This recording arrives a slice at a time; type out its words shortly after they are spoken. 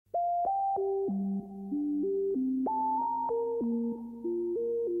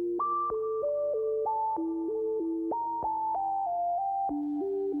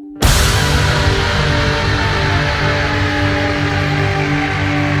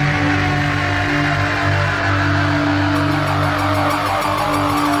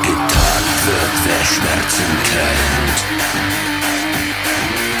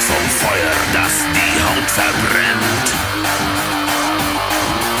verbrennt.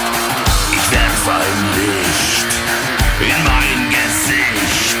 Ich werfe ein Licht in mein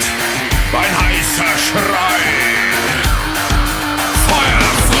Gesicht, ein heißer Schrei,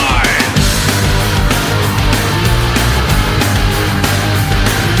 Feuer frei.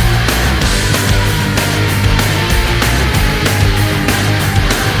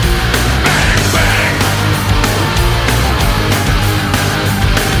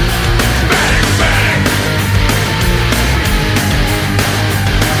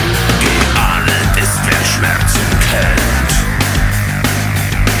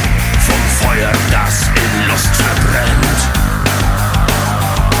 Das in Lust verbrennt.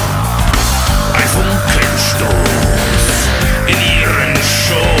 Ein Funkenstoß in ihren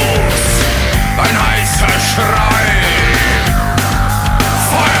Schoß, ein heißer Schrei,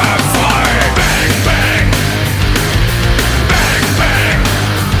 Feuer frei, bang, bang, bang, bang,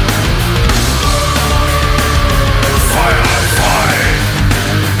 Feuer frei,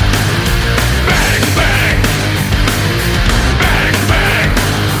 bang, bang, bang, bang.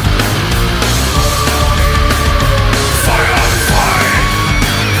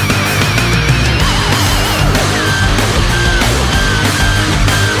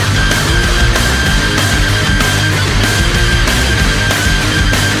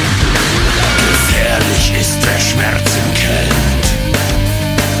 Ist wer Schmerzen kennt,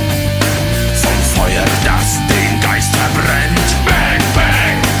 vom Feuer, das den Geist verbrennt. Bang,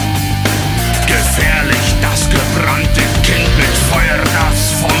 bang, gefährlich das gebrannte Kind mit Feuer, das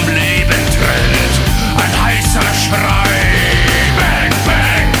vom Leben trennt. Ein heißer Schrei, bang,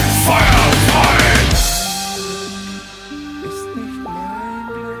 bang, Feuer frei. Ist nicht mein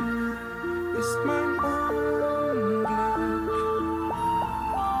Glück, ist mein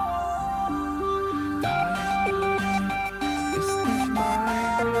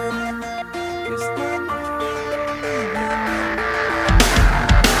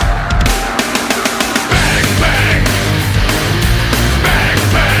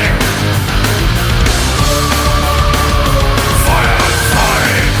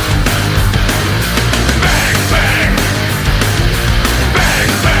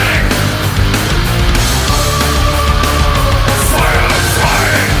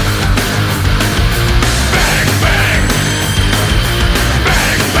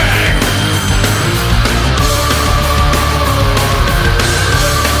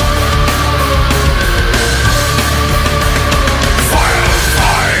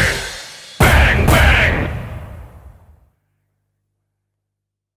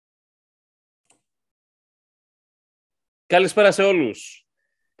Καλησπέρα σε όλους.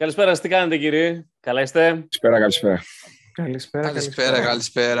 Καλησπέρα, τι κάνετε κύριε, καλά είστε?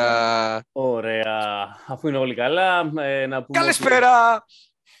 Καλησπέρα. Ωραία, αφού είναι όλοι καλά, να πούμε... Καλησπέρα!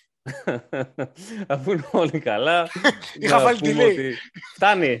 Αφού είναι όλοι καλά, Είχα βάλει τη λέει.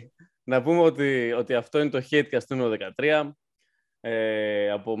 Φτάνει. Να πούμε ότι αυτό είναι το HateCast νούμερο 13,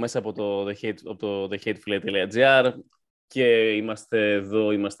 μέσα από το thehatefully.gr και είμαστε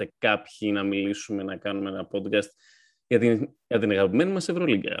εδώ, είμαστε κάποιοι να μιλήσουμε, να κάνουμε ένα podcast για την αγαπημένη μας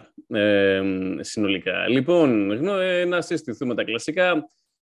Ευρωλίγκα, συνολικά. Λοιπόν, να συστηθούμε τα κλασικά.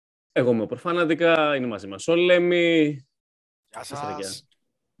 Εγώ είμαι ο Προφανατικά, είναι μαζί μας ο Λέμι. Γεια σας.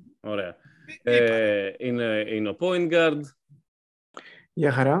 Ωραία. Είναι ο Point Guard.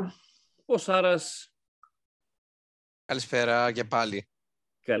 Γεια χαρά. Ο Σάρας. Καλησπέρα και πάλι.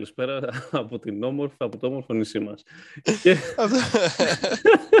 Καλησπέρα από το όμορφο νησί μας.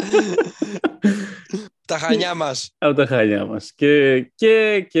 Τα Χανιά μας. Από τα Χανιά μας.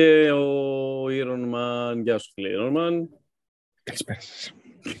 Και ο Iron Man. Γεια σου, φίλε Iron Man. Καλησπέρα σας.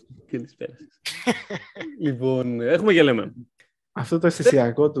 Καλησπέρα σας. Λοιπόν, έχουμε και λέμε. Αυτό το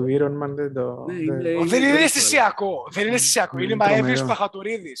αισθησιακό του Iron Man δεν το... Δεν είναι αισθησιακό. Είναι Μαέβρης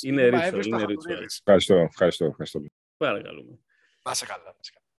Παχατουρίδης. Είναι ρίτσο. Ευχαριστώ. Παρακαλούμε. Να σε καλά.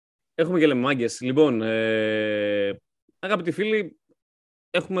 Έχουμε και λέμε, μάγκες. Λοιπόν, αγαπητοί φίλοι,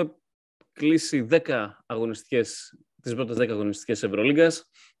 έχουμε κλείσει 10 αγωνιστικές, τις πρώτες 10 αγωνιστικές Ευρωλίγκας.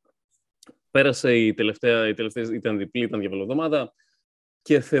 Πέρασε η τελευταία ήταν διπλή, ήταν διαβολοβδομάδα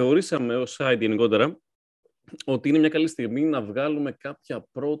και θεωρήσαμε ως site γενικότερα ότι είναι μια καλή στιγμή να βγάλουμε κάποια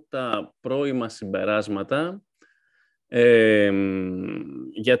πρώτα πρώιμα συμπεράσματα,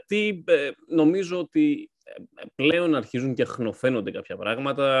 γιατί νομίζω ότι πλέον αρχίζουν και αχνοφαίνονται κάποια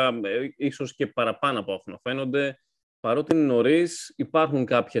πράγματα, ίσως και παραπάνω από αχνοφαίνονται. Παρότι είναι νωρίς, υπάρχουν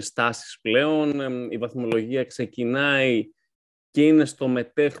κάποιες τάσεις πλέον, η βαθμολογία ξεκινάει και είναι στο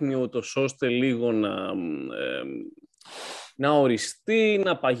μετέχμιο ούτως ώστε λίγο να οριστεί,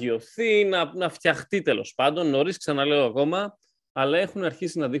 να παγιωθεί, να φτιαχτεί τέλος πάντων. Νωρίς, ξαναλέω ακόμα, αλλά έχουν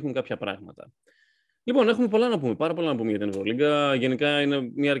αρχίσει να δείχνουν κάποια πράγματα. Λοιπόν, έχουμε πολλά να πούμε, πάρα πολλά να πούμε για την Ευρωλίγκα. Γενικά είναι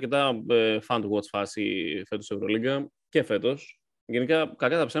μια αρκετά fan to watch φάση φέτος η Ευρωλίγκα και φέτος. Γενικά,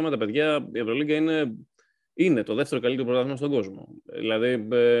 κακά τα ψέματα, παιδιά, η Ευρωλίγκα είναι το δεύτερο καλύτερο πρωτάθλημα στον κόσμο. Δηλαδή,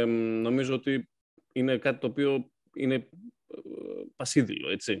 νομίζω ότι είναι κάτι το οποίο είναι πασίδηλο,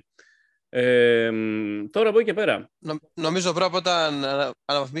 έτσι. Τώρα από εκεί και πέρα. Νομίζω πρώτα όταν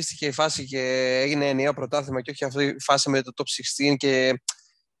αναβαθμίστηκε η φάση και έγινε ενιαίο πρωτάθλημα και όχι αυτή η φάση με το top 16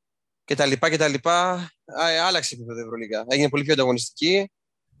 και τα λοιπά, άλλαξε η επίπεδο η Ευρωλίγκα. Έγινε πολύ πιο ανταγωνιστική.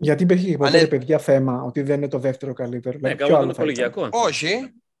 Γιατί υπήρχε ποτέ, παιδιά, θέμα ότι δεν είναι το δεύτερο καλύτερο. Ναι, κάποτε ήταν το κολεγιακό.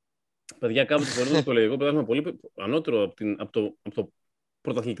 Όχι. Παιδιά, κάποτε θεωρούν το κολεγιακό πρωτάθλημα πολύ ανώτερο από το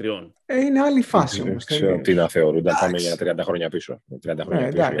πρωταθλητριών. Είναι άλλη φάση όμως. Ξέρω τι να θεωρούνταν. Πάμε για 30 χρόνια πίσω. 30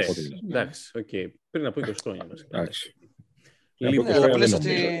 χρόνια πίσω. Εντάξει, πριν από 20 χρόνια. Λοιπόν, λες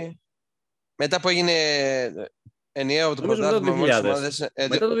ότι μετά που έγινε ενιαίο το πρωτάθλημα.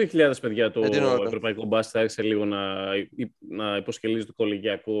 Μετά το 2000, παιδιά, το ευρωπαϊκό μπάσκετ άρχισε λίγο να υποσκελίζει το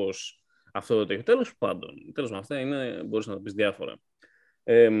κολεγιακό αυτό το τέτοιο. Τέλος πάντων, με αυτά μπορείς να τα πεις διάφορα.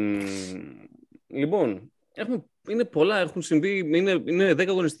 Λοιπόν, είναι πολλά, έχουν συμβεί, είναι 10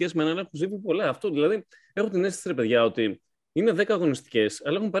 αγωνιστικές με έναν, έχουν συμβεί πολλά. Αυτό δηλαδή, έχω την αίσθηση, ρε παιδιά, ότι είναι 10 αγωνιστικές,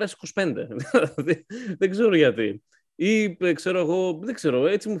 αλλά έχουν περάσει 25. Δεν ξέρω γιατί. Ή ξέρω εγώ, δεν ξέρω,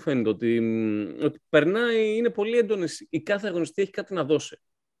 έτσι μου φαίνεται ότι περνάει, είναι πολύ έντονες. Η κάθε αγωνιστική έχει κάτι να δώσει.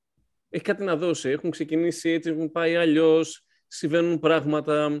 Έχει κάτι να δώσει. Έχουν ξεκινήσει έτσι, έχουν πάει αλλιώς, συμβαίνουν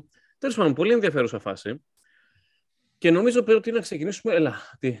πράγματα. Τέλος πάντων, πολύ ενδιαφέρουσα φάση. Και νομίζω ότι να ξεκινήσουμε. Έλα,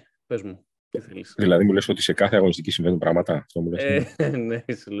 πες μου. Δηλαδή μου λες ότι σε κάθε αγωνιστική συμβαίνουν πράγματα. Αυτό μου λες. Ναι,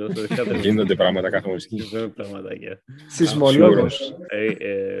 σου λέω. Γίνονται πράγματα κάθε αγωνιστική. Συμβαίνουν πραγματάκια. Σεισμολόγος.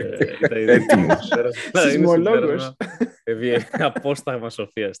 Έτοιμος. Σεισμολόγος. Απόσταγμα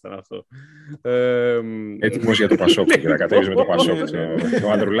σοφίας ήταν αυτό. Έτοιμος για το Πασόκ. Για να κατέβεις με το Πασόκ.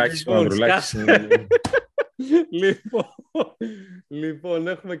 Ο Ανδρουλάκης. Λοιπόν,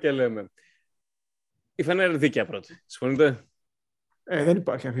 έχουμε και λέμε. Η Φενέρ δίκαια πρώτη. Συμφωνείτε? Δεν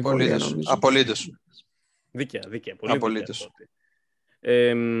υπάρχει αμφιβολία, νομίζω. Απολύτως. Δίκαια. Πολύ απολύτως.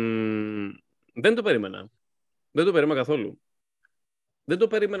 Δίκαια. Δεν το περίμενα. Δεν το περίμενα καθόλου. Δεν το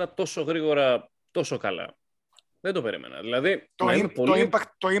περίμενα τόσο γρήγορα, τόσο καλά. Δεν το περίμενα. Δηλαδή,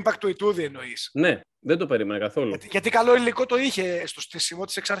 το impact του Ιτούδη εννοείς. Ναι, δεν το περίμενα καθόλου. Γιατί καλό υλικό το είχε στο στήσιμο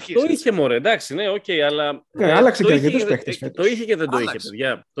της εξ αρχής. Το είχε, μωρέ, εντάξει, ναι, οκ, αλλά. Άλλαξε και αρκετούς παίχτες. Το είχε και δεν το είχε,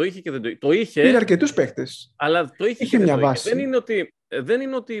 παιδιά. Το είχε και δεν το είχε. Το είχε. Είχε αρκετούς παίχτες. Αλλά το είχε και μια βάση. Δεν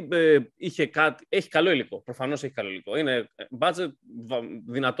είναι ότι είχε κάτι. Έχει καλό υλικό. Προφανώς έχει καλό υλικό. Είναι budget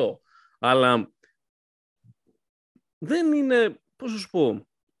δυνατό. Αλλά δεν είναι. Πώς να σου πω.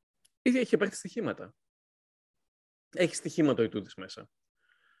 Είχε παίχτη στοιχήματα. Έχει στοιχήματα ο Ιτούδης μέσα.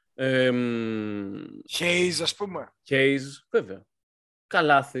 Hayes, ας πούμε. Hayes, βέβαια.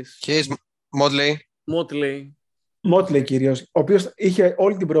 Καλάθης. Hayes, Motley κυρίως, ο οποίος είχε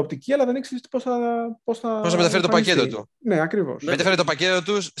όλη την προοπτική, αλλά δεν ήξερε πώς θα μεταφέρει το πακέτο του. Ναι, ακριβώς. Μεταφέρει το πακέτο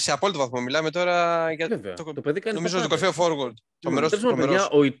του σε απόλυτο βαθμό. Μιλάμε τώρα για το παιδί κάνει νομίζω το κορυφαίο forward.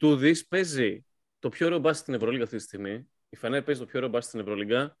 Ο Ιτούδης παίζει το πιο ωραίο μπάσκετ στην Ευρωλίγκα αυτή τη στιγμή. Η Φενέρ παίζει το πιο ωραίο μπάσκετ στην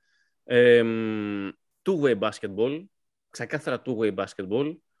Ευρωλίγκα. Two-way basketball. Ξεκάθαρα two-way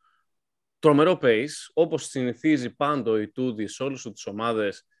basketball. Τρομερό pace, όπως συνηθίζει πάντα ο Ιτούδης σε όλες τις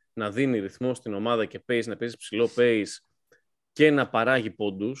ομάδες, να δίνει ρυθμό στην ομάδα και pace, να παίζει ψηλό pace και να παράγει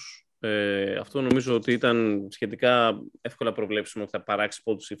πόντους. Αυτό νομίζω ότι ήταν σχετικά εύκολα προβλέψιμο ότι θα παράξει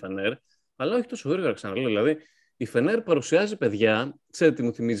πόντους η Φενέρ, αλλά όχι τόσο γρήγορα, ξαναλέω. Δηλαδή, η Φενέρ παρουσιάζει, παιδιά, ξέρετε τι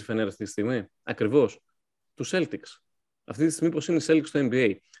μου θυμίζει η Φενέρ αυτή τη στιγμή? Ακριβώς, του Celtics. Αυτή τη στιγμή πώς είναι οι Celtics στο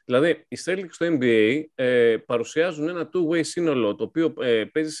NBA. Δηλαδή, οι Celtics στο NBA παρουσιάζουν ένα two-way σύνολο, το οποίο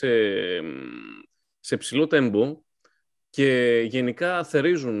παίζει σε ψηλό tempo και γενικά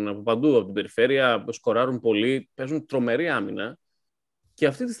θερίζουν από παντού, από την περιφέρεια, σκοράρουν πολύ, παίζουν τρομερή άμυνα. Και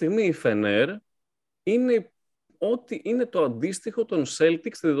αυτή τη στιγμή η Fener είναι το αντίστοιχο των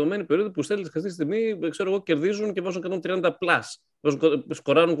Celtics στη δεδομένη περίοδο που οι Celtics αυτή τη στιγμή, ξέρω εγώ, κερδίζουν και βάζουν 130+.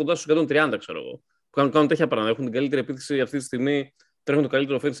 Σκοράρουν κοντά στους 130, ξέρω εγώ. Κάνουν τέτοια πράγματα. Έχουν την καλύτερη επίθεση αυτή τη στιγμή, τρέχουν το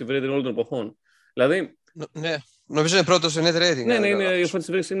καλύτερο offensive rating όλων των εποχών. Δηλαδή. Ναι, νομίζω είναι πρώτο στο net rating. Ναι, η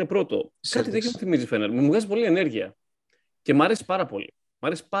offensive rating είναι πρώτο. Κάτι τέτοιο μου θυμίζει η Fener. Μου βγάζει πολύ ενέργεια. Και μου αρέσει πάρα πολύ.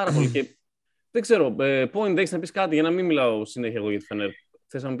 Και δεν ξέρω, point έχεις να πεις κάτι για να μην μιλάω συνέχεια εγώ για τη Fener.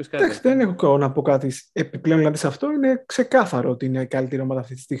 Θες να μου πεις κάτι? Εντάξει, δεν έχω να πω κάτι επιπλέον, δηλαδή σε αυτό είναι ξεκάθαρο ότι είναι η καλύτερη ομάδα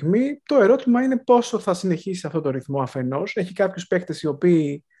αυτή τη στιγμή. Το ερώτημα είναι πόσο θα συνεχίσει αυτό το ρυθμό αφενός. Έχει κάποιους παίκτες οι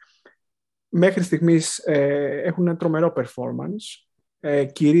οποίοι μέχρι στιγμής έχουν ένα τρομερό performance.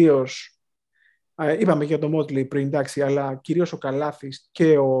 Κυρίως, είπαμε για το Motley πριν, εντάξει, αλλά κυρίως ο Καλάθης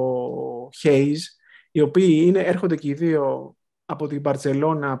και ο Hayes, οι οποίοι έρχονται και οι δύο από την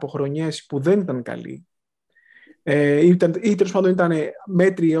Μπαρτσελώνα από χρονιές που δεν ήταν καλή. Ή τέλος πάντων ήταν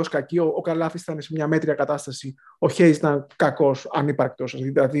μέτρη έως κακή. Ο Καλάθης ήταν σε μια μέτρια κατάσταση. Ο Χέις ήταν κακός, ανύπαρκτος.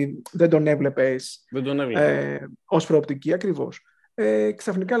 Δηλαδή δεν τον έβλεπες ως προοπτική ακριβώς.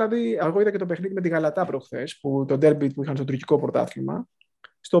 Ξαφνικά, δηλαδή, εγώ είδα και το παιχνίδι με τη Γαλατά προχθές, το ντέρμπι που είχαν στο τουρκικό πρωτάθλημα,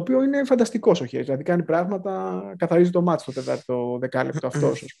 στο οποίο είναι φανταστικός ο Χέις. Δηλαδή κάνει πράγματα, καθαρίζει το μάτς στο τέταρτο δεκάλεπτο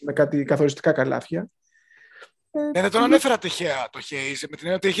αυτός, με κάτι καθοριστικά καλάθια. Ναι, δεν τον ανέφερα τυχαία το Χέις, με την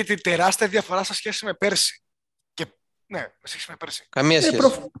έννοια ότι έχει τη τεράστια διαφορά σε σχέση με πέρσι. Ναι, σχέση με πέρσι. Καμία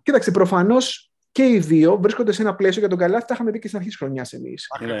σχέση. Κοίταξε, προφανώς και οι δύο βρίσκονται σε ένα πλαίσιο για τον Καλάθι. Τα είχαμε δει και στην αρχή της χρονιάς εμείς.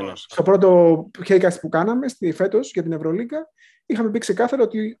 Στο πρώτο HateCast που κάναμε φέτος για την Ευρωλίγκα, είχαμε πει ξεκάθαρα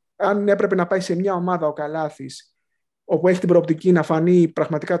ότι αν έπρεπε να πάει σε μια ομάδα ο Καλάθης, όπου έχει την προοπτική να φανεί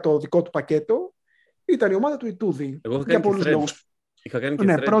πραγματικά το δικό του πακέτο, ήταν η ομάδα του Ιτούδη. Εγώ για πολλούς λόγους. Είχα κάνει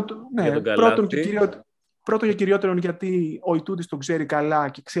και πρώτον και κυριότερον γιατί ο Ιτούδης τον ξέρει καλά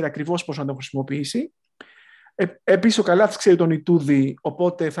και ξέρει ακριβώς πώς να τον χρησιμοποιήσει. Επίσης ο Καλάθης ξέρει τον Ιτούδη,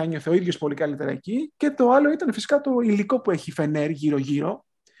 οπότε θα νιώθει ο ίδιος πολύ καλύτερα εκεί. Και το άλλο ήταν φυσικά το υλικό που έχει η Φενέρ γύρω-γύρω.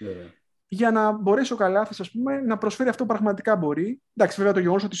 Για να μπορέσει ο Καλάθης, ας πούμε, να προσφέρει αυτό που πραγματικά μπορεί. Εντάξει, βέβαια το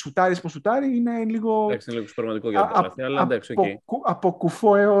γεγονός ότι σουτάρει πως σουτάρει είναι λίγο. Εντάξει, είναι λίγο εξωπραγματικό για τον Καλάθη, αλλά εντάξει, okay. Από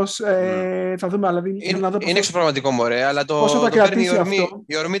κουφό έως. Θα δούμε, αλλά είναι εξωπραγματικό, μωρέ, αλλά το παίρνει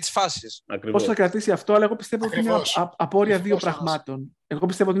η ορμή της φάσης. Πώς θα κρατήσει αυτό, αλλά εγώ πιστεύω ότι είναι απόρρια δύο πραγμάτων. Εγώ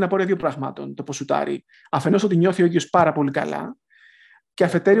πιστεύω ότι είναι απόρρια δύο πραγμάτων το πως σουτάρει. Αφενός ότι νιώθει ο ίδιος πάρα πολύ καλά, και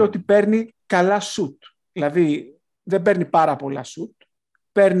αφετέρου ότι παίρνει καλά σουτ. Δηλαδή δεν παίρνει πάρα πολλά σουτ,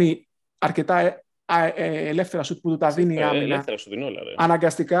 παίρνει αρκετά ελεύθερα σουτ που του τα δίνει η άμυνα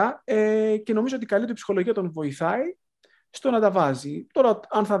αναγκαστικά, και νομίζω ότι η καλή του ψυχολογία τον βοηθάει στο να τα βάζει. Τώρα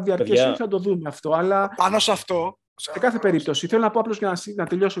αν θα διαρκέσει θα το δούμε αυτό, αλλά πάνω σε αυτό σε κάθε περίπτωση θέλω να πω απλώς για να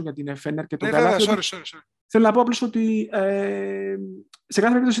τελειώσω για την Φενέρ και τον Καλάθι. Θέλω να πω απλώς ότι σε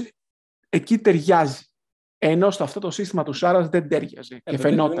κάθε περίπτωση εκεί ταιριάζει. Ενώ στο αυτό το σύστημα του Σάρας δεν τέριαζε. Και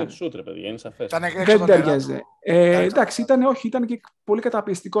φαινόταν. Δεν τέριαζε. Εντάξει, ήταν και πολύ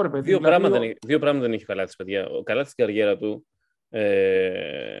καταπιεστικό, ρε παιδί. Δύο πράγματα δεν είχε ο Καλάθης, παιδιά. Ο Καλάθης στην καριέρα του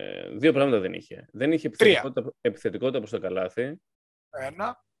δύο πράγματα δεν είχε. Δεν είχε επιθετικότητα προς το Καλάθι.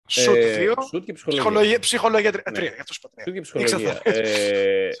 Ένα. Σουτ 2. Σουτ και ψυχολογία. Ψυχολογία 3. Σουτ και ψυχολογία.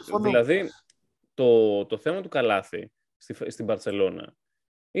 Δηλαδή, το θέμα του Καλάθη στην Μπαρτσελώνα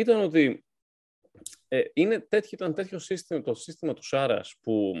ήταν ότι ήταν τέτοιο σύστημα, το σύστημα του Σάρας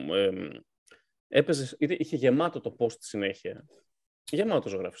που είχε γεμάτο το post συνέχεια. Γεμάτο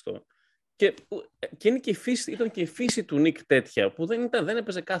ζωγραφιστό. Και ήταν και η φύση του Νικ τέτοια που δεν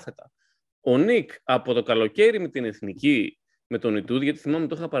έπαιζε κάθετα. Ο Νικ από το καλοκαίρι με την εθνική, με τον Ιτούδη, γιατί θυμάμαι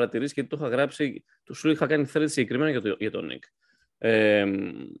το είχα παρατηρήσει και το είχα γράψει, σου είχα κάνει thread συγκεκριμένα για τον Νικ.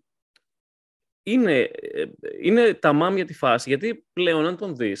 Είναι τα μάμια τη φάση, γιατί πλέον αν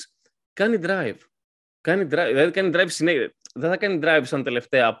τον δεις, κάνει drive. Δηλαδή κάνει drive συνέχεια. Δεν θα κάνει drive σαν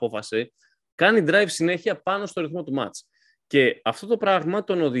τελευταία απόφαση. Κάνει drive συνέχεια πάνω στο ρυθμό του match. Και αυτό το πράγμα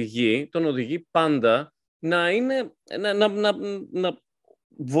τον οδηγεί πάντα να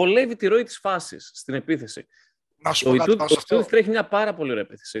βολεύει τη ροή της φάσης στην επίθεση. Ο Ιτούδης τρέχει μια πάρα πολύ ωραία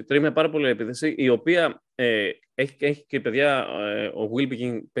επίθεση. Η οποία έχει και παιδιά, ο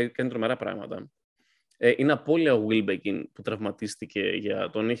Wilbekin κάνει τρομερά πράγματα. Είναι απώλεια ο Wilbekin που τραυματίστηκε,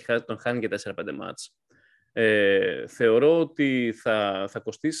 τον χάνει για 4-5 μάτς. Θεωρώ ότι θα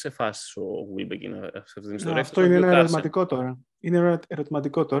κοστίσει σε φάσεις ο Wilbekin σε αυτή την ιστορία. Αυτό είναι ένα ερωτηματικό τώρα. Είναι ένα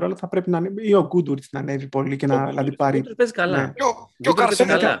ερωτηματικό τώρα, αλλά θα πρέπει να ανέβει, ή ο Goodwich να ανέβει πολύ και να την πάρει. Ο παίζει καλά. Ναι. Και ο Κάρσον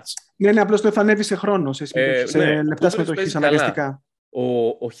καλά. Ναι, απλώς δεν θα ανέβει σε χρόνο, σε λεπτά συμμετοχής αναγκαστικά.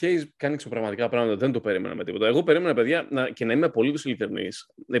 Ο Hayes κάνει εξωπραγματικά πράγματα, δεν το περίμενα με τίποτα. Εγώ περίμενα, παιδιά, και να είμαι απολύτως ειλικρινής,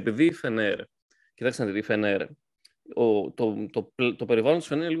 επειδή η Φενέρ, κοιτάξτε να δείτε, η Φενέρ, το περιβάλλον της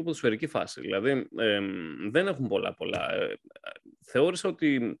Φενέρ είναι λίγο ποδοσφαιρική φάση. Δηλαδή, δεν έχουν πολλά. Θεώρησα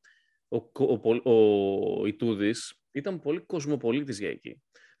ότι ο Ιτούδης ήταν πολύ κοσμοπολίτης για εκεί.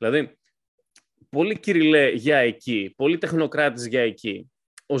 Δηλαδή, πολύ κυριλέ για εκεί, πολύ τεχνοκράτης για εκεί.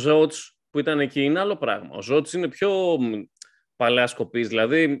 Ο Ζότς που ήταν εκεί είναι άλλο πράγμα. Ο Ζότς είναι πιο παλαιάσκοπης,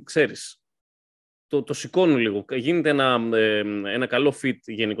 δηλαδή, ξέρεις, το σηκώνουν λίγο. Γίνεται ένα καλό fit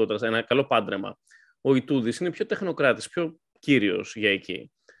γενικότερα, ένα καλό πάντρεμα. Ο Ιτούδης είναι πιο τεχνοκράτης, πιο κύριος για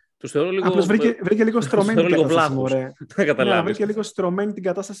εκεί. Τους θεωρώ λίγο... Απλώς βρήκε λίγο στρωμένη την κατάσταση. Βρήκε λίγο στρωμένη την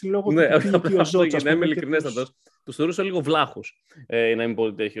κατάσταση λόγω του τι ο Ζότς. Να είμαι ειλικρινέστατος. Τους θεωρούσα λίγο βλάχους, να είμαι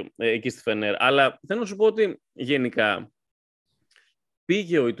πολύ τέτοιο, εκεί στη Φενέρ. Αλλά θέλω να σου πω ότι γενικά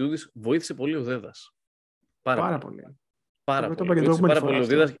πήγε ο Ιτούδης, βοήθησε πολύ ο Δέδας. Πάρα πολύ. Πάρα πολύ.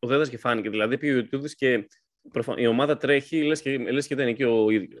 Ο Δέδας και φάνηκε. Δηλαδή πήγε ο Ιτούδης και η ομάδα τρέχει, λες και δεν είναι εκεί ο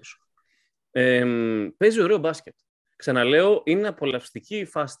ίδιος. Παίζει ωραίο μπάσκετ. Ξαναλέω, είναι απολαυστική η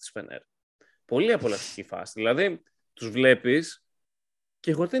φάση της Φενέρ. Πολύ απολαυστική φάση. Δηλαδή, τους βλέπεις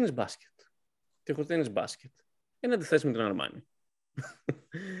και χορταίνεις μπάσκετ. Είναι αντιθέσει με την Αρμάνι.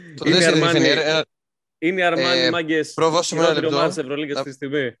 Είναι η Αρμάνι, μάγκες, χειρότερη ομάδα της Ευρωλίγκας αυτή τη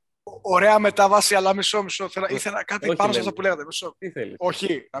στιγμή. Ωραία μετάβαση, αλλά μισό. Ήθελα κάτι πάνω σε αυτό που λέγατε. Τι θέλεις?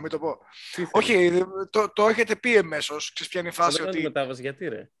 Όχι, να μην το πω. Όχι, το έχετε πει εμέσως. Ξέρεις ποια είναι η φάση ότι... μετάβαση, γιατί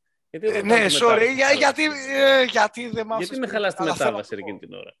ρε? Ναι, sorry, γιατί δεν μ' Γιατί με χαλάς τη μετάβαση εκείνη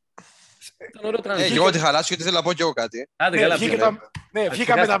την ώρα? Και εγώ τη χαλάσω γιατί θέλω να πω και εγώ κάτι.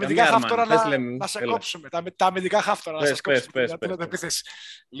 Βγήκαμε τα αμυντικά χάφτορα να σε κόψουμε. Τα αμυντικά χάφτορα να σας κόψουμε.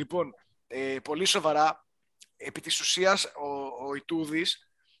 Λοιπόν, πολύ σοβαρά, επί της ουσίας ο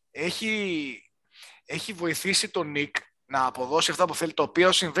Ιτούδης έχει βοηθήσει τον Νικ να αποδώσει αυτά που θέλει, το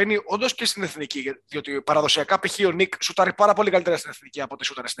οποίο συμβαίνει όντως και στην εθνική. Διότι παραδοσιακά π.χ. ο Νικ σουτάρει πάρα πολύ καλύτερα στην εθνική από ό,τι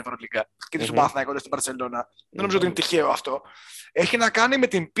σουτάρει στην Ευρωλίγκα. Και τη Παναθηναϊκό στην Μπαρσελόνα. Δεν νομίζω ότι είναι τυχαίο αυτό. Έχει να κάνει με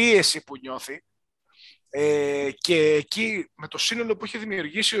την πίεση που νιώθει. Και εκεί με το σύνολο που έχει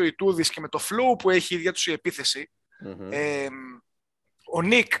δημιουργήσει ο Ιτούδης και με το flow που έχει η ίδια του η επίθεση, ο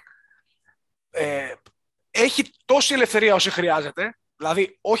Νικ έχει τόση ελευθερία όσο χρειάζεται.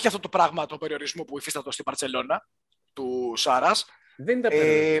 Δηλαδή, όχι αυτό το πράγμα, το περιορισμό που υφίστατο στην Μπαρσελόνα του Σάρας. Δεν είναι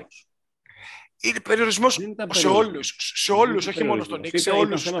περιορισμός. Είναι περιορισμός σε όλους, όχι μόνο στον Νικ, σε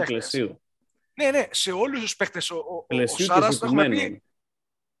όλους τους παίκτες. Ναι, σε όλους τους παίκτες ο Σάρας το έχουμε πει.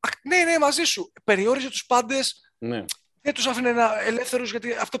 Ναι, μαζί σου. Περιόριζε τους πάντες. Ναι. Δεν τους άφηνε ελεύθερους,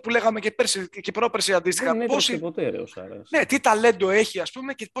 γιατί αυτό που λέγαμε και πέρσι και πρόπερσι αντίστοιχα. Δεν έτρεξε ποτέ ρε ο Σάρας. Ναι, τι ταλέντο έχει, ας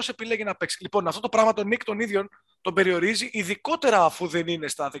πούμε, και πώς επιλέγει να παίξει. Λοιπόν, αυτό το πράγμα τον Νικ τον ίδιον τον περιορίζει, ειδικότερα αφού δεν είναι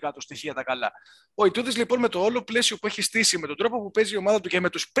στα δικά του στοιχεία τα καλά. Ο Ιτούδης λοιπόν με το όλο πλαίσιο που έχει στήσει, με τον τρόπο που παίζει η ομάδα του και με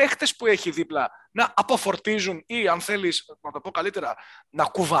τους παίχτες που έχει δίπλα να αποφορτίζουν ή, αν θέλεις να το πω καλύτερα, να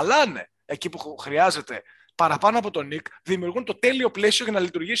κουβαλάνε εκεί που χρειάζεται παραπάνω από τον Νικ, δημιουργούν το τέλειο πλαίσιο για να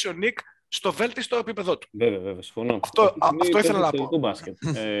λειτουργήσει ο Νικ στο βέλτιστο επίπεδό του. Βέβαια, συμφωνώ. Αυτό ήθελα να πω. Μπάσκετ.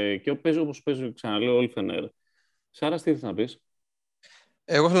 Και όπως παίζει, ξαναλέω, όλη Φενέρ. Σάρας, τι ήθελες να πεις?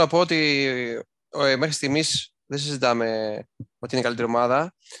 Εγώ θέλω να πω ότι μέχρι στιγμής δεν συζητάμε ότι είναι η καλύτερη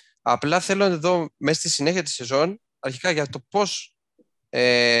ομάδα. Απλά θέλω να δω μέσα στη συνέχεια της σεζόν, αρχικά για το πώς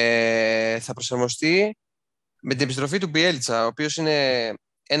θα προσαρμοστεί με την επιστροφή του Μπιέλτσα, ο οποίος είναι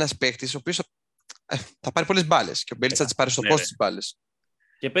ένας παίκτης, ο οποίος θα πάρει πολλές μπάλες και ο Μπιέλτσα θα τις πάρει στο post τις μπάλες.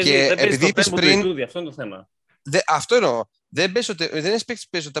 Και δεν παίζει το τέμπο του Ιτούδη, αυτό είναι το θέμα. Αυτό εννοώ. Δεν είναι ένας παίκτης που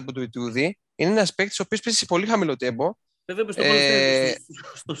παίζει το τέμπο του Ιτούδη, είναι ένας παίκτης ο οποίος παίζει σε πολύ χαμηλό τέμπο. Δεν παίζει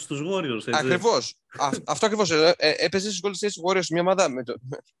στους Warriors. Ακριβώς. Αυτό ακριβώς. Έπαιζε στους Golden State Warriors μια ομάδα με το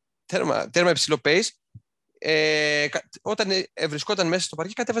τέρμα υψηλό pace. Όταν βρισκόταν μέσα στο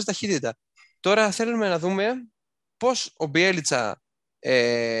παρκή, κατέβαζε ταχύτητα. Τώρα θέλουμε να δούμε πώς ο Μπιέλιτσα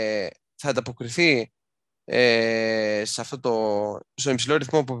θα ανταποκριθεί σε στον υψηλό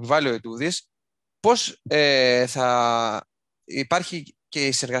ρυθμό που επιβάλλει ο Ιτούδης, πώς θα υπάρχει και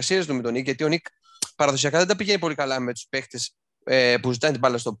οι συνεργασίες του με τον Νικ, γιατί ο Νικ παραδοσιακά δεν τα πηγαίνει πολύ καλά με τους παίκτες που ζητάνε την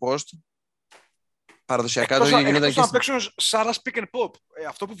μπάλα στο post. Παραδοσιακά το ίδιο γινόταν και να παίξουν Σάρας pick and pop.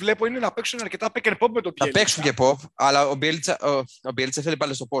 Αυτό που βλέπω είναι να παίξουν αρκετά pick and pop με τον Μπιέλτσα. Να παίξουν και pop, αλλά ο Μπιέλτσα θέλει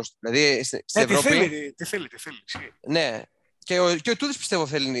μπάλα στο post. Δηλαδή στην Ευρώπη. Τι θέλει. Ναι. Και ο Ιτούδης πιστεύω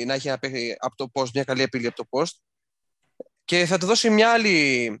θέλει να έχει ένα παίχτη από το post, μια καλή επίλυση από το post. Και θα του δώσει μια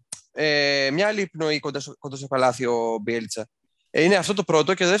άλλη πνοή κοντά στο καλάθι ο Μπιέλτσα. Είναι αυτό το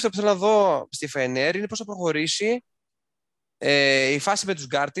πρώτο. Και το δεύτερο που θέλω να δω στη Φενέρ είναι πώς θα προχωρήσει η φάση με τους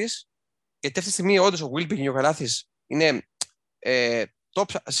γκάρτις. Γιατί αυτή τη στιγμή όντως ο Wilbekin και ο Καλάθης είναι top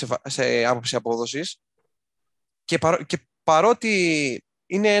σε άποψη απόδοσης. Και παρότι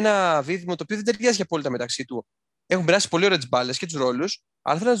είναι ένα δίδυμο το οποίο δεν ταιριάζει απόλυτα μεταξύ του, έχουν περάσει πολύ ωραία τις μπάλες και τους ρόλους,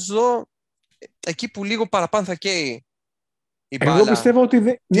 αλλά θέλω να τους δω εκεί που λίγο παραπάνω θα καίει η μπάλα. Εγώ πιστεύω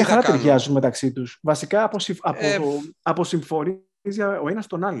ότι μια χαρά ταιριάζουν μεταξύ τους. Βασικά αποσυμφορίζει ο ένας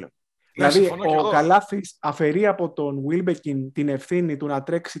τον άλλο. Δηλαδή, ο Καλάθης αφαιρεί από τον Wilbekin την ευθύνη του να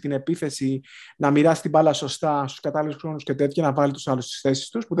τρέξει την επίθεση, να μοιράσει την μπάλα σωστά στους κατάλληλους χρόνους και τέτοια, να βάλει τους άλλους στις θέσεις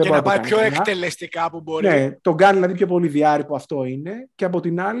τους. Που δεν και να πάει πιο εκτελεστικά που μπορεί. Ναι, τον κάνει δηλαδή πιο πολύ διάρρη που αυτό είναι. Και από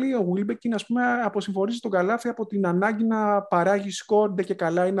την άλλη, ο Wilbekin, ας πούμε, αποσυμφορίζει τον Καλάθη από την ανάγκη να παράγει σκόρντε και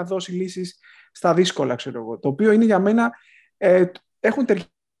καλά ή να δώσει λύσεις στα δύσκολα, ξέρω εγώ. Το οποίο είναι για μένα. Έχουν ταιριάξει.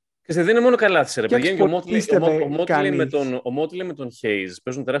 Δεν είναι μόνο Καλάθης, ρε παιδιά. Και ο Μότλε με τον Hayes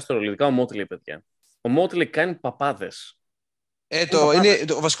παίζουν τεράστιο ρόλο. Ειδικά ο Μότλε, παιδιά. Ο Μότλε κάνει παπάδες.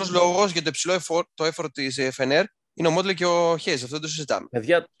 Είναι ο βασικός λόγος για το υψηλό effort της Φενέρ είναι ο Μότλε και ο Hayes. Αυτό δεν το συζητάμε.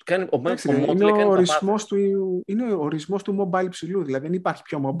 Παιδιά, είναι ο ορισμός του mobile ψηλού. Δηλαδή δεν υπάρχει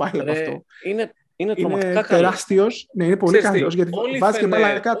πιο mobile από αυτό. Είναι τρομακτικά τεράστιος. Ναι, είναι πολύ καλός γιατί βάζει και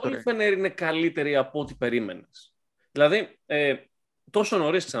μπάλα κάτω. Όλη η Φενέρ είναι καλύτερη από ό,τι περίμενες. Δηλαδή, τόσο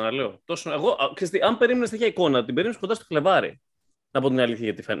νωρίς ξαναλέω. Εγώ, αν περίμενες τέτοια εικόνα, την περίμενες κοντά στο Φλεβάρι. Να πω την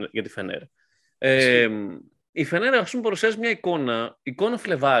αλήθεια για τη Φενέρ. Η Φενέρ, ας πούμε, παρουσιάζει μια εικόνα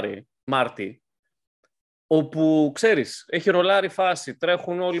Φλεβάρι, Μάρτι, όπου, ξέρεις, έχει ρολάρει φάση,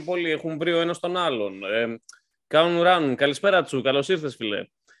 τρέχουν όλοι πολύ, έχουν βρει ο ένας τον άλλον, κάνουν ράνουν. Καλησπέρα Τσου, καλώς ήρθες φίλε.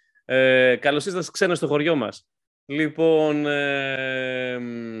 Καλώς ήρθες ξένος στο χωριό μας. Λοιπόν,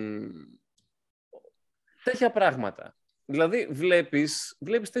 τέτοια πράγματα. Δηλαδή, βλέπεις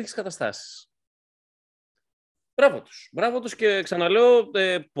τέτοιες καταστάσεις. Μπράβο τους και ξαναλέω,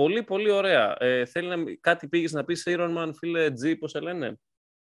 πολύ πολύ ωραία. Κάτι πήγες να πεις σε Iron Man, φίλε G, πώς σε λένε?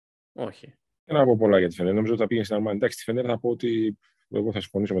 Όχι. Δεν να πω πολλά για τη Φενέρ. Νομίζω ότι θα πήγαινε στην Αρμάνι. Εντάξει, τη Φενέρ θα πω ότι εγώ θα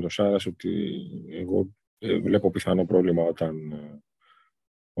συμφωνήσω με τον Σάρας ότι εγώ βλέπω πιθανό πρόβλημα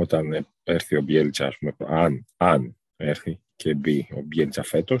όταν έρθει ο Μπιέλτσα, ας πούμε, αν έρθει και μπει ο Μπιέλτσα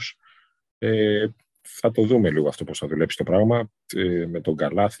φέτος. Θα το δούμε λίγο αυτό πώς θα δουλέψει το πράγμα με τον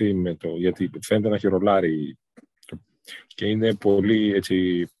Καλάθι, γιατί φαίνεται να έχει ρολάρει και είναι πολύ,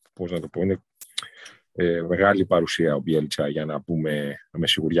 έτσι, πώς να το πω, είναι μεγάλη παρουσία ο Μπιέλτσα για να πούμε με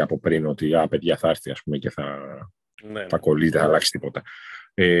σιγουριά από πριν ότι παιδιά θα έρθει, ας πούμε, και θα κολλείται, θα αλλάξει τίποτα.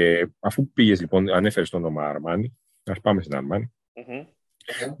 Αφού πήγες λοιπόν, ανέφερες το όνομα Αρμάνι, ας πάμε στην Αρμάνι.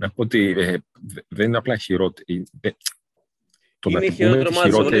 Να πω ότι δεν είναι απλά χειρότερη. Είναι η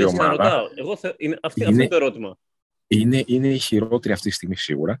χειρότερη ομάδα. Αυτό είναι το ερώτημα. Είναι η χειρότερη αυτή τη στιγμή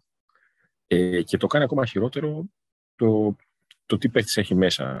σίγουρα. Και το κάνει ακόμα χειρότερο το τι παίχτες έχει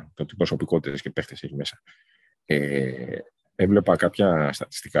μέσα, το τι προσωπικότητες και παίχτες έχει μέσα. Έβλεπα κάποια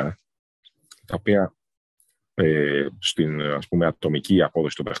στατιστικά, τα οποία στην, ας πούμε, ατομική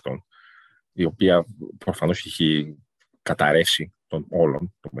απόδοση των παίχτων, η οποία προφανώς έχει καταρρεύσει των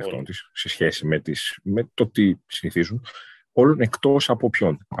όλων των παίχτων της, σε σχέση με το τι συνηθίζουν, όλων εκτός από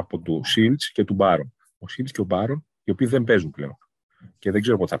ποιον? Από του Shields και του Baron. Ο Shields και ο Baron, οι οποίοι δεν παίζουν πλέον και δεν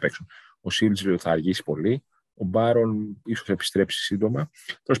ξέρω πότε θα παίξουν. Ο Shields θα αργήσει πολύ. Ο Baron ίσως επιστρέψει σύντομα.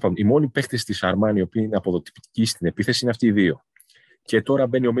 Τέλος πάντων, οι μόνοι παίχτες της Armani, οι οποίοι είναι αποδοτικοί στην επίθεση, είναι αυτοί οι δύο. Και τώρα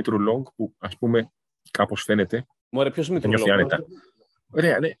μπαίνει ο Μήτρου Λόγκ, που ας πούμε κάπως φαίνεται. Μωρέ, ποιος Μήτρου Λόγκ?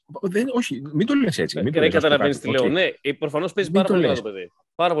 Ωραία, ναι. Όχι, μην το λες έτσι. Δεν καταλαβαίνεις τι λέω. Ναι, προφανώς παίζει πάρα πολύ καλά το παιδί.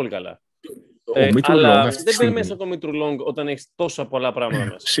 Πάρα πολύ καλά. Αλλά δεν μπαίνει μέσα το Μήτρου Λόγκ όταν έχει τόσα πολλά πράγματα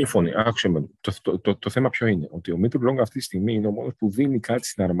μέσα. Σύμφωνοι, άκουσε με. Το θέμα ποιο είναι? Ότι ο Μήτρου Λόγκ αυτή τη στιγμή είναι ο μόνος που δίνει κάτι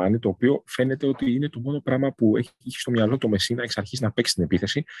στην Αρμάνι, το οποίο φαίνεται ότι είναι το μόνο πράγμα που έχει στο μυαλό το Μεσίνα εξ αρχής να παίξει στην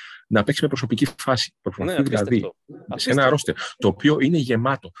επίθεση, να παίξει με προσωπική φάση. Προσπαθεί δηλαδή σε ένα ρόστερ το οποίο είναι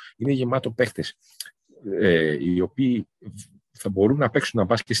γεμάτο. Είναι γεμάτο παίχτες οι οποίοι θα μπορούν να παίξουν ένα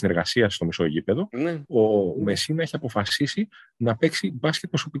μπάσκετ συνεργασία στο μισό γήπεδο. Ναι. Ο Μεσίνα έχει αποφασίσει να παίξει μπάσκετ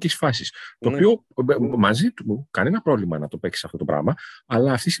προσωπικής φάσης. Το οποίο μαζί του κανένα πρόβλημα να το παίξει αυτό το πράγμα,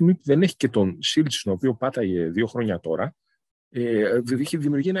 αλλά αυτή τη στιγμή που δεν έχει και τον Shields, τον οποίο πάταγε 2 χρόνια τώρα,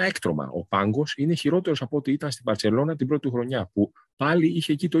 δημιουργεί ένα έκτρωμα. Ο Πάγκος είναι χειρότερος από ό,τι ήταν στην Μπαρσελόνα την πρώτη χρονιά, που πάλι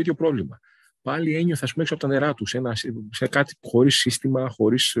είχε εκεί το ίδιο πρόβλημα. Πάλι ένιωθε, ας πούμε, έξω από τα νερά του, σε κάτι χωρίς σύστημα,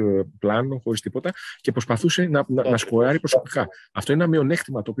 χωρίς πλάνο, χωρίς τίποτα, και προσπαθούσε να σκοράρει προσωπικά. Αυτό είναι ένα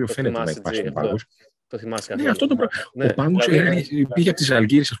μειονέκτημα το οποίο φαίνεται να υπάρχει στον Πάγκος. Το θυμάσαι αυτό. Ναι, αυτό το πράγμα. Ο Πάγκος πήγε από τις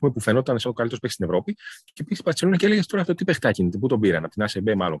Ζαλγκίρις, που φαινόταν σαν ο καλύτερος παίκτης στην Ευρώπη, και πήγε στην Μπαρσελόνα και έλεγε τώρα αυτό τι παιχτάκι είναι, πού τον πήραν, από την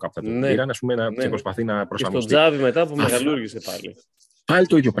ΑΣΕΜΠΕ μάλλον κάπου θα τον πήραν, ας πούμε, και προσπαθεί να προσαρμοστεί. Και στον Τζάβι μετά που μεγαλούργησε πάλι. Πάλι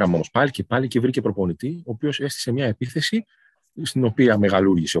το ίδιο πράγμα όμως. Πάλι και βρήκε προπονητή, ο οποίος έστησε μια επίθεση στην οποία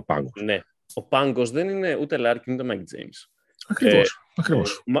μεγαλούργησε ο Πάγκος. Ναι. Ο Πάγκος δεν είναι ούτε Λάρκιν ούτε Μάικ Τζέιμς. Ακριβώς.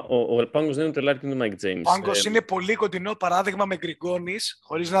 Ο Πάγκος δεν είναι ούτε Λάρκιν ούτε Μάικ Τζέιμς. Ο Πάγκος είναι πολύ κοντινό παράδειγμα με Γκριγκόνης,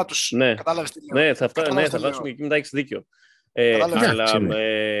 χωρίς να τους κατάλαβες τι λέω. Ναι, θα φτάσουμε και εκεί μετά, έχεις δίκιο. Αλλά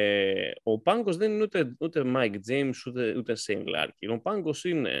ο Πάγκος δεν είναι ούτε Μάικ Τζέιμς ούτε Σέιν Λάρκιν. Ο Πάγκος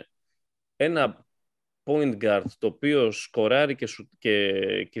είναι ένα point guard το οποίο σκοράρει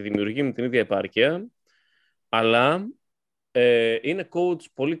και δημιουργεί με την ίδια επάρκεια, αλλά είναι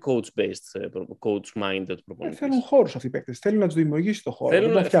πολύ coach-based, coach-minded προπονητής. Θέλουν χώρους αυτοί οι παίκτες. Θέλουν να τους δημιουργήσει το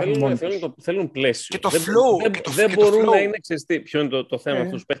χώρο. Θέλουν πλαίσιο. Και το flow. Δεν μπορούν να είναι ξεστή. Ποιο είναι το θέμα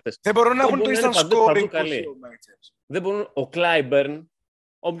αυτούς τους παίκτες? Δεν μπορούν να έχουν το instant scoring. Δεν μπορούν. Ο Clyburn,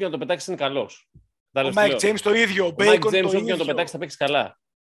 όποιον να το πετάξει είναι καλός. Ο Mike James το ίδιο. Ο Mike James, όποιον να το πετάξει θα παίξει καλά.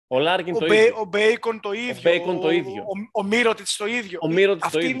 Ο Larkin το ίδιο. Ο Bacon το ίδιο. Ο Mirotic το ίδιο. Ο Mirotic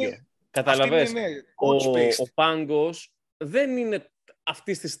το ίδιο. Καταλαβες. Ο Πάγκος δεν είναι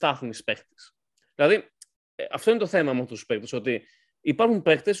αυτής της στάθμης παίχτης. Δηλαδή, αυτό είναι το θέμα με αυτούς τους παίκτες, ότι υπάρχουν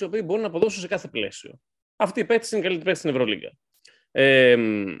παίκτες οι οποίοι μπορούν να αποδώσουν σε κάθε πλαίσιο. Αυτοί οι παίκτες είναι οι καλύτεροι παίκτες στην Ευρωλίγκα.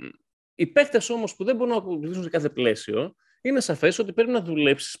 Οι παίκτες όμως που δεν μπορούν να αποδώσουν σε κάθε πλαίσιο, είναι σαφές ότι πρέπει να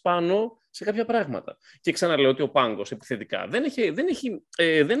δουλέψεις πάνω σε κάποια πράγματα. Και ξαναλέω ότι ο Πάγκος επιθετικά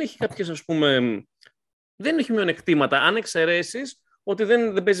δεν έχει κάποιες, ας πούμε, δεν έχει μειονεκτήματα, αν εξαιρέσεις ότι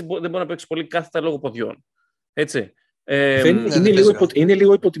δεν μπορεί να παίξει πολύ κάθετα λόγω ποδιών. Έτσι. Είναι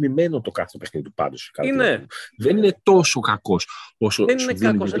λίγο υποτιμημένο το κάθε παιχνίδι του πάντως. Δεν είναι τόσο κακός όσο σου δίνει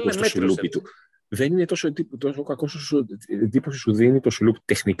εντύπωση στο σουλούπι του. Δεν είναι τόσο κακός όσο εντύπωση σου δίνει το σουλούπι.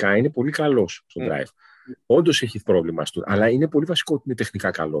 Τεχνικά είναι πολύ καλός στο drive. Όντως έχει πρόβλημα αλλά είναι πολύ βασικό ότι είναι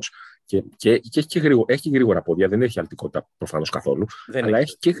τεχνικά καλός. Και έχει γρήγορα πόδια, δεν έχει αλτικότητα προφανώς καθόλου. Αλλά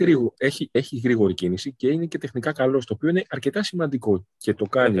έχει γρήγορη κίνηση και είναι και τεχνικά καλός, το οποίο είναι αρκετά σημαντικό και το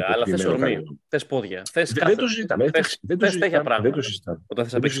κάνει. Αλλά θες ορμή, θες πόδια. Δεν το συζητάμε. Δεν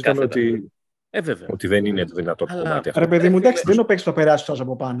το συζητάμε ότι δεν είναι το δυνατό το κομμάτι αυτό. Ρε παιδί μου, εντάξει, δεν είναι ο παίκτης που θα περάσει τόσο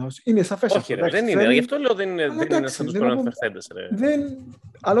από πάνω. Είναι σαφές. Όχι, δεν είναι. Γι' αυτό λέω δεν είναι σαν τους προαναφερθέντες.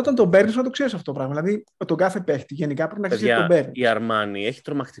 Αλλά όταν τον παίρνεις, να το ξέρεις αυτό το πράγμα. Δηλαδή, τον κάθε παίκτη γενικά πρέπει να ξέρεις τον παίρνει. Η Αρμάνι έχει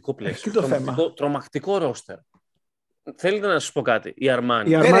τρομακτικό πλαίσιο. Τρομακτικό ρόστερ. Θέλετε να σας πω κάτι. Η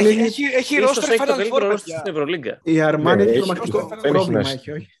Αρμάνι έχει ρόστερ Final Four στην Ευρωλίγκα. Η Αρμάνι έχει τρομακτικό πρόβλημα.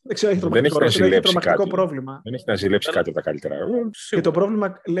 Δεν ξέρω, έχει τρομακτικό πρόβλημα. Δεν έχει να ζηλέψει κάτι από τα καλύτερα. Και το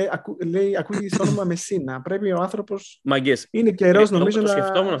πρόβλημα ακούγεται στο όνομα Μεσίνα. Πρέπει ο άνθρωπος. Είναι καιρός νομίζω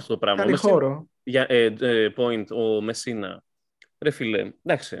να κάνει χώρο. Για point ο Μεσίνα. Ρε φίλε,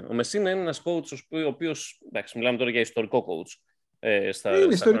 εντάξει, ο Μεσίνα είναι ένας coach ο οποίος, εντάξει, μιλάμε τώρα για ιστορικό coach. Είναι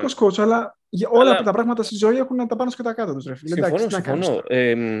ιστορικός coach, αλλά όλα τα πράγματα στη ζωή έχουν τα πάνω και τα κάτω τους. Συμφωνώ.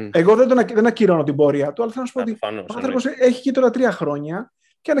 Εγώ δεν ακυρώνω την πορεία του, αλλά θέλω να σου πω ότι ο άνθρωπος έχει και τώρα 3 χρόνια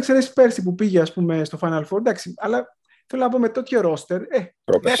και αν εξαιρέσεις πέρσι που πήγε ας πούμε, στο Final Four, εντάξει, αλλά θέλω να πω με τέτοιο ρόστερ. Ναι,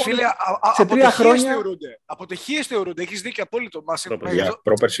 φίλε, αποτυχίες θεωρούνται. Έχεις δίκιο απόλυτο.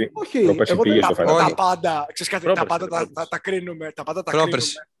 Πρόπερση πήγε στο Final Four. Τα πάντα, τα πάντα τα κρίνουμε.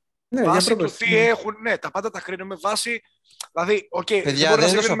 Ναι, βάσει του τι έχουν, τα πάντα τα κρίνουμε βάσει. Δηλαδή, παιδιά, δεν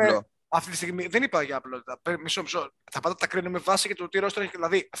είναι τόσο απλό. Αυτή τη στιγμή δεν είπα για απλότητα. Μισό. Τα πάντα τα κρίνουμε βάσει και το τι ρόστερ έχει.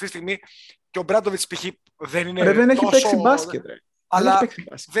 Δηλαδή, αυτή τη στιγμή και ο Μπράντοβιτς π.χ. δεν είναι. Δεν έχει παίξει μπάσκετ. Αλλά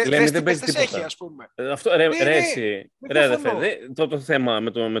δεν παίζει τίποτα. Έχει, ας πούμε. Αυτό, το θέμα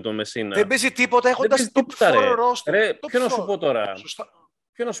με το Μεσίνα. Δεν παίζει τίποτα έχοντας top 4 ρόστερ. Ποιο να σου πω τώρα.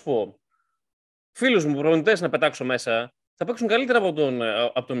 Ποιο να σου πω. Φίλους μου προπονητές να πετάξω μέσα θα παίξουν καλύτερα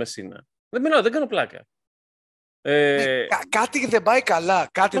από τον Μεσίνα. Δεν κάνω πλάκα. Κάτι δεν πάει καλά.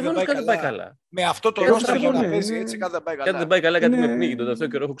 Κάτι δεν πάει καλά. Με αυτό το ρόστερ για να παίζει έτσι, κάτι δεν πάει καλά. Κάτι δεν πάει καλά, κάτι με πνίγει. Τον τελευταίο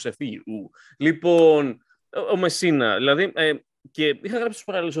καιρό έχω ξεφύγει. Λοιπόν, ο Μεσίνα, δηλαδή, και είχα γράψει στους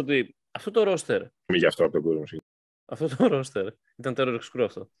παράλληλους ότι αυτό το ρόστερ. Γι' αυτό από τον κόσμο. Αυτό το ρόστερ. Ήταν terror εξκρού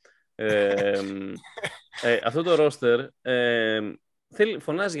αυτό. Αυτό το ρόστερ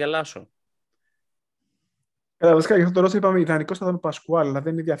φωνάζει για Λάσο. Βασικά για αυτό το ρόστερ είπαμε ιδανικό θα ήταν Πασκουάλ, αλλά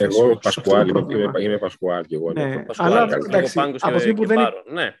δεν είναι διαθέσιμο. Εγώ Πασκουάλ, είμαι Πασκουάλ και εγώ. Αλλά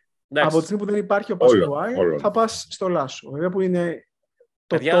από τη στιγμή που δεν υπάρχει ο Πασκουάλ, θα πας στο Λάσο. Βέβαια που είναι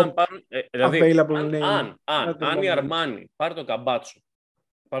το top available name. Αν η Αρμάνι πάρει το Καμπάτσο,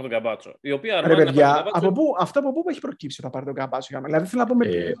 η οποία αυτό από πού έχει προκύψει θα πάρει τον Καμπάτσο. Δηλαδή θέλω να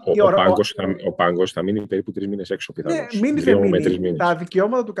πούμε. Ο Πάγκος θα μείνει περίπου 3 μήνες έξω. Μείνει. Τα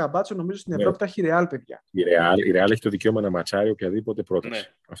δικαιώματα του Καμπάτσο νομίζω στην Ευρώπη τα έχει η Real, παιδιά. Η Real έχει το δικαίωμα να ματσάρει οποιαδήποτε πρόταση.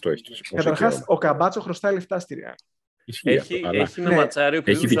 Αυτό έχει. Καταρχάς, ο Καμπάτσο χρωστάει λεφτά στη Real. Έχει να ματσάρει.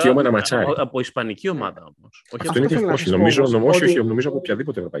 Έχει δικαίωμα να ματσάρει. Από ισπανική ομάδα όμως. Αυτό είναι διαφορετικό. Νομίζω από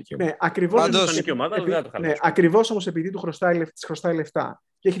οποιαδήποτε ευρωπαϊκή ομάδα. Ακριβώς όμως επειδή του χρωστάει λεφτά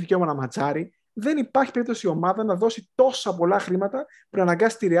και έχει δικαίωμα να ματσάρει, δεν υπάρχει περίπτωση η ομάδα να δώσει τόσα πολλά χρήματα που να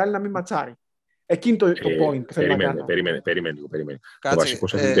αναγκάσει τη Real να μην ματσάρει. Εκείνη το point που θέλει να κάνει. Περίμενε. Το βασικό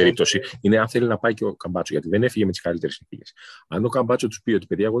σε αυτή την περίπτωση είναι αν θέλει να πάει και ο Καμπάτσο, γιατί δεν έφυγε με τις καλύτερες συνθήκες. Αν ο Καμπάτσο του πει ότι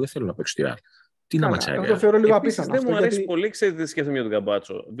παιδιά, εγώ δεν θέλω να παίξω στη Real. Τι να ματσάρει. Αυτό το θεωρώ λίγο απίθανο. Δεν μου αρέσει πολύ, ξέρετε τι σκέφτομαι για τον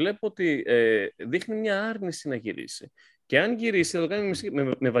Καμπάτσο. Βλέπω ότι δείχνει μια άρνηση να γυρίσει. Και αν γυρίσει, θα το κάνει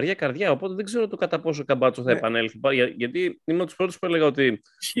με βαριά καρδιά. Οπότε δεν ξέρω το κατά πόσο ο Καμπάτσο θα επανέλθει. Γιατί είμαι από τους πρώτους που έλεγα ότι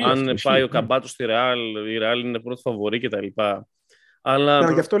αν πάει ο Καμπάτσο στη Real, η Real είναι πρώτη φαβορή κτλ.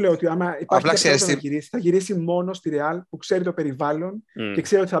 Αλλά... Γι' αυτό λέω ότι άμα υπάρχει να γυρίσει, θα γυρίσει μόνο στη Real που ξέρει το περιβάλλον και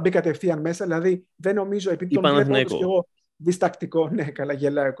ξέρει ότι θα μπει κατευθείαν μέσα. Δηλαδή δεν νομίζω, επειδή τον βλέπω όπως και εγώ διστακτικό. Ναι, καλά,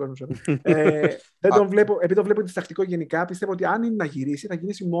 γελάει ο κόσμος. Δεν τον βλέπω, επειδή τον βλέπω διστακτικό γενικά, πιστεύω ότι αν είναι να γυρίσει, θα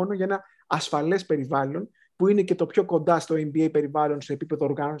γυρίσει μόνο για ένα ασφαλές περιβάλλον που είναι και το πιο κοντά στο NBA περιβάλλον σε επίπεδο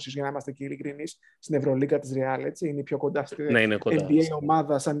οργάνωσης, για να είμαστε και ειλικρινείς, στην Ευρωλίγκα της Real, έτσι, είναι πιο κοντά στην NBA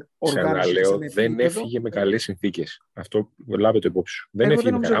ομάδα σαν οργάνωση. Ξαναλέω, δεν έφυγε με καλές συνθήκες. Αυτό λάβετε υπόψη σου. Δεν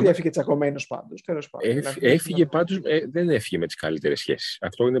νομίζω ότι έφυγε τσακωμένος πάντως. Έφυγε πάντως, δεν έφυγε με τις καλύτερες σχέσεις.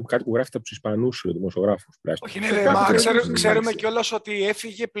 Αυτό είναι κάτι που γράφεται από τους Ισπανούς δημοσιογράφους. Όχι, ξέρουμε κιόλας ότι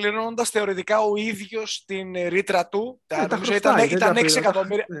έφυγε πληρώνοντας θεωρητικά ο ίδιος την ρήτρα του. Ήταν 6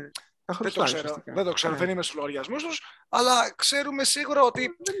 εκατομμύρια. Δεν το ξέρω, δεν είμαι στους λογαριασμούς τους, αλλά ξέρουμε σίγουρα ότι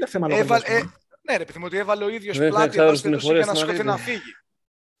Ναι, ρε παιδί μου, ότι έβαλε ο ίδιος Δεν θα πλάτη εξάρω εδώ στην στο για να εφορία σηκωθεί στην να φύγει.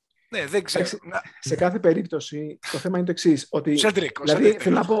 Ναι, δεν ξέρω. Σε κάθε περίπτωση το θέμα είναι το εξής. Ότι, Σέντρικ, δηλαδή,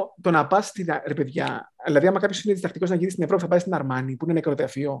 θέλω να πω, το να πας στην. Ρε παιδιά, δηλαδή, άμα κάποιο είναι διστακτικός να γυρίσει στην Ευρώπη, θα πάει στην Αρμάνι, που είναι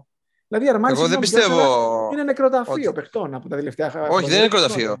νεκροταφείο. Δηλαδή, η Αρμάνι Εγώ δεν πιστεύω. είναι νεκροταφείο ότι- παιχτών από τα τελευταία χρόνια. Όχι, δεν είναι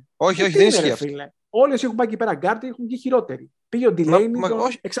νεκροταφείο. Όχι, όχι, δεν ισχύει αυτό. Όλοι όσοι έχουν πάει εκεί πέρα γκάρτε έχουν βγει χειρότεροι. Πήγε ο Ντιλέινι,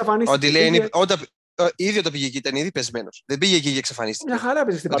 όχι. εξαφανίστηκε. Ο Ντιλέινι, ήδη όταν πήγε εκεί ήταν ήδη πεσμένος. Δεν πήγε εκεί και εξαφανίστηκε. Μια χαρά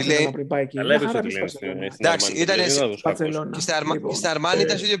έπαιζε στην Παρσελόνα πριν πάει εκεί. Καλά Μια έπαιζε χαρά ο έπαιζε στην Ντιλέινι Παρσελόνα. στην Εντάξει, Αρμάνι, ήταν δεν θα το σκάφος. Παρσελόνα. Και στα Αρμάνι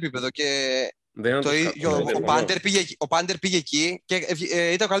ήταν στο ίδιο επίπεδο. Και Δεν είναι ο Πάντερ πήγε εκεί και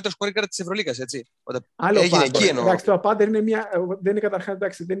ήταν ο καλύτερος σκόρερ της Ευρωλίγας, έτσι. Άλλο Έγινε Πάντερ. εκεί εννοώ. Εντάξει, το Πάντερ είναι μια. Δεν είναι καταρχάς,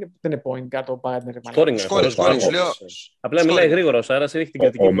 εντάξει, δεν είναι point κάτω ο Πάντερ. Σκόρινγκ. Σκόρινγκ, σου λέω. Απλά μιλάει γρήγορα ο Σάρας, έχει την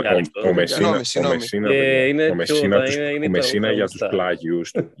κριτική Ο Μεσίνα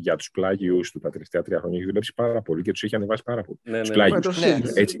για τους πλάγιους του τα τελευταία 3 χρόνια έχει δουλέψει πάρα πολύ και τους έχει ανεβάσει πάρα πολύ. Τους πλάγιους.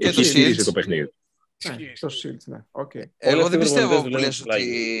 Έτσι στήριζε το παιχνίδι. Το Shields, ναι. Εγώ δεν πιστεύω που λες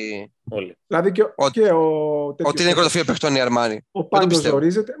ότι. Δηλαδή και Ότι είναι νεκροταφείο παιχτών η Αρμάνι. ο Πάγκος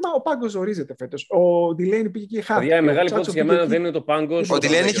ζορίζεται. Μα ο Πάγκος ζορίζεται φέτος. Ο Ντιλέινι πήγε εκεί χάρη. Η μεγάλη υπόθεση για μένα δεν είναι το Πάγκος. Ο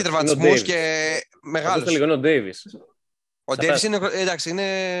Ντιλέινι έχει τραυματισμούς και μεγάλος. Είναι ο Ντέιβις. Ο Ντέιβις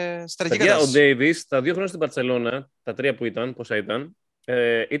είναι στρατηγική κατάσταση. Ο Ντέιβις τα 2 χρόνια στην Μπαρτσελώνα, τα 3 που ήταν, πόσα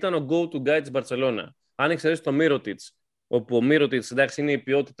ήταν ο go-to guy της Μπαρτσελώνα. Αν εξαιρέσει το Μίροτιτς, όπου ο Μίροτιτς, εντάξει, είναι η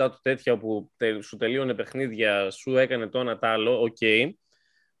ποιότητά του τέτοια όπου σου τελείωνε παιχνίδια, σου έκανε το ένα τ' άλλο,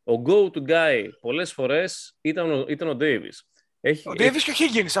 ο go-to guy πολλές φορές ήταν ο Ντέιβις. Ο Ντέιβις και ο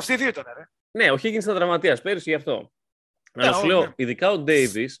Higgins, αυτοί οι δύο ήταν, ρε. Ναι, ο Higgins ήταν τραυματίας πέρυσι γι' αυτό. Αλλά σου λέω, ειδικά ο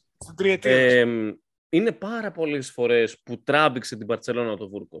Ντέιβις είναι πάρα πολλές φορές που τράμπηξε την Μπαρτσελώνα το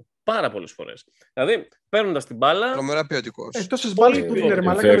βούρκο. Πάρα πολλές φορές. Δηλαδή, παίρνοντας την μπάλα. Τρομερά ποιοτικός. Τόσες μπάλες που δίνει,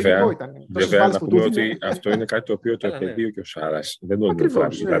 μαλάκα, λογικό ήταν. Βέβαια, να πούμε ότι αυτό είναι κάτι το οποίο το επενδύει και ο Σάρας. Δεν το είναι.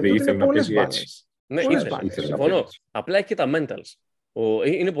 Δηλαδή, ήθελε να παίζει έτσι. Ναι, ήθελε. Συμφωνώ. Απλά έχει και τα mentals.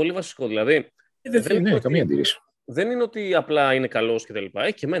 Είναι πολύ βασικό. Δηλαδή, δεν είναι καμία αντίρρηση. Δεν είναι ότι απλά είναι καλός και τα λοιπά.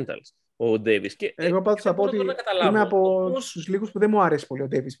 Έχει και mentals. Ο Ντέιβις. Εγώ πάντως θα πω ότι είμαι από τους λίγους που δεν μου αρέσει πολύ ο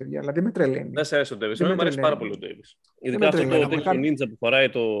Ντέιβις, παιδιά. Δηλαδή με τρελαίνει. Δεν σε αρέσει ο Ντέιβις. Εμένα μου αρέσει πάρα πολύ ο Ντέιβις. Ειδικά αυτό το τέτοιο νίντζα που φοράει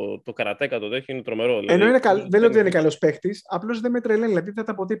το καρατέκα, το τέτοιο είναι τρομερό. Ενώ είναι δεν λέω ότι δεν είναι καλός παίχτης, απλώς δεν με τρελαίνει. Δηλαδή δεν θα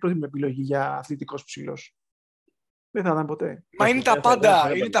ήταν ποτέ η πρώτη μου επιλογή για αθλητικός ψηλός. Δεν θα ήταν ποτέ. Μα είναι τα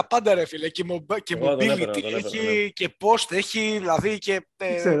πάντα, είναι τα πάντα, ρε φίλε. Και mobility έχει και post έχει, δηλαδή και.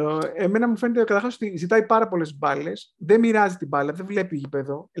 Δεν ξέρω. Εμένα μου φαίνεται καταρχάς ότι ζητάει πάρα πολλές μπάλες, δεν μοιράζει την μπάλα, δεν βλέπει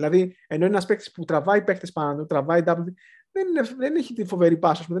γήπεδο. Δηλαδή, ενώ είναι ένας παίκτης που τραβάει παίκτες πάνω, τραβάει double. Δεν έχει τη φοβερή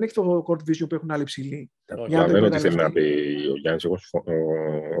πάσα, δεν έχει το court vision που έχουν άλλοι ψηλοί. Καταλαβαίνω τι θέλει να πει ο Γιάννης. Εγώ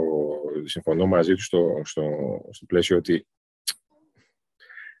συμφωνώ μαζί του στο πλαίσιο ότι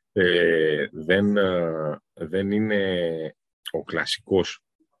δεν είναι ο κλασικός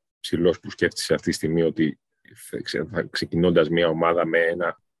ψηλός που σκέφτεσαι αυτή τη στιγμή ότι ξεκινώντας μια ομάδα με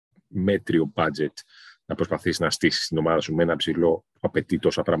ένα μέτριο budget να προσπαθείς να στήσεις την ομάδα σου με ένα ψηλό που απαιτεί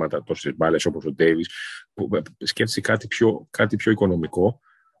τόσα πράγματα, τόσες μπάλες όπως ο Ντέιβις, που σκέφτεσαι κάτι πιο οικονομικό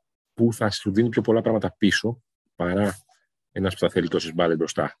που θα σου δίνει πιο πολλά πράγματα πίσω παρά ένας που θα θέλει τόσες μπάλες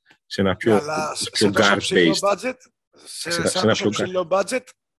μπροστά. Σε ένα πιο guard-based. Σε ένα πιο ψηλό budget.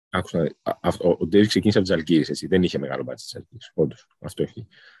 Ο Ντέιβις ξεκίνησε από τις Ζαλγκίρις, δεν είχε μεγάλο μπάτζετ στις Ζαλγκίρις. Όντως, αυτό έχει.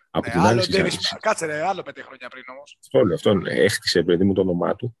 Κάτσε ρε, άλλο 5 χρόνια πριν όμως. Αυτό έχτισε, παιδί μου, το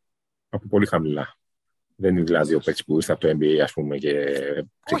όνομά του από πολύ χαμηλά. Δεν είναι δηλαδή ο παίκτης που ήρθε από το NBA, ας πούμε, και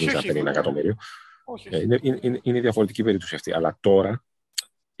ξεκίνησε από 50 εκατομμύριο. Είναι διαφορετική περίπτωση αυτή. Αλλά τώρα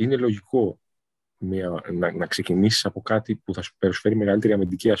είναι λογικό να ξεκινήσεις από κάτι που θα σου προσφέρει μεγαλύτερη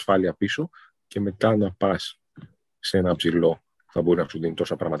αμυντική ασφάλεια πίσω και μετά να πας σε ένα ψηλό. Θα μπορεί να σου δίνει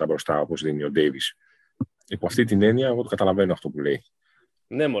τόσα πράγματα μπροστά όπως δίνει ο Ντέιβις. Υπό αυτή την έννοια, εγώ το καταλαβαίνω αυτό που λέει.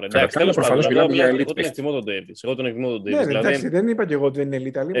 Ναι, μωρέ, εντάξει, τέλος πάντων. Εγώ τον εκτιμώ τον Ντέιβις. Ναι, εντάξει, δεν είπα και εγώ ότι δεν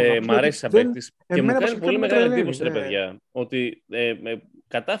είναι elite. Μ' αρέσει σαν παίκτης. Και μου κάνει πολύ μεγάλη εντύπωση, ρε παιδιά, ότι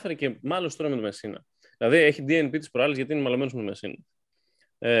κατάφερε και μάλλον τώρα με το Μεσίνα. Δηλαδή, έχει DNP της προάλλης γιατί είναι μαλωμένος με το Μεσίνα.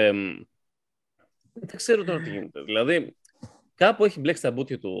 Δεν ξέρω τώρα τι γίνεται. Δηλαδή, κάπου έχει μπλέξει τα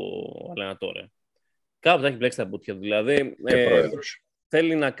μπουτια του ο Αλενατόρε. Κάπου τα έχει μπλέξει τα μπουτια του. Δηλαδή,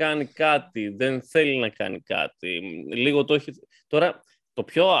 θέλει να κάνει κάτι, δεν θέλει να κάνει κάτι. Λίγο το έχει. Τώρα, το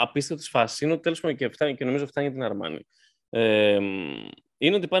πιο απίστευτο της φάσης είναι ότι τέλος πάντων και νομίζω φτάνει για την Αρμάνι.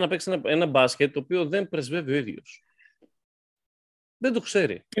 Είναι ότι πάει να παίξει ένα μπάσκετ το οποίο δεν πρεσβεύει ο ίδιος. Δεν το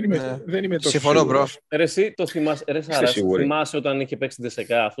ξέρει. Δεν είμαι τόσο συμφωνώ, μπρο. Ρε εσύ το θυμάσαι όταν είχε παίξει την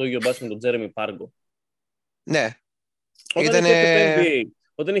Δεσεκά αυτό για μπάσκετ με τον Τζέρεμι Πάργκο. Ναι.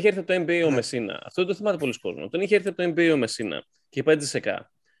 Όταν είχε έρθει από το NBA ο Μεσίνα, αυτό δεν το θυμάται πολλοί κόσμος. Όταν είχε έρθει από το NBA ο Μεσίνα και πάει τη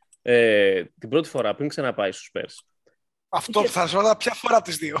Δεσεκά την πρώτη φορά πριν ξαναπάει στους Spurs. Αυτό θα σου ρωτάω ποια φορά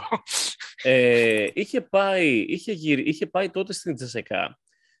τις δύο. είχε πάει τότε στην Τζεσεκά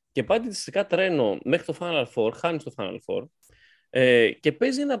και πάει την Τζεσεκά τρένο μέχρι το Final Four, χάνει στο Final Four και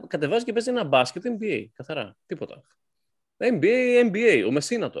κατεβάζει και παίζει ένα μπάσκετ NBA, καθαρά, τίποτα. NBA, ο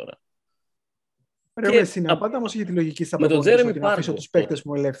Μεσίνα τώρα. Ρε ο Μεσίνα, πάντα όμως είχε τη λογική στα προπονήσεις ότι να αφήσω τους παίκτες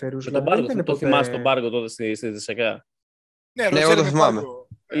μου ελεύθερους. Το θυμάσαι τον Πάργο τότε στη Τζεσεκά. Ναι, εγώ το θυμάμαι.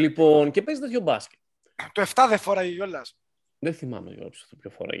 Λοιπόν, και παίζει τέτοιο μπάσκετ. Το 7 δεν φοράει κιόλας. Δεν θυμάμαι ποιο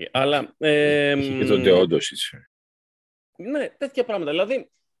φοράγε. Αλλά. Είχε τον Ντεόντοσιτς. Ναι, τέτοια πράγματα.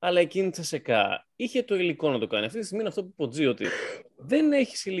 Δηλαδή, αλλά εκείνη η Τσεσεκά είχε το υλικό να το κάνει. Αυτή τη στιγμή είναι αυτό που ποτζεί ότι δεν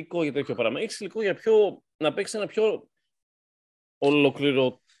έχει υλικό για τέτοιο πράγμα. Έχει υλικό για να παίξει ένα πιο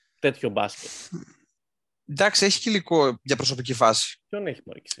ολοκληρό τέτοιο μπάσκετ. Εντάξει, έχει και υλικό για προσωπική φάση. Ποιον έχει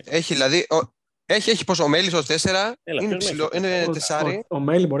μωρήσει. Έχει δηλαδή. Έχει πως ο Μέλης ως 4, είναι ψηλό, είναι 4. Ο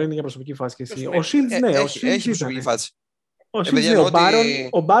Μέλη μπορεί να είναι για προσωπική φάση και εσύ. Ο Σίλτζ, ναι, έχει προσωπική φάση.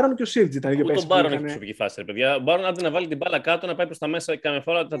 Ο Μπάρον και ο Σίλτζ ήταν οι Ο Μπάρον έχει προσωπική φάση, ρε παιδιά. Ο Μπάρον άντε να βάλει την μπάλα κάτω, να πάει προς τα μέσα καμιά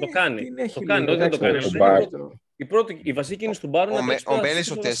φορά θα το κάνει. Το κάνει, όχι δεν το κάνει. Η βασική κίνηση του Μπάρον είναι ο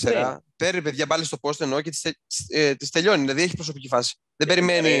Μέλης ο 4 παίρνει παιδιά μπάλες στο post ενώ και τις τελειώνει, δηλαδή έχει προσωπική φάση. Δεν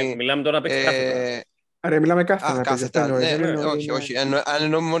περιμένει. Μιλάμε τώρα να παίξει κάθετα. Άρα μιλάμε κάθετα. Όχι. Αν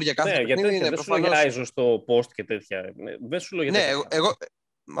εννοούμε μόνο για κάθε παιχνίδι, δεν σου λέω για Άιζο στο post και τέτοια. Δεν σου λέω για τέτοια. Ναι, εγώ.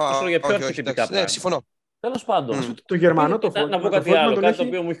 Δεν σου λέω για πιο αρχιτεκτικά πράγματα. Ναι, συμφωνώ. Τέλος πάντων. Το Γερμανό το Φόκιμα. Να πω κάτι άλλο, κάτι το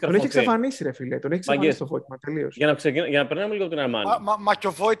οποίο μου έχει τον έχει εξαφανίσει, ρε φίλε. Τον έχει εξαφανίσει το Φόκιμα τελείως. Για να περνάμε λίγο από την Αρμάνη. Μα και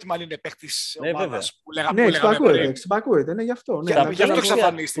ο Βόιτμαν είναι παίκτης ομάδας που λέγαμε πριν. Ναι, εξυπακούεται, είναι γι' αυτό. Γι' αυτό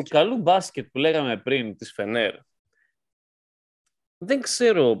εξαφανίστηκε. Του καλού μπάσκετ που λέγαμε πριν της Φενέρ. Δεν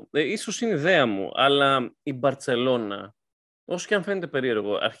ξέρω, ίσως είναι ιδέα μου, αλλά η Μπαρτσελώνα, όσο και αν φαίνεται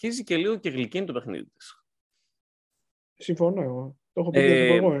περίεργο, αρχίζει και λίγο και γλυκαίνει το παιχνίδι της. Συμφωνώ εγώ. Το έχω πει και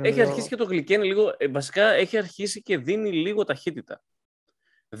εγώ. Έχει αρχίσει και το γλυκαίνει λίγο, βασικά έχει αρχίσει και δίνει λίγο ταχύτητα.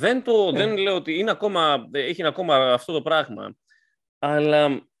 Δεν λέω ότι έχει ακόμα αυτό το πράγμα,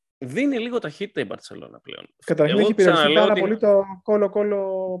 αλλά δίνει λίγο ταχύτητα η Μπαρτσελώνα πλέον. Καταρχήν έχει περιοριστεί πάρα πολύ το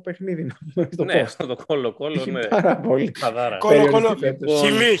κόλλο-κόλλο παιχνίδι. Ναι, αυτό το κόλλο-κόλλο. Ναι. Πάρα πολύ. Κόλλο-κόλλο.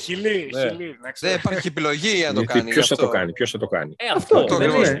 Χιλί. Δεν υπάρχει επιλογή να το κάνει. Ποιος θα το κάνει. Αυτό.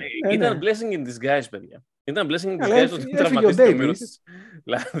 Ήταν blessing in disguise, παιδιά. Ήταν blessing in disguise ότι τραυματίστηκε ο Μύρος.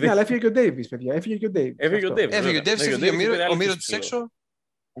 Ναι, αλλά έφυγε και ο Ντέιβις, παιδιά. Έφυγε ο Ντέιβις, έφυγε ο Μύρος της έξω.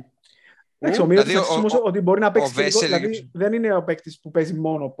 Ο Μύρος όμως ότι μπορεί να παίξει λίγο, δηλαδή δεν είναι ο παίκτης που παίζει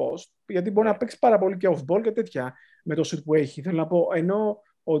μόνο post, γιατί μπορεί να παίξει πάρα πολύ και off-ball και τέτοια με το shoot που έχει. Θέλω να πω, ενώ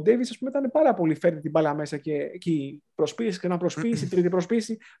ο Ντέιβις, ας πούμε, ήταν πάρα πολύ φέρνει την μπάλα μέσα και εκεί προσποίηση και να προσποίηση, τρίτη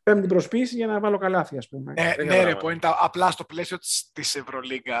προσποίηση, πέμπτη προσποίηση για να βάλω καλάθι, ας πούμε. Ναι, ρε, απλά στο πλαίσιο της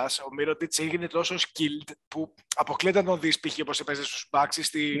Ευρωλίγκας, ο Μύρωτιτς έγινε τόσο skilled που αποκλείεται να τον δεις π.χ. όπως έπαιζε στους Bucks.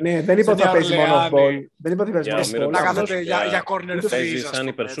 Ναι, δεν είπα ότι θα παίζει μόνο off-ball. Δεν είπα ότι παίζει μόνο off-ball. Να κάθεται για corner freeze. Παίζει σαν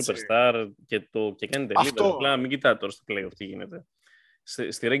υπερ superstar και κάνει τελείως. Απλά μην κοιτάτε τώρα στο playoff τι γίνεται.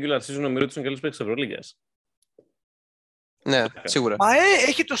 Στη regular season ο Μύρωτιτς είναι καλύτερος παίκτης της Ευρωλίγκας. Ναι, σίγουρα. Μα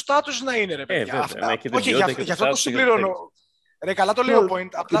έχει το στάτους να είναι, ρε παιδιά. Όχι, γι' αυτό το συμπληρώνω. Ρε, καλά το λέω point.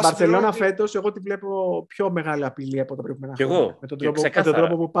 Την Μπαρσελόνα φέτος, εγώ τη βλέπω πιο μεγάλη απειλή από τα προηγούμενα χρόνια. Με τον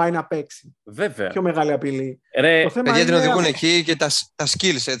τρόπο που πάει να παίξει. Βέβαια. Πιο μεγάλη απειλή. Παιδιά την οδηγούν εκεί και τα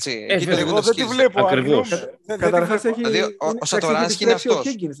skills, έτσι. Εγώ δεν τη βλέπω. Καταρχάς ο Σατοράνσκι είναι αυτός.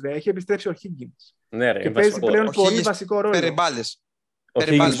 Έχει επιστρέψει ο Higgins. Και παίζει πλέον πολύ βασικό ρόλο. Ο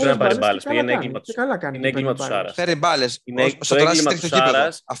Higgins πρέπει να πάρει μπάλες. Είναι έγκλημα του Σάρας. Φέρει μπάλες. Ο Σατοράνσκι τρέχει στο γήπεδο.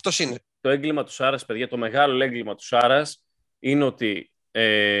 Αυτός είναι. Το έγκλημα του Σάρας, παιδιά, το μεγάλο έγκλημα του Σάρας είναι ότι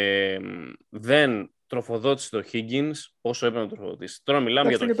δεν τροφοδότησε το Higgins όσο έπρεπε να τροφοδοτήσει. Τώρα μιλάμε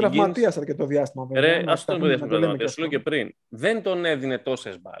για το Higgins. Τραυματίας αρκετό διάστημα. Ρε, ας τον τραυματία. Σου λέω και πριν. Δεν τον έδινε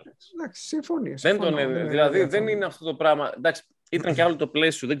τόσες μπάλες. Εντάξει, συμφωνία. Δεν τον έδινε. Δηλαδή δεν είναι αυτό το πράγμα. Εντάξει, ήταν και άλλο το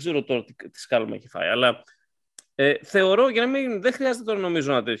πλαίσιο. Δεν ξέρω τώρα τι σκάλωμα έχει φάει. Αλλά θεωρώ, δεν χρειάζεται τώρα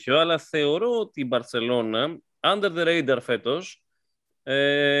νομίζω ένα τέτοιο, αλλά θεωρώ ότι η Μπαρτσελώνα, under the radar φέτος,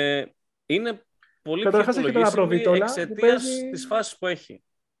 είναι πολύ πιο υπολογίσιμη εξαιτίας της φάσης που έχει.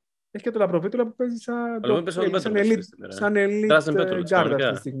 Έχει και το Λαπροβίτολα που παίζει σαν elite guard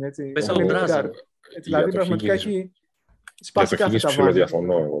αυτή τη στιγμή. Δηλαδή πραγματικά έχει σπάσει κάθε τα βάρη.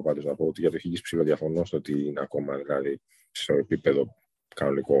 Διαφωνώ εγώ πάντως να πω ότι για το Higgins ψιλοδιαφωνώ στο ότι είναι ακόμα δηλαδή στο επίπεδο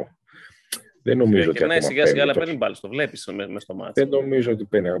κανονικό. Δεν νομίζω ότι ακόμα σιγά-σιγά, αλλά παίρνει μπάλες, το βλέπεις μες στο μάτσο. Δεν νομίζω ότι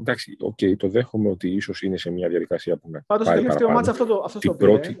παίρνει. Εντάξει, το δέχομαι ότι ίσως είναι σε μια διαδικασία που να πάντως πάρει τελευταίο μάτς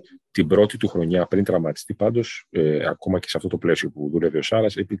την πρώτη του χρονιά πριν τραυματιστεί, πάντως, ακόμα και σε αυτό το πλαίσιο που δούλευε ο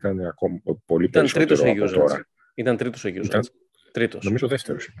Σάρας, ήταν ακόμα πολύ περισσότερο από τώρα. Ήταν τρίτος ο Γιούζας. Τρίτος. Νομίζω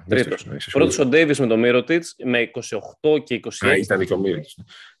δεύτερος. Πρώτος ο Ντέιβις με τον Μίροτιτς με 28 και 26. Ήταν και ο Μίροτιτς.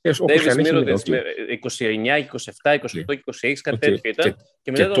 Ντέιβις Μίροτιτς με 29, 27, 28 και 26, κάτι τέτοιο ήταν.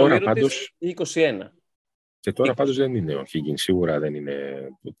 Και μετά τον Μίροτιτς 21. Και τώρα πάντως δεν είναι ο Higgins, σίγουρα δεν είναι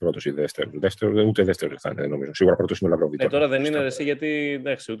πρώτος ή δεύτερος. Ούτε δεύτερος θα είναι, νομίζω. Σίγουρα πρώτος είναι ο Λαβροβίτ. Τώρα δεν είναι εσύ, γιατί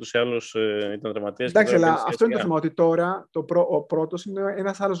εντάξει, ούτως ή άλλως ήταν τερματίας. Εντάξει, αλλά αυτό είναι το θέμα, ότι τώρα ο πρώτος είναι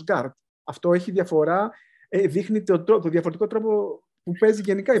ένας άλλος guard. Αυτό έχει διαφορά, δείχνει το διαφορετικό τρόπο που παίζει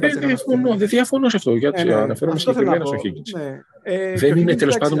γενικά η Barcelona. Δεν διαφωνώ σε αυτό, γιατί αναφέρομαι συγκεκριμένα στο Higgins. Δεν είναι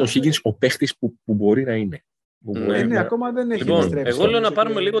τέλος πάντων ο Higgins ο παίχτης που μπορεί να είναι. Ακόμα δεν έχει επιστρέψει. Εγώ λέω να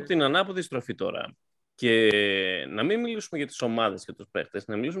πάρουμε λίγο την ανάποδη στροφή τώρα. Και να μην μιλήσουμε για τις ομάδες και τους παίχτες,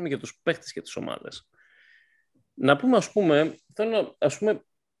 να μιλήσουμε για τους παίχτες και τις ομάδες. Να πούμε, ας πούμε,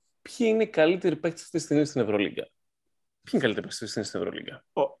 ποιοι είναι οι καλύτεροι παίχτες αυτή τη στιγμή στην Ευρωλίγκα. Ποιοι είναι οι καλύτεροι παίχτες αυτή τη στιγμή στην Ευρωλίγκα.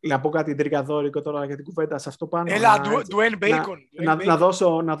 Να πω κάτι τρικαδόρικο τώρα για την κουβέντα σε αυτό πάνω. Έλα, Dwayne Bacon.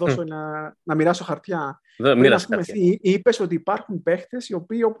 Να μοιράσω χαρτιά. Είπες ότι υπάρχουν παίχτες οι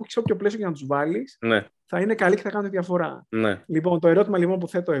οποίοι σε όποιο πλαίσιο για να τους βάλεις, ναι, θα είναι καλοί και θα κάνουν τη διαφορά. Ναι. Λοιπόν, το ερώτημα που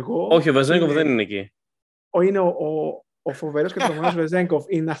θέτω εγώ. Όχι, ο Βεζένκοφ δεν είναι εκεί. Είναι ο φοβερός και τρομερός Βεζένκοφ.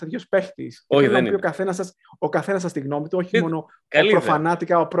 Είναι ένας τέτοιος παίχτης. Όχι, δεν είναι. Ο καθένας σας τη γνώμη του, όχι μόνο ο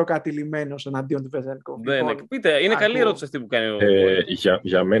προφανάτικα, ο προκατηλημένος εναντίον του Βεζένκοφ. Πείτε, είναι καλή ερώτηση αυτή που κάνει ο.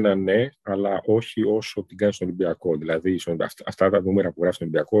 Για μένα ναι, αλλά όχι όσο την κάνει στον Ολυμπιακό. Δηλαδή, αυτά τα νούμερα που γράφει στον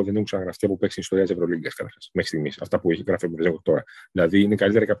Ολυμπιακό δεν έχουν ξαναγραφτεί από παίξει στην ιστορία της Ευρωλίγκας μέχρι στιγμής. Αυτά που έχει γράφει ο Βεζένκοφ τώρα. Δηλαδή, είναι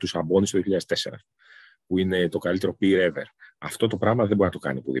καλύτερα και από τους Σαμπόνις το 2004, που είναι το καλύτερο peer ever. Αυτό το πράγμα δεν μπορεί να το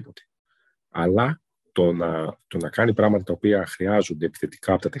κάνει οπουδήποτε. Αλλά το να κάνει πράγματα τα οποία χρειάζονται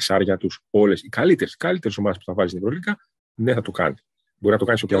επιθετικά από τα τεσσάρια τους, όλες οι καλύτερες ομάδες που θα βάλει στην Ευρωλίγκα, ναι, θα το κάνει. Μπορεί να το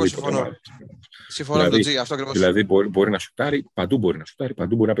κάνει σε οποιαδήποτε ομάδα. Συμφωνώ με τον Τζι, αυτό ακριβώς. Δηλαδή μπορεί να σουτάρει, παντού μπορεί να σουτάρει,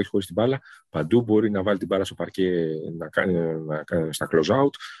 παντού μπορεί να παίξει χωρίς την μπάλα, παντού μπορεί να βάλει την μπάλα στο παρκέ να κάνει στα close out,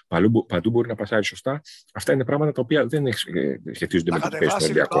 παντού μπορεί να πασάρει σωστά. Αυτά είναι πράγματα τα οποία δεν σχετίζονται με το παίζει στον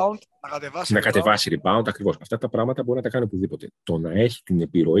Ολυμπιακό. Να κατεβάσει rebound, ακριβώς. Αυτά τα πράγματα μπορεί να τα κάνει οπουδήποτε. Το να έχει την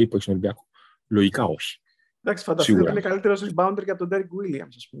επιρροή που έχει στον Ολυμπιακό, λογικά όχι. Εντάξει, φανταστείτε ότι είναι καλύτερος rebounder και από τον Derek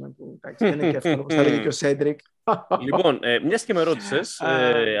Williams, ας πούμε. Που δεν είναι και εύκολο, όπως θα λέγει και ο Σέντρικ. Λοιπόν, μιας και με ρώτησες.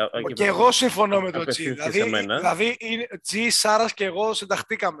 Και εγώ συμφωνώ με τον Τζι. Δηλαδή, Τζι, Σάρας και εγώ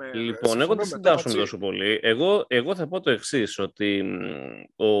συνταχτήκαμε. Λοιπόν, εγώ δεν συντάσσομαι τόσο πολύ. Εγώ θα πω το εξής, ότι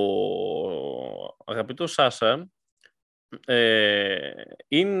ο αγαπητός Σάσα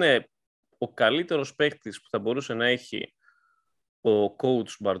είναι ο καλύτερος παίκτης που θα μπορούσε να έχει ο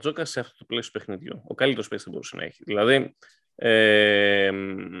coach Μπαρτζόκα σε αυτό το πλαίσιο του παιχνιδιού. Ο καλύτερος παίκτης θα μπορούσε να έχει. Δηλαδή,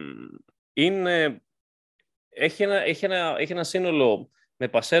 έχει ένα σύνολο με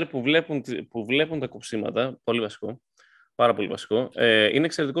πασέρ που βλέπουν τα κοψίματα. Πολύ βασικό. Πάρα πολύ βασικό. Είναι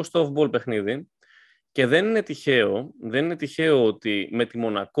εξαιρετικό στο off-ball παιχνίδι. Και δεν είναι τυχαίο ότι με τη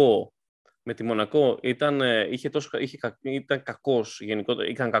Μονακό ήταν κακός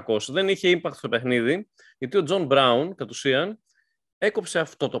γενικότερα. Δεν είχε impact στο παιχνίδι, γιατί ο Τζον Μπράουν, κατ' ουσίαν, έκοψε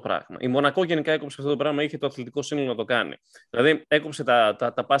αυτό το πράγμα. Η Μονακό γενικά έκοψε αυτό το πράγμα, είχε το αθλητικό σύνολο να το κάνει. Δηλαδή, έκοψε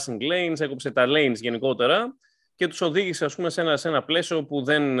τα passing lanes, έκοψε τα lanes γενικότερα και τους οδήγησε, ας πούμε, σε ένα πλαίσιο που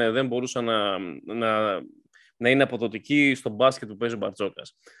δεν μπορούσαν να είναι αποδοτικοί στο μπάσκετ που παίζει ο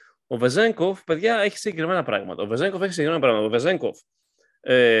Μπαρτζόκας. Ο Βεζένκοφ, παιδιά, έχει συγκεκριμένα πράγματα. Ο Βεζένκοφ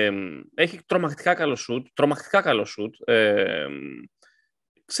έχει τρομακτικά καλό σουτ,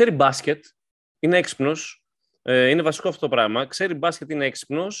 ξέρει μπάσκετ, είναι έξυπνος. Είναι βασικό αυτό το πράγμα. Ξέρει μπάσκετ, είναι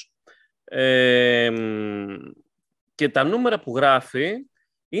έξυπνος. Και τα νούμερα που γράφει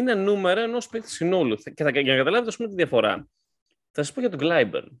είναι νούμερα ενός παίκτη συνόλου. Και για να καταλάβετε, ας πούμε, τη διαφορά. Θα σας πω για τον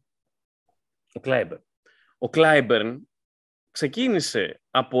Κλάιμπερν. Ο Κλάιμπερν ξεκίνησε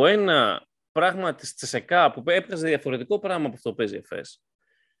από ένα πράγμα της Τσεσεκά που έπαιζε διαφορετικό πράγμα από αυτό που παίζει η ΕΦΕΣ.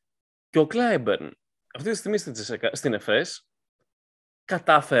 Και ο Κλάιμπερν αυτή τη στιγμή στην ΕΦΕΣ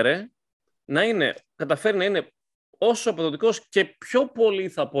καταφέρει να είναι όσο αποδοτικός και πιο πολύ,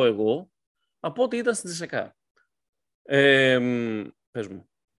 θα πω εγώ, από ό,τι ήταν στην Τσεσεκά. Πες μου.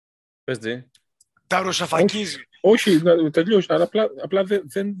 Πες Τζι. Τα ρουσαφακίζει. Όχι, τελείως, αλλά απλά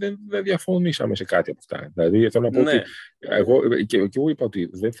δεν διαφωνήσαμε σε κάτι από αυτά. Δηλαδή, θέλω να πω ότι εγώ είπα ότι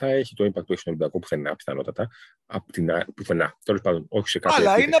δεν θα έχει το impact που έχει στον Ολυμπιακό πουθενά, πιθανότατα. Πουθενά. Τέλος πάντων, όχι σε κάποια.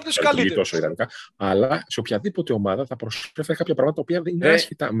 Αλλά είναι από τους καλύτερους. Αλλά σε οποιαδήποτε ομάδα θα προσφέρει κάποια πράγματα τα οποία δεν είναι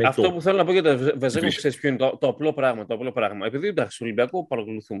άσχετα με αυτό που θέλω να πω για το Βεζένκοφ, ξέρεις ποιο είναι το απλό πράγμα. Επειδή εντάξει, στον Ολυμπιακό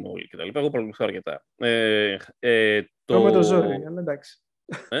παρακολουθούμε όλοι κτλ. Εγώ παρακολουθώ αρκετά. Με το ζόρι, αλλά εντάξει.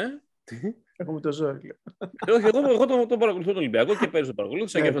 Εγώ με το ζόρι. Όχι, εγώ το παρακολουθώ τον Ολυμπιακό και πέρυσι το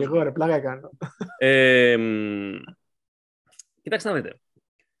παρακολούθησα. Εγώ ρε, πλάκα κάνω. Κοιτάξτε να δείτε.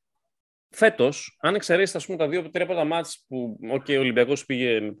 φέτος, αν εξαιρέσεις ας πούμε, τα 2-3 πρώτα μάτς που ο Ολυμπιακός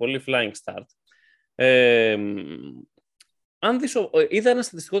πήγε με πολύ flying start, αν δεις, είδα ένα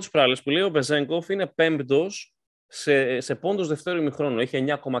στατιστικό της προάλλες που λέει ο Βεζένκοφ είναι πέμπτος σε πόντους δευτέρου ημιχρόνου, έχει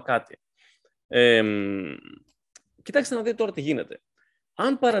 9, κάτι. Κοιτάξτε να δείτε τώρα τι γίνεται.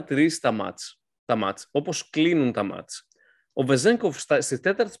 Αν παρατηρήσει τα μάτς, όπως κλείνουν τα μάτς, ο Βεζένκοφ στις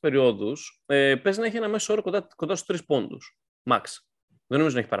τέταρτες περιόδους παίζει να έχει ένα μέσο όρο κοντά στους 3 πόντους. Max. Δεν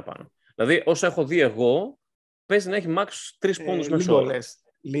νομίζω να έχει παραπάνω. Δηλαδή, όσο έχω δει εγώ, παίζει να έχει max 3 πόντους μέσο όρο.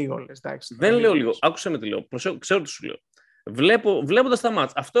 Λίγο λες, εντάξει. Δεν λέω λίγο. Άκουσε με τι λέω. Ξέρω τι σου λέω. Βλέποντας τα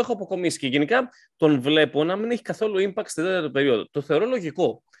μάτς, αυτό έχω αποκομίσει και γενικά τον βλέπω να μην έχει καθόλου impact στην τέταρτη περίοδο. Το θεωρώ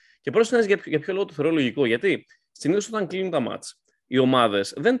λογικό. Και πρόσεχε για ποιο λόγο το θεωρώ λογικό. Γιατί συνήθως όταν κλείνουν τα μάτς, οι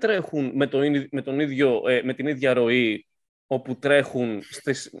ομάδες δεν τρέχουν με την ίδια ροή όπου τρέχουν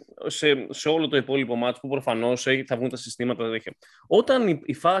σε όλο το υπόλοιπο μάτς που προφανώς θα βγουν τα συστήματα. Όταν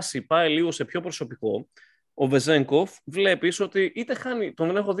η φάση πάει λίγο σε πιο προσωπικό, ο Βεζένκοφ βλέπεις ότι είτε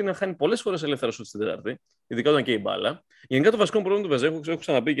τον έχω δει να χάνει πολλές φορές ελεύθερα σουτ στην Τετάρτη, ειδικά όταν και η μπάλα. Γενικά το βασικό πρόβλημα του Βεζένκοφ, έχω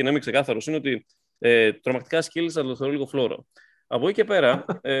ξαναπεί και να είμαι ξεκάθαρος, είναι ότι τρομακτικά skills θα το θεωρώ λίγο φλόρο. Από εκεί και πέρα,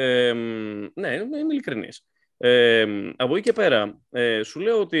 ναι, είμαι ειλικρινής. Από εκεί και πέρα, σου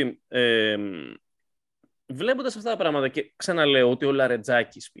λέω ότι βλέποντας αυτά τα πράγματα και ξαναλέω ότι ο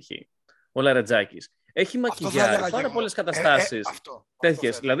Λαρετζάκης π.χ. Έχει μακιγιάρει πάρα πολλές καταστάσεις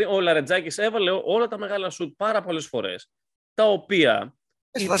τέτοιες. Δηλαδή, ο Λαρετζάκης έβαλε όλα τα μεγάλα σουτ πάρα πολλές φορές, τα οποία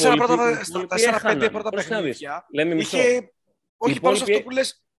στα 4-5 πρώτα παιχνίδια είχε, όχι πάνω σε αυτό που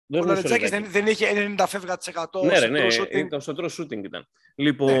λες, ο Λαρετζάκης δεν είχε 90% στο true shooting ήταν.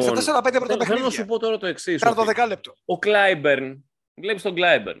 Λοιπόν, στα 4-5 πρώτα παιχνίδια. Θέλω να σου πω τώρα το εξής. Κάνα το δεκάλεπτο. Ο Κλάιμπερν, βλέπεις τον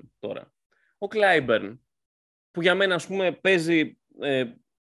Κλάιμπερν τώρα. Ο Κλάιμπερν, που για μένα, ας πούμε, παίζει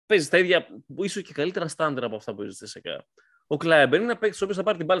τα ίδια, ίσως και καλύτερα στάνταρ από αυτά που παίζει στη ΣΕΚΑ. Ο Κλάιμπερν είναι ένα παίκτης ο οποίος θα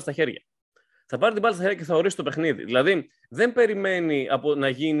πάρει την μπάλα στα χέρια. Θα πάρει την μπάλα στα χέρια και θα ορίσει το παιχνίδι. Δηλαδή, δεν περιμένει να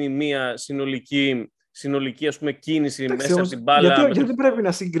γίνει μια συνολική ας πούμε, κίνηση μέσα από την μπάλα. Γιατί δεν πρέπει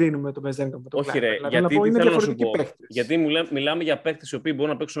να συγκρίνουμε το Βεζένκοφ με τον Όχι, ρε, δηλαδή, γιατί είναι θέλω να σου πω. Παίχτες. Γιατί μιλάμε για παίκτες οι οποίοι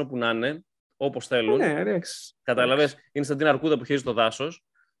μπορούν να παίξουν όπου να είναι, όπως θέλουν. Ναι, καταλαβες, είναι σαν την αρκούδα που χέζει το δάσος.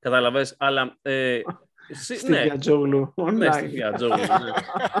 Καταλαβες, αλλά. Στη Διατζόγλου. Ναι, στη Διατζόγλου.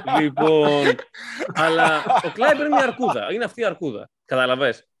 Λοιπόν, αλλά ο Κλάιμπερ είναι η αρκούδα. Είναι αυτή η αρκούδα.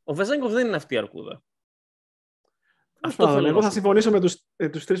 Καταλαβες. Ο Βεζένκοφ δεν είναι αυτή η αρκούδα. Εγώ θα συμφωνήσω με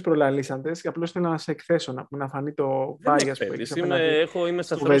τους τρεις προλαλήσαντες και απλώς θέλω να σε εκθέσω να φανεί το bias που έχεις είμαι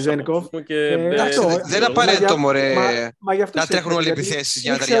στο Βεζένκοφ. Δεν είναι απαραίτητο, μωρέ, να τρέχουν όλοι οι επιθέσεις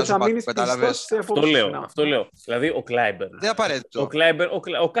για να ταιριάζουν πάνω. Καταλαβες. Αυτό λέω. Δηλαδή ο Κλάιμπερ. Δεν είναι απαραίτητο.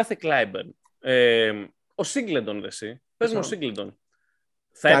 Ο κάθε Κλάιμπερ. Ο Σίγκλεντον, εσύ. Πες μου ο Σίγκλεντον.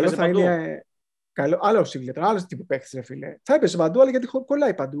 Θα έπαιζε παντού. Άλλο Σίγκλεντον, άλλο τύπου παίχτη, ρε φίλε. Θα έπαιζε παντού, αλλά γιατί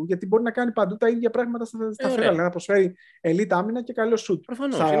κολλάει παντού. Γιατί μπορεί να κάνει παντού τα ίδια πράγματα στα φεύγαλα. Να προσφέρει elite άμυνα και καλό σουτ.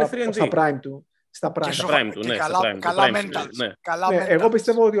 Προφανώς. Είναι 3&D. Στα prime του. Στα prime του, ναι. Καλά mental. Εγώ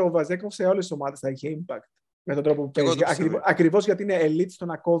πιστεύω ότι ο Βαζέκοφ σε όλες τις ομάδες θα είχε impact. Με τον τρόπο που παίζει. Ακριβώς γιατί είναι elite στο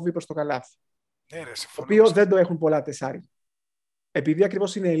να κόβει προς το καλάθι. Το οποίο δεν το έχουν πολλά τεσσάρια. Επειδή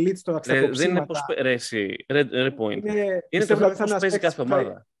ακριβώς είναι elite στο να ξακόψει. Δεν είναι πώς point. Είναι το πώς παίζει κάθε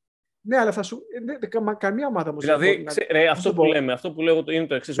ομάδα. Ναι, αλλά θα σου. Καμία ομάδα όμως. Δηλαδή, αυτό που λέω είναι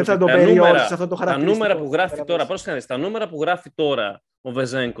το εξής. Δεν θα το περιόρισεις αυτό το χαρακτηριστικό. Τα νούμερα που γράφει τώρα, πρόσεχε, τα νούμερα που γράφει τώρα ο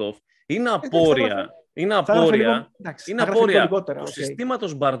Βεζένκοφ είναι απόρρια. Είναι απόρρια του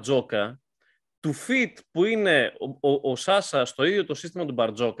συστήματος Μπαρτζόκα, του fit που είναι ο Σάσα στο ίδιο το σύστημα του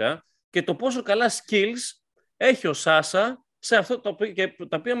Μπαρτζόκα και το πόσο καλά skills έχει ο Σάσα σε αυτό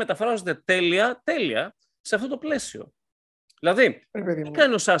τα οποία μεταφράζονται τέλεια σε αυτό το πλαίσιο. Δηλαδή, τι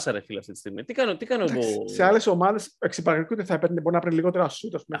κάνει ο Σάσα, ρε φίλε, αυτή τη στιγμή. Τι κάνει σε άλλες ομάδες εξυπακρικούνται θα μπορεί να παίρνει λιγότερα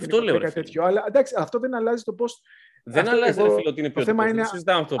σούτ. Αυτό λέω. Αλλά εντάξει, αυτό δεν αλλάζει το πώς. Δεν αλλάζει, ρε φίλε, ότι είναι ποιοτικό. Δεν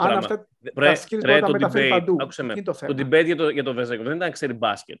συζητάμε αυτό το πράγμα. Το debate για το Βεζένκοφ δεν ήταν να ξέρει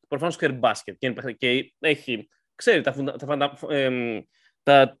μπάσκετ. Προφανώς ξέρει μπάσκετ και έχει. Ξέρει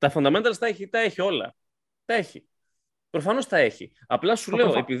τα fundamentals τα έχει όλα. Τα έχει. Προφανώς τα έχει. Απλά σου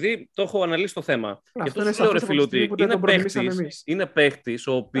λέω, επειδή το έχω αναλύσει το θέμα, και αυτό σου λέω, ρε φίλε, ότι είναι παίχτης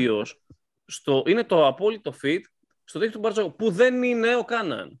ο οποίος είναι το απόλυτο fit στο δίκτυο του Μπαρτζόκα, που δεν είναι ο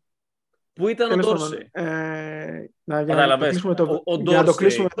Κάναν. Που ήταν ο Ντόρσεϊ. Καταλαβες.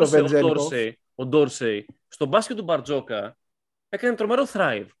 Ο Ντόρσεϊ στο μπάσκετ του Μπαρτζόκα έκανε τρομερό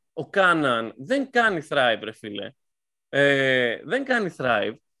thrive. Ο Κάναν δεν κάνει thrive, ρε φίλε. Δεν κάνει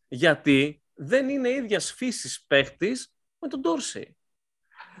thrive γιατί δεν είναι ίδιας φύσης παίχτης με τον Ντόρσεϊ.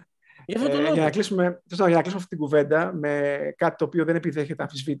 Για να κλείσουμε αυτή την κουβέντα με κάτι το οποίο δεν επιδέχεται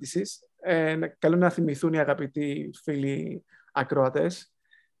αμφισβήτησης, καλό να θυμηθούν οι αγαπητοί φίλοι ακροατές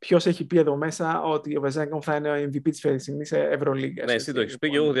ποιος έχει πει εδώ μέσα ότι ο Βεζέγκοφ θα είναι ο MVP της φετινής Ευρωλίγκας. Ναι, εσύ το έχεις πει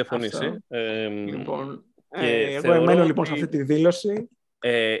και εγώ έχω διαφωνήσει. Λοιπόν, εγώ θεωρώ εμένω λοιπόν ότι- σε αυτή τη δήλωση,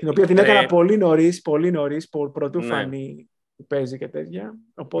 την οποία την έκανα πολύ νωρίς, πρωτού φανεί που παίζει και τέτοια.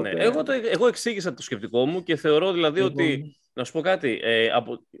 Οπότε, Ναι. Εγώ εξήγησα το σκεπτικό μου και θεωρώ δηλαδή λοιπόν, ότι, να σου πω κάτι,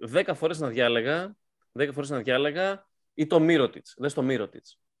 από 10 φορές να διάλεγα ή το Μίροτιτς, δες το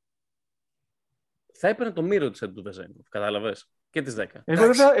Μίροτιτς. Θα έπαιρνε το Μίροτιτς αντί του Βεζέγκοφ, κατάλαβες, και τις 10.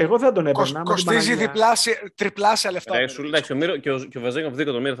 εγώ θα τον έπαιρνα. Κοστίζει τριπλάσια λεφτά. Εντάξει, και ο Βεζέγκοφ 2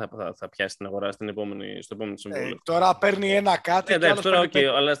 εκατομμύρια θα πιάσει την αγορά στο επόμενο συμβόλαιο. Τώρα παίρνει ένα κάτι. Εντάξει, τώρα,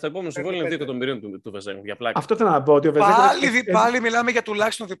 αλλά στο επόμενο συμβόλαιο είναι 2 εκατομμυρίων του Βεζέγκοφ, για πλάκα. Αυτό θέλω να πω, ότι ο Βεζέγκοφ... Πάλι μιλάμε για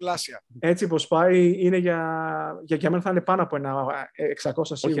τουλάχιστον διπλάσια. Έτσι πως πάει, είναι για μένα θα είναι πάνω από ένα 600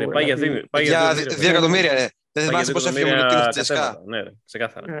 σίγουρα. Όχι, πάει για 2 εκατομμύρια, ναι. Δεν θυμάσαι πώς έφυγε με το Τσεσκά. Ναι,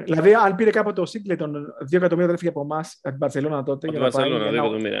 ξεκάθαρα. Δηλαδή, αν πήρε κάποτε ο Σίγκλε των 2 εκατομμύρια, δεν έφυγε από εμάς, από την Μπαρσελόνα τότε. Από την Μπαρσελόνα, 2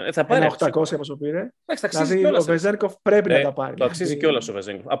 εκατομμύρια. Θα πάρει πάρει 800 πόσο πήρε. Δηλαδή, ο Βεζέγκοφ πρέπει να τα πάρει. Το αξίζει κιόλας ο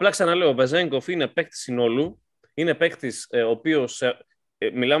Βεζέγκοφ. Απλά ξαναλέω, ο Βεζέγκοφ είναι παίκτης συνόλου. Είναι παίκτης ο οποίος.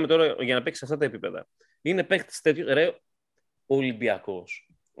 Μιλάμε τώρα για να παίξει σε αυτά τα επίπεδα. Είναι παίκτης τέτοιο. Ολυμπιακός.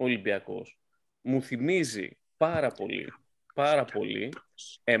 Μου θυμίζει πάρα πολύ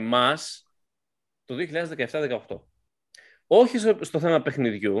εμάς το 2017-18. Όχι στο θέμα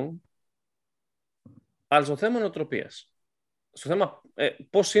παιχνιδιού, αλλά στο θέμα νοοτροπίας. Στο θέμα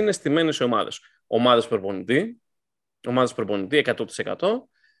πώς είναι στημένες οι ομάδες. Ομάδες προπονητή 100%.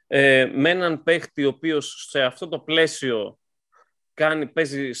 Με έναν παίχτη ο οποίος σε αυτό το πλαίσιο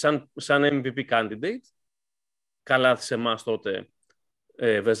παίζει σαν MVP candidate. Καλά σε εμάς τότε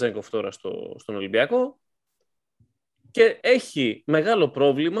Βεζέγκοφ τώρα στον Ολυμπιακό. Και έχει μεγάλο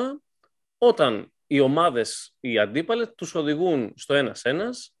πρόβλημα όταν οι ομάδες, οι αντίπαλες, τους οδηγούν στο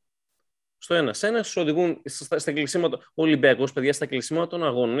ένας-ένας, τους οδηγούν στα κλεισίματα. Ο Ολυμπιακός, παιδιά, στα κλεισίματα των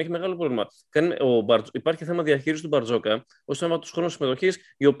αγώνων έχει μεγάλο πρόβλημα. Υπάρχει θέμα διαχείρισης του Μπαρτζόκα ως θέμα τους χρόνους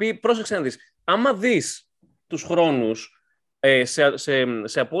συμμετοχής, οι οποίοι, πρόσεξε να δεις, άμα δεις τους χρόνους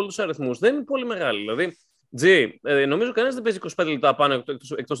σε απόλυτους αριθμούς, δεν είναι πολύ μεγάλοι. Δηλαδή, νομίζω κανένας δεν παίζει 25 λεπτά πάνω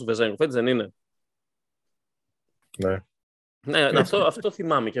εκτός του Βεζέγκοφ, έτσι δεν είναι? Ναι, αυτό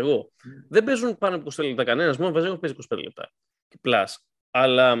θυμάμαι κι εγώ. Δεν παίζουν πάνω από 20 λεπτά κανένας, μόνο ο Βεζέγκοφ παίζει 25 λεπτά.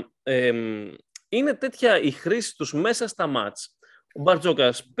 Αλλά είναι τέτοια η χρήση τους μέσα στα μάτς. Ο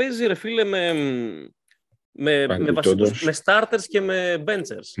Μπαρτζόκας παίζει, ρε φίλε, με βασικούς, με starters και με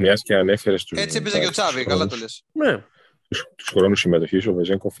benchers. Μιας και ανέφερες τους. Έτσι έπαιζε και ο Τσάβη, καλά το λες. Ναι. Τους χρόνους συμμετοχής, ο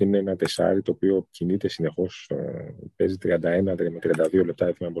Βεζέγκοφ είναι ένα τεσάρι το οποίο κινείται συνεχώς. Παίζει 31 με 32 λεπτά,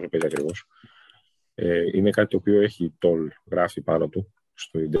 δεν θυμάμαι πόσο παίζει ακριβώς. Είναι κάτι το οποίο έχει γράφει πάνω του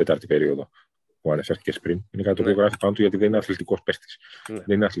στην τέταρτη περίοδο που αναφέρθηκε πριν. Είναι κάτι το οποίο γράφει πάνω του γιατί δεν είναι αθλητικός παίκτης. Δεν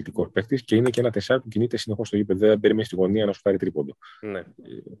είναι αθλητικός παίκτης και είναι και ένα τεσάρι που κινείται συνεχώς στο γήπεδο. Δεν περιμένει στη γωνία να σου πάρει τρίποντο. Ναι.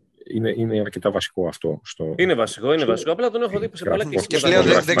 Είναι αρκετά βασικό αυτό. Είναι βασικό. Απλά τον έχω δει σε πολλά και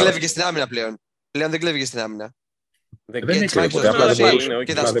πλέον δεν κλέβει και στην άμυνα πλέον. Δεν κλέβει στην άμυνα. Δεν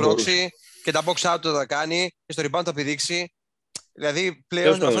και θα σπρώξει και τα box out το θα κάνει και στο rebound θα πηδήξει. Δηλαδή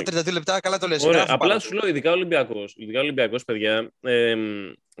πλέον αυτά 32 λεπτά καλά το λες. Απλά σου λέω, ειδικά Ολυμπιακός, παιδιά,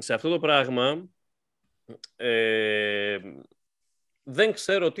 σε αυτό το πράγμα δεν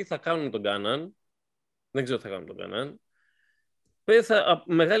ξέρω τι θα κάνουν με τον Κάναν.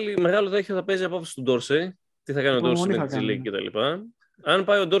 Μεγάλο δέχιο θα παίζει απόφαση του Ντόρσεϊ. Τι θα κάνει ο Ντόρσεϊ με τη G League κτλ. Αν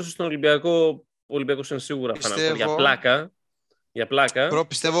πάει ο Ντόρσεϊ στον Ολυμπιακό, ο Ολυμπιακός είναι σίγουρα για πλάκα.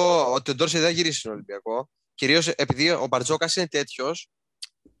 Πιστεύω ότι ο Ντόρσεϊ δεν θα γυρίσει στον Ολυμπιακό. Κυρίως επειδή ο Μπαρτζόκας είναι τέτοιος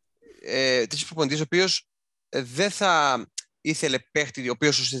προπονητής ο οποίος δεν θα ήθελε παίχτη ο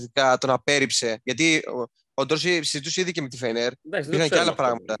οποίος ουσιαστικά τον απέρριψε. Γιατί ο Ντόρσεϊ συζητούσε ήδη και με τη Φενέρ. Υπήρχαν και άλλα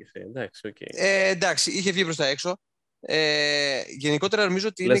πράγματα. Εντάξει, είχε βγει προς τα έξω. Γενικότερα νομίζω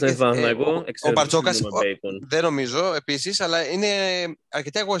ότι είναι και ο Μπαρτζόκας. Δεν νομίζω επίσης, αλλά είναι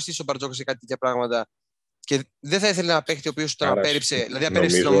αρκετά εγωιστής ο Μπαρτζόκας σε κάτι τέτοια πράγματα. Και δεν θα ήθελε να παίχτη ο οποίος τον απέρριψε. Δηλαδή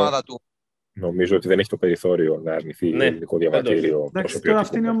απέρριψε την ομάδα του. Νομίζω ότι δεν έχει το περιθώριο να αρνηθεί ελληνικό διαβατήριο. Εντάξει, τώρα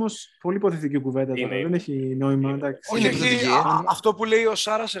αυτή είναι όμως πολύ υποθετική κουβέντα. Δεν έχει νόημα. Αυτό που λέει ο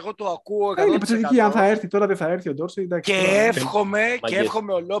Σάρας, εγώ το ακούω. Είναι υποθετική, αν θα έρθει τώρα, δεν θα έρθει ο Ντόρσεϊ. Και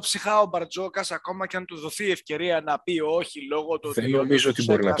εύχομαι ολόψυχα ο Μπαρτζόκας, ακόμα και αν του δοθεί η ευκαιρία να πει όχι λόγω του. Δεν νομίζω ότι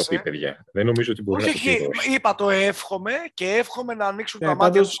μπορεί να το πει, παιδιά. Δεν νομίζω ότι μπορεί να το πει. Είπα το εύχομαι και εύχομαι να ανοίξουν τα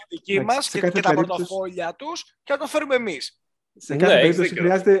μάτια τους οι δικοί μας και τα πορτοφόλια τους και να το φέρουμε εμείς. Σε κάθε περίπτωση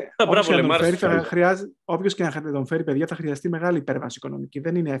χρειάζεται όποιος και να τον φέρει, παιδιά, θα χρειαστεί μεγάλη υπέρβαση οικονομική.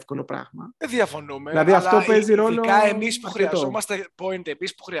 Δεν είναι εύκολο πράγμα. Δεν διαφωνούμε. Δηλαδή αυτό παίζει ρόλο. Ειδικά εμείς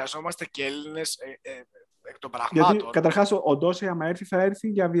που χρειαζόμαστε και Έλληνες εκ των πραγμάτων. Γιατί καταρχάς ο Ντόσεϊ, άμα έρθει, θα έρθει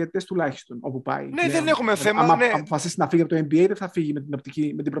για διετές τουλάχιστον όπου πάει. Ναι, δεν έχουμε θέμα. Αν ναι. αποφασίσει να φύγει από το NBA, δεν θα φύγει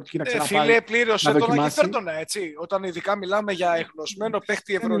με την προοπτική να ξαναπάει. Φίλε, πλήρωσε να τον δοκιμάσει. Αγιφέρτονα, έτσι. Όταν ειδικά μιλάμε για εγνωσμένο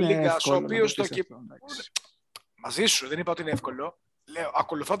παίχτη Ευρωλίγκας, ο οποίος το. Μαζί σου, δεν είπα ότι είναι εύκολο. Λέω,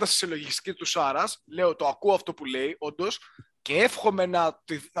 ακολουθώντας τη συλλογιστική του Σάρας, λέω το ακούω αυτό που λέει, όντως, και εύχομαι να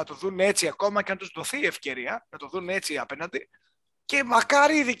το δουν έτσι ακόμα και αν τους δοθεί η ευκαιρία, να το δουν έτσι απέναντι. Και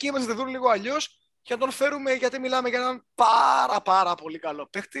μακάρι οι δικοί μας να το δουν λίγο αλλιώς και να τον φέρουμε, γιατί μιλάμε για έναν πάρα πολύ καλό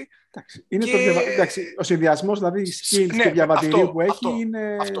παίχτη. Εντάξει, ο συνδυασμός δηλαδή skills και διαβατηρίου που έχει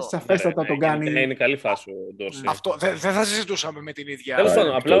είναι σαφέστατα τον κάνει. Είναι καλή φάση ο Ντόρσεϊ. Αυτό δεν θα συζητούσαμε με την ίδια. Τέλος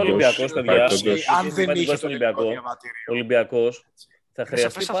πάντων, απλά ο Ολυμπιακός, παιδιά, αν δεν είχε το διαβατήριο. Ο Ολυμπιακός θα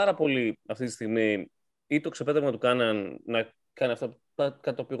χρειαστεί πάρα πολύ αυτή τη στιγμή ή το ξεπέταγμα του Κάναν να κάνει αυτά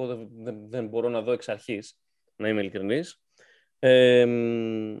κάτι το οποίο εγώ δεν μπορώ να δω εξ αρχής, να είμαι ειλικρινής.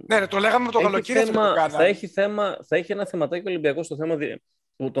 Ναι, το λέγαμε με το καλοκαίρι. Θα έχει ένα θεματάκι ο Ολυμπιακός στο θέμα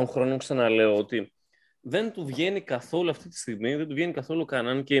των χρόνων, ξαναλέω, ότι δεν του βγαίνει καθόλου αυτή τη στιγμή, δεν του βγαίνει καθόλου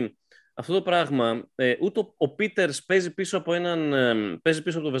Κάναν και αυτό το πράγμα, ούτε ο Πίτερς παίζει πίσω από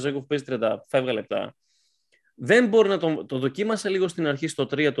τον Βεζέγκοφ που παίζει 35 λεπτά. Δεν μπορεί να το δοκίμασε λίγο στην αρχή στο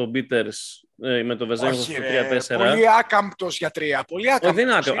 3 το Πίτερς με το Βεζέγκοφ στο 3-4. Πολύ άκαμπτος για 3. Πολύ άκαμπτος. Δεν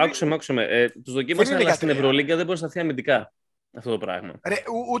είναι άκουσε με. Τους δοκίμασε, αλλά στην Ευρωλίγκα δεν μπορεί να σταθεί αμυντικά αυτό το πράγμα.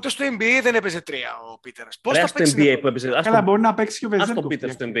 Ούτε στο NBA δεν έπαιζε 3 ο Πίτερς. Πώς θα στο παίξει NBA που έπαιζε. Καλά, μπορεί να παίξει και ο Βεζέγκοφ. Ας το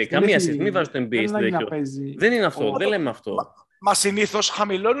Πίτερς στο NBA. Καμία σχέση. Μην βάζει το NBA στη τέτοιο. Δεν είναι αυτό. Δεν λέμε αυτό. Μα συνήθως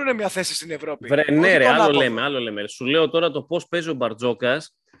χαμηλώνουν μια θέση στην Ευρώπη. Ναι, ρε, άλλο λέμε. Σου λέω τώρα το πώς παίζει ο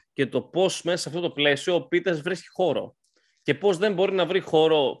Μπαρτζόκας και το πώς μέσα σε αυτό το πλαίσιο ο Πίτερς βρίσκει χώρο. Και πώς δεν μπορεί να βρει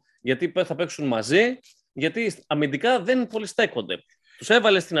χώρο γιατί θα παίξουν μαζί, γιατί αμυντικά δεν πολύ στέκονται. Τους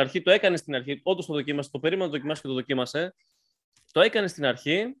έβαλε στην αρχή, το έκανε στην αρχή, όντως το δοκίμασε, το περίμενε να το δοκιμάσει και το δοκίμασε. Το έκανε στην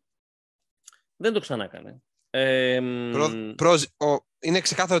αρχή, δεν το ξανά έκανε. Είναι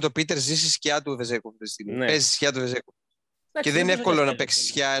ξεκάθαρο ότι ο Πίτερ ζει στη σκιά του Βεζέγκοφ. Ναι. Παίζει στη σκιά του Βεζέγκοφ. Και δεν είναι εύκολο να παίξει στη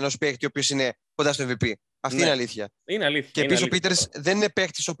σκιά ενός παίκτη ο οποίος είναι κοντά στο MVP. Αυτή είναι αλήθεια. Είναι αλήθεια. Και επίσης ο Πίτερς δεν είναι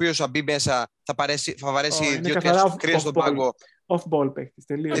παίκτης ο οποίος θα μπει μέσα, θα βαρέσει 2-3 κρύες στον πάγκο. Off-ball παίκτης,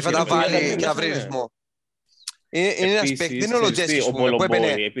 τελείως. Και θα τα βάλει και θα βρει ρυθμό. Είναι ένας παίκτης, δεν είναι ο Τζέσικ που έπαινε.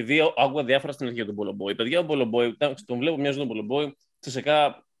 Επειδή άκουγα διάφορα στην αρχή για τον Μπολομπόι. Παιδιά, ο Μπολομπόι, τον βλέπω μοιάζει τον Μπολομπόι,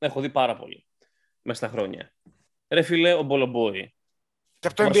 φυσικά έχω δει πάρα πολύ μέσα στα χρόνια. Ρε φίλε, ο Μπολομπόι. Και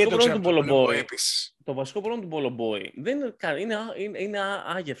από το NBA το ξέρω τον Μπολομπόι επίσης. Το βασικό πρόβλημα του Μπολομπόι είναι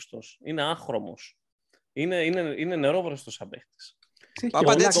άγευστος, είναι άχρωμος. Είναι νερόβραστος σαν παίχτης.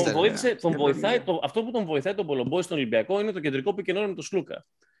 Αυτό που τον βοηθάει τον Μπολομπόι στον Ολυμπιακό είναι το κεντρικό πικενόριο με τον Σλούκα.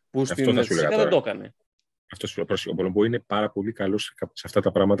 Που στην Σλούκα δεν το έκανε. Ο Μπολομπόι είναι πάρα πολύ καλός σε αυτά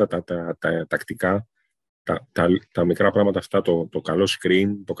τα πράγματα, τα τακτικά, τα μικρά πράγματα αυτά, το καλό screen,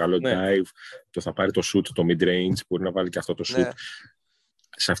 το καλό dive, το θα πάρει το shoot, το mid-range, μπορεί να βάλει και αυτό το shoot. Ναι.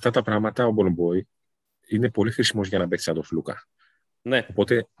 Σε αυτά τα πράγματα ο Μπολομπόι είναι πολύ χρήσιμος για να παίξει σαν τον Σλούκα. Ναι.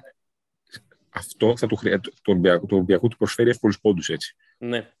 Οπότε αυτό θα το Ολυμπιακό του προσφέρει εύκολους πόντους έτσι.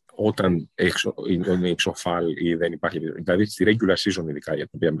 Ναι. Όταν είναι εξωφάλ ή δεν υπάρχει. Δηλαδή στη regular season, ειδικά για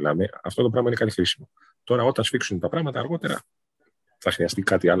την οποία μιλάμε, αυτό το πράγμα είναι κάτι χρήσιμο. Τώρα, όταν σφίξουν τα πράγματα αργότερα, θα χρειαστεί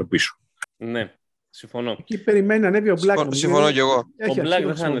κάτι άλλο πίσω. Ναι, συμφωνώ. Εκεί περιμένει να ανέβει ο Black. Συμφωνώ κι εγώ. Ο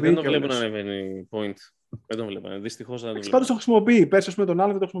Black δεν το βλέπω να ανεβαίνει point. Δεν τον βλέπω. Δυστυχώς δεν το βλέπω. Πάντως το χρησιμοποιεί. Πέρσι με τον άλλο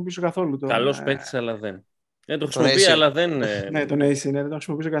δεν το χρησιμοποιήσω καθόλου. Καλός παίκτης, αλλά δεν. Το χρησιμοποιεί, αλλά δεν. Ναι, τον AC, δεν τον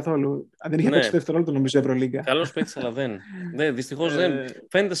χρησιμοποιήσω καθόλου. Αν δεν είχε παίξει το δευτερόλεπτο, νομίζω Ευρωλίγκα. Καλός παίκτης, αλλά δεν. Δυστυχώς δεν.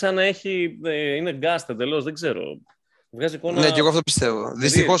 Φαίνεται σαν να είναι γκάστ εντελώς, δεν ξέρω. Βγάζει εικόνα... Ναι, και εγώ αυτό πιστεύω.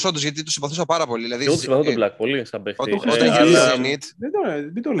 Δυστυχώς, όντως, γιατί του συμπαθούσα πάρα πολύ. Δηλαδή, εγώ του συμπαθώ τον Black πολύ, σαν παίκτη. Όταν γυρίζει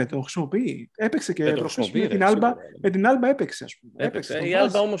δεν το λέτε, το χρησιμοποιεί. Έπαιξε και προχθές με την Άλμπα. Με την Άλμπα έπαιξε, ας πούμε. Η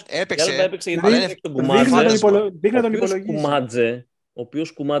Άλμπα όμως έπαιξε γιατί τον Κουμάτζε. Ο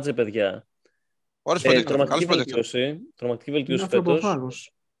οποίος Κουμάτζε, παιδιά. Τρομακτική βελτίωση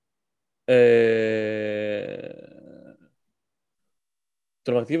φέτος.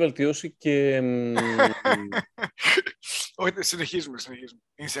 Τρομακτική βελτίωση και... Συνεχίζουμε.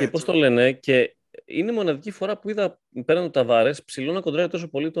 Και πώς το λένε, και είναι η μοναδική φορά που είδα πέραν του Ταβάρες ψηλό να κοντράρει τόσο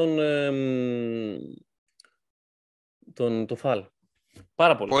πολύ τον Φαλ.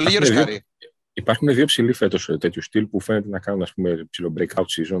 Πάρα πολύ. Πολύ γεροσκάρι. Υπάρχουν δύο ψηλοί φέτος τέτοιου στυλ που φαίνεται να κάνουν ψηλό breakout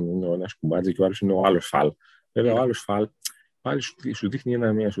season. Είναι ο ένας Κουμάτζε και ο άλλος είναι ο άλλος Φαλ. Βέβαια, ο άλλος Φαλ πάλι σου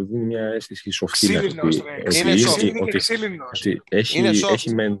δίνει μια αίσθηση σοφτήλας.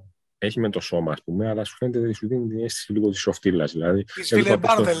 Έχει μεν το σώμα, ας πούμε, αλλά σου φαίνεται σου δίνει την αίσθηση λίγο της σοφτήλας. Δηλαδή, της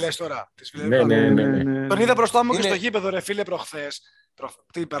Βιλερμπάν δεν λες τώρα. Ναι. Τον είδα μπροστά μου και στο γήπεδο, ρε φίλε, προχθές.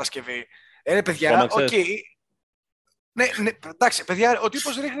 Την Παρασκευή. Παιδιά, οκ. Ναι, εντάξει, παιδιά, ο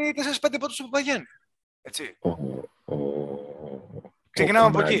τύπος ρίχνει 4-5 πόντους στο Παπαγιάννη. Έτσι. Ξεκινάμε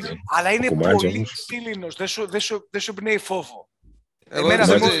από εκεί. Αλλά είναι πολύ ξύλινος. Δεν σου εμπνέει φόβο. Εγώ δεν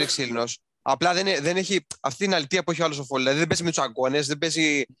ξέρω ότι είναι ξύλινος. Απλά δεν έχει αυτή την αλήθεια που έχει ο άλλος ο Φόλ. Δηλαδή δεν παίζει με τους αγκώνες,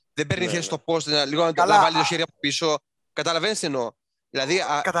 δεν παίρνει θέση στο post, λίγο να βάλει το χέρι από πίσω. Καταλαβαίνεις τι εννοώ. Δηλαδή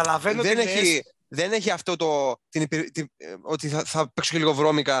δεν έχει αυτό ότι θα παίξω και λίγο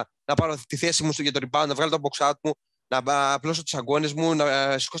βρώμικα, να πάρω τη θέση μου για το rebound, να βγάλω το box out μου, να απλώσω τους αγκώνες μου,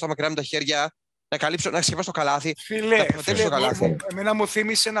 να σηκώσω τα μακριά μου τα χέρια, να σκεφάσω το καλάθι. Φίλε, εμένα μου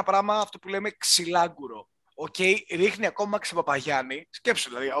θύμισε ένα πράγμα αυτό που λέμε ξυλάγκουρο. Οκ, ρίχνει ακόμα Παπαγιάννη. Σκέψου,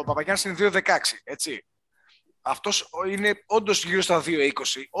 δηλαδή, ο Παπαγιάννης είναι 2,16, έτσι. Αυτός είναι όντως γύρω στα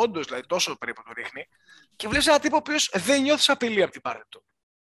 2,20, όντως δηλαδή τόσο περίπου το ρίχνει. Και βλέπεις έναν τύπο ο οποίος δεν νιώθει απειλή από την πάρη του.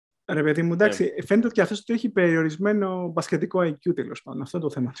 Ρε παιδί μου, εντάξει, φαίνεται ότι αυτός του έχει περιορισμένο μπασκετικό IQ, τέλος πάντων. Αυτό είναι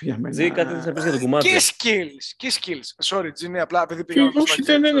το θέμα του για μένα. Ζει κάτι να πεις για το Κουμάτζε. Και skills. Sorry, Τζίνι, απλά επειδή πήγα. Όχι,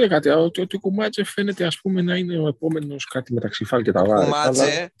 δεν είναι κάτι. Ότι ο Κουμάτζε φαίνεται, ας πούμε, να είναι ο επόμενος κάτι μεταξύ Φάλ και Ταβάρες. Ο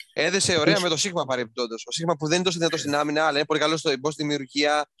Κουμάτζε έδεσε ωραία με το Σίγμα παρεμπιπτόντως. Ο Σίγμα που δεν είναι τόσο δυνατό στην άμυνα, αλλά είναι πολύ καλό στη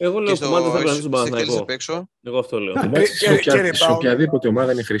δημιουργία. Εγώ λέω ότι ο Κουμάτζε θα πρέπει να στον Παναθηναϊκό. Εγώ αυτό λέω. Σε οποιαδήποτε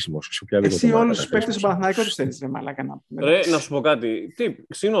ομάδα είναι χρήσιμος. Εσύ όλους τους παίκτες του Παναθηναϊκού τους θέλεις, ρε μαλάκα, να πούμε. Να σου πω κάτι.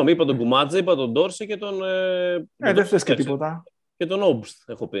 Συγγνώμη, είπα τον Κουμάτζε, είπα τον Ντόρση και τον. Δεν θες και τίποτα. Και τον Όμπστ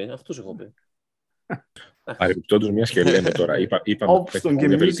έχω πει. Αυτούς έχω πει. Παρεμπιπτόντως, μια και λέμε τώρα, είπαμε ότι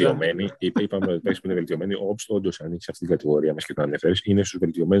είναι βελτιωμένοι. Είπαμε ότι είναι βελτιωμένοι. Ο Όμπστ όντως ανήκει σε αυτή την κατηγορία μας και το ανέφερες. Είναι στους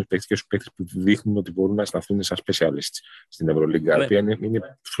βελτιωμένους παίκτες και στους παίκτες που δείχνουν ότι μπορούν να σταθούν σαν specialists στην Ευρωλίγκα, η οποία είναι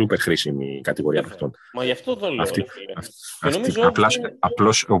super χρήσιμη κατηγορία αυτών. Μα γι' αυτό το λέω.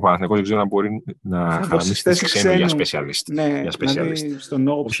 Απλώς ο Παναθηναϊκός δεν ξέρω αν μπορεί να χαραμίσει ξένο για specialist. Στον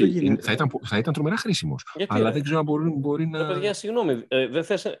Όμπστ θα ήταν τρομερά χρήσιμος. Αλλά δεν ξέρω αν μπορεί να. Παιδιά, συγγνώμη, δεν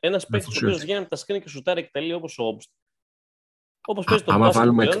θες ένας παίκτης ο οποίος βγαίνει από τα σκρίνια και σουτάρει και τελεί όπως ο Όμπστ. Όπως παίζει το μπάσκετ,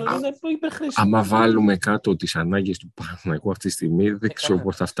 είναι υπερχρήσιμο. Άμα βάλουμε κάτω τις ανάγκες του Παναθηναϊκού αυτή τη στιγμή, δεν ξέρω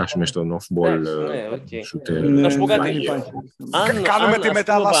πώς θα φτάσουμε στον off-ball shooter. Να σου πω κάτι.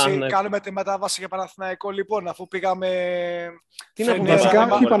 Κάνουμε τη μετάβαση για Παναθηναϊκό, λοιπόν, αφού πήγαμε. Τι να πούμε,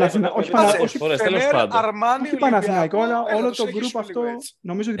 όχι Παναθηναϊκό, όλο το group αυτό,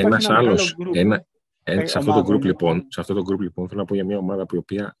 νομίζω ότι υπάρχει ένα μεγάλο group. Σε αυτό το group λοιπόν θέλω να πω για μια ομάδα που η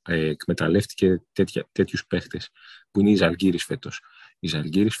οποία εκμεταλλεύτηκε τέτοιους παίχτες που είναι η Ζαλγκίρις φέτος. Η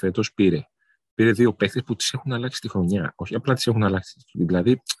Ζαλγκίρις φέτος πήρε δύο παίχτες που τις έχουν αλλάξει τη χρονιά. Όχι απλά τις έχουν αλλάξει.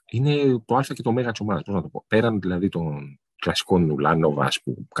 Δηλαδή είναι το Α και το Ω της ομάδας. Πώς να το πω. Πέραν δηλαδή των κλασικών Νουλάνοβας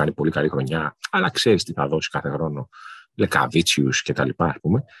που κάνει πολύ καλή χρονιά, αλλά ξέρεις τι θα δώσει κάθε χρόνο. Λεκαβίτσιους κτλ. Ας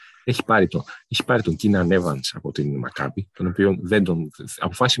πούμε. Έχει πάρει τον Κίναν Evans από την Μακάμπι, τον οποίο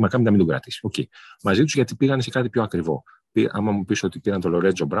αποφάσισε η Μακάμπι να μην τον κρατήσει. Okay. Μαζί τους γιατί πήγαν σε κάτι πιο ακριβό. Άμα μου πεις ότι πήραν τον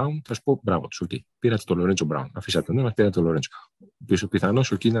Λορέντζο Μπράουν, θα σου πω μπράβο τους. Okay. Πήρατε τον Λορέντζο Μπράουν. Αφήσατε τον ένα, πήρατε τον Λορέντζο.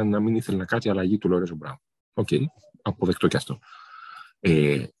 Πιθανώς ο Κίναν να μην ήθελε να κάτσει αλλαγή του Λορέντζο Μπράουν. Οκ. Αποδεκτό και αυτό.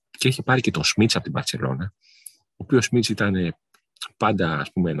 Και είχε πάρει και τον Σμίτς από την Μπαρσελόνα, ο οποίος Σμίτς ήταν πάντα,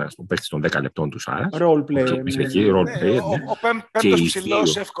 ας πούμε, ένας παίκτης των 10 λεπτών του Σάρας. Role player. Ο πέμπτος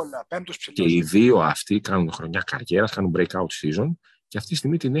ψηλός, εύκολα. Και οι δύο αυτοί κάνουν χρονιά καριέρας, κάνουν breakout season και αυτή τη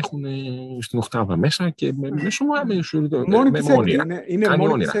στιγμή την έχουν στην οκτάδα μέσα και με όνειρα.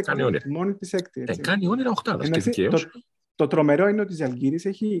 Μόνη της έκτη. Κάνει όνειρα οκτάδας και δικαίως. Το τρομερό είναι ότι η Ζαλγκίρις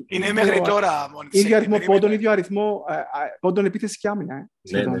έχει. Είναι μέχρι τώρα μόνη της. Ίδιο αριθμό πόντων, ίδιο αριθμό πόντων επίθεση και άμυνα.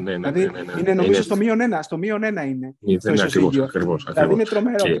 Δηλαδή είναι νομίζω στο -1. Στο -1 είναι. Ακριβώς. Δηλαδή είναι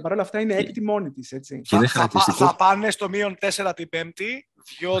τρομερό και παρόλα αυτά είναι έκτη μόνη της. Θα πάνε στο -4 την Πέμπτη,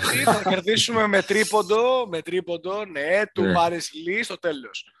 διότι θα κερδίσουμε με τρίποντο, του Πάρις Λί στο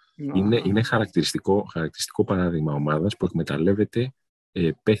τέλος. Είναι χαρακτηριστικό παράδειγμα ομάδας που εκμεταλλεύεται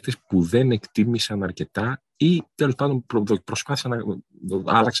παίχτες που δεν εκτίμησαν αρκετά ή τέλος πάντων προσπάθησαν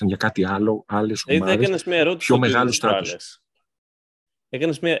να άλλαξαν για κάτι άλλο, άλλες ομάδες, πιο μεγάλους στράτους.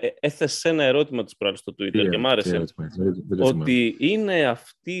 Έθεσε ένα ερώτημα της προάλλης στο Twitter και μ' άρεσε. Ότι είναι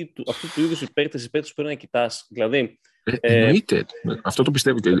αυτού του είδους οι παίκτες που πρέπει να κοιτάς. Δηλαδή, εννοείται. Αυτό το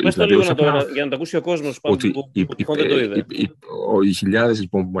πιστεύω. Πες το λίγο για να το ακούσει ο κόσμος ότι που δεν το είδε. Οι χιλιάδες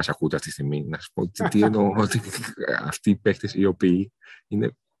λοιπόν που μας ακούτε αυτή τη στιγμή, να σου πω τι εννοώ, ότι αυτοί οι παίκτες οι οποίοι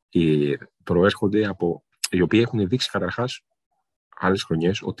προέρχονται από, οι οποίοι έχουν δείξει καταρχάς άλλες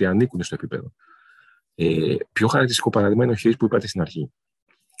χρονιές ότι ανήκουν στο επίπεδο. Πιο χαρακτηριστικό παράδειγμα είναι ο Χέις που είπατε στην αρχή.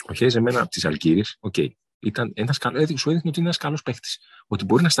 Ο Χέις εμένα από τις Αλκύρης, ήταν σου έδειχνε ότι είναι ένας καλός παίκτης. Ότι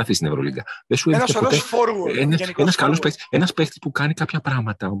μπορεί να σταθεί στην Ευρωλίγκα. Δεν σου έδειχνε ποτέ. Ένας παίκτης που κάνει κάποια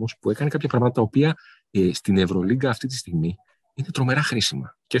πράγματα όμως, που έκανε κάποια πράγματα τα οποία στην Ευρωλίγκα αυτή τη στιγμή είναι τρομερά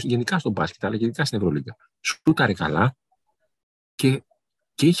χρήσιμα. Και γενικά στον μπάσκετ, αλλά γενικά στην Ευρωλίγκα. Σούταρε καλά και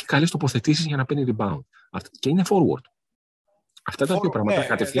είχε καλές τοποθετήσεις για να παίρνει rebound. Και είναι forward. Αυτά τα δύο πράγματα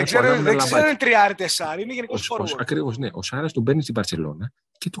κατευθείαν δεν ξέρω είναι τριάρι-τεσσάρι, είναι γενικός forward. Ακριβώς, ναι. Ο Σάρας τον παίρνει στην Μπαρσελόνα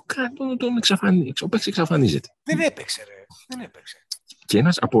και τον εξαφανίζει. Ο παίκτης εξαφανίζεται. Δεν έπαιξε, ρε. Δεν έπαιξε. Και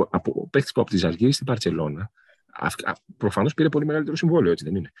ένας από παίκτης που από τη Ζαλγκύρη στην Μπαρσελόνα, προφανώς πήρε πολύ μεγαλύτερο συμβόλαιο, έτσι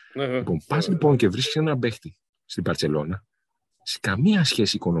δεν είναι. Λοιπόν, πας λοιπόν και βρίσκεις έναν παίκτη στην Μπαρσελόνα, σε καμία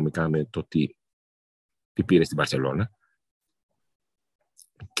σχέση οικονομικά με το τι πήρε στην Μπαρσελόνα,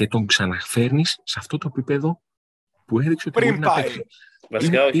 και τον ξαναφέρνεις σε αυτό το επίπεδο που έδειξε ότι μπορεί να παίξει.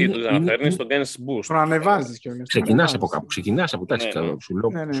 Βασικά, όχι, τον ξαναφέρνεις, τον κάνεις boost. Τον ανεβάζεις κιόλας. Ξεκινάς από κάπου. Σου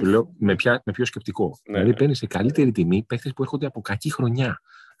λέω με ποιο σκεπτικό. Δηλαδή, παίρνεις σε καλύτερη τιμή παίκτες που έρχονται από κακή χρονιά.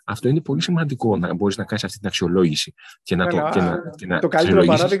 Αυτό είναι πολύ σημαντικό να μπορείς να κάνεις αυτή την αξιολόγηση. Το καλύτερο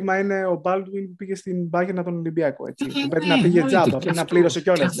παράδειγμα είναι ο Baldwin που πήγε στην Bayern τον Ολυμπιακό. Πρέπει να πήγε τζάμπα, πρέπει να πλήρωσε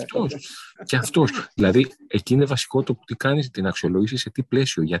κιόλας. Και αυτός. Δηλαδή, εκεί είναι βασικό το τι κάνεις την αξιολόγηση, σε τι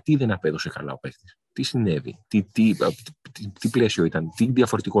πλαίσιο, γιατί δεν απέδωσε καλά ο παίκτης. Τι συνέβη, τι πλαίσιο ήταν, τι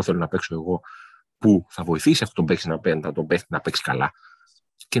διαφορετικό θέλω να παίξω εγώ που θα βοηθήσει αυτόν τον παίκτη να παίξει καλά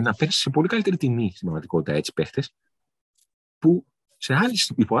και να παίξει σε πολύ καλύτερη τιμή στην πραγματικότητα έτσι παίκτες που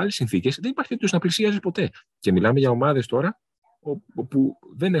υπό άλλες συνθήκες δεν υπάρχει περίπτωση να πλησιάζει ποτέ. Και μιλάμε για ομάδες τώρα που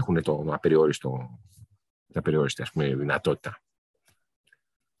δεν έχουν το απεριόριστη δυνατότητα.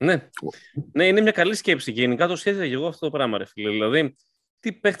 Ναι, είναι μια καλή σκέψη. Και γενικά το σχέδιο και εγώ αυτό το πράγμα, ρε φίλε. Δηλαδή,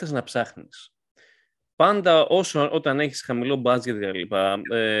 τι παίχτες να ψάχνεις. Πάντα όταν έχεις χαμηλό budget,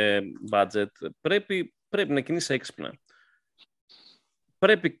 πρέπει να κινείς έξυπνα.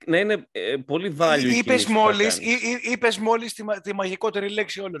 Πρέπει να είναι πολύ value. Είπες μόλις τη μαγικότερη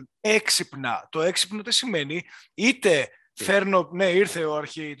λέξη όλων. Έξυπνα. Το έξυπνο τι σημαίνει? Είτε φέρνω... Ναι, ήρθε ο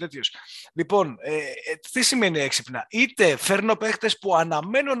αρχή τέτοιος. Λοιπόν, τι σημαίνει έξυπνα? Είτε φέρνω παίχτες που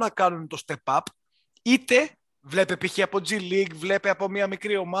αναμένω να κάνουν το step up, είτε βλέπε π.χ. από G League, βλέπε από μια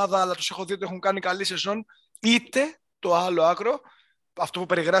μικρή ομάδα, αλλά τους έχω δει ότι έχουν κάνει καλή σεζόν, είτε το άλλο άκρο, αυτό που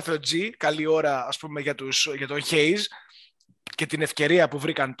περιγράφει ο G, καλή ώρα ας πούμε για τον Hayes, και την ευκαιρία που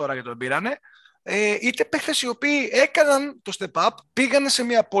βρήκαν τώρα και τον πήρανε, είτε παίχτες οι οποίοι έκαναν το step up, πήγανε σε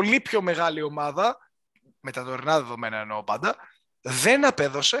μια πολύ πιο μεγάλη ομάδα, με τα τωρινά δεδομένα εννοώ πάντα, δεν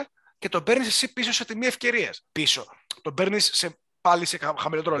απέδωσε και τον παίρνεις εσύ πίσω σε τιμή ευκαιρίας. Τον παίρνεις πάλι σε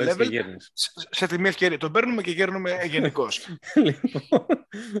χαμηλότερο level, σε τιμή ευκαιρία. Τον παίρνουμε και γέρνουμε γενικώς.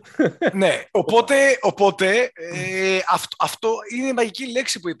 Ναι, οπότε αυτό είναι η μαγική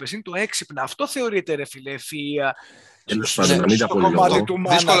λέξη που είπες, είναι το έξυπνα. Αυτό θεωρείται, ρε φίλε, ευφυΐα. Στο κομμάτι του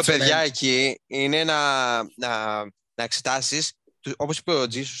management. Δύσκολο, παιδιά, εκεί είναι να εξετάσεις, όπως είπε ο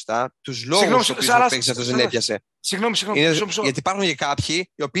Τζι σωστά, τους λόγους που ο παίκτης αυτός δεν έπιασε. Συγγνώμη. Γιατί υπάρχουν και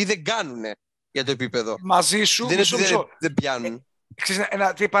κάποιοι οι οποίοι δεν κάνουν για το επίπεδο. Μαζί σου, δεν πιάνουν.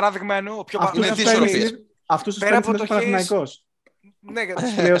 Τι παράδειγμα εννοώ? Αυτούς τους παίρνεις μέσα Παναθηναϊκός. Ναι,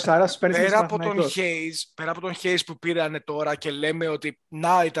 πέρα από τον Hayes που πήρανε τώρα και λέμε ότι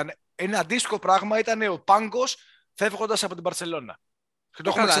ήταν ένα αντίστοιχο πράγμα, ήταν ο Πάγκος φεύγοντας από την Μπαρσελόνα. Και το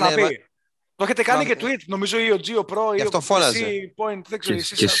έχουμε ξαναπεί. Το έχετε κάνει και tweet, νομίζω, ή ο Gio Pro ή ο Point, δεν ξέρω.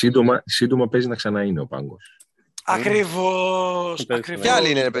 Και σύντομα παίζει να ξανά είναι ο Πάγκος. Ακριβώς. Και άλλοι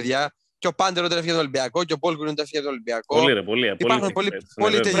είναι, ρε παιδιά. Και ο Πάντερ όταν έφυγε τον Ολυμπιακό, και ο Πόλγκουρ όταν έφυγε τον Ολυμπιακό. Υπάρχουν πολλοί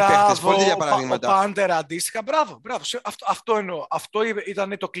τέτοιοι παίκτες, πολλοί τέτοια παραδείγματα. Ο Πάντερ αντίστοιχα, μπράβο. Αυτό εννοώ. Αυτό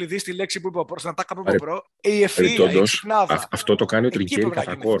ήταν το κλειδί στη λέξη που είπα προς την ατάκα που είπα προ. Η ευφυΐα, η εξυπνάδα. Αυτό το κάνει ο Τρινκέρι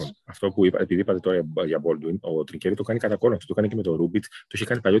κατά κόρον. Αυτό που είπα, επειδή είπατε τώρα για Μπόλντουιν, ο Τρινκέρι το κάνει κατά κόρον. Αυτό το κάνει και με το Ρούμπιτ. Το είχε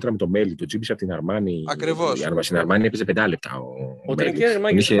κάνει παλιότερα με το Μέλι. Το τζίμπησε από την Αρμάνι. Ακριβώς. Στην Αρμάνι έπαιζε 5 λεπτά. Ο Τρινκέρι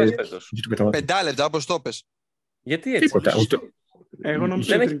μάγει 5 λεπτά, όπως το πες. Γιατί έτσι?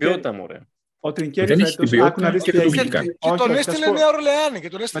 Δεν έχει ποιότητα, μωρέ. Ο Τρινκέρι φέτος, άκου να δεις τι έγινε. Και τον έστειλε Νέα Ορλεάνη.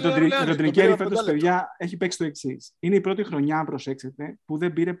 Με τον Τρινκέρι φέτος, παιδιά, έχει παίξει το εξής. Είναι η πρώτη χρονιά, αν προσέξετε, που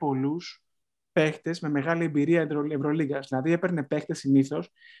δεν πήρε πολλούς παίχτες με μεγάλη εμπειρία Ευρωλίγκας. Δηλαδή έπαιρνε παίχτες συνήθως,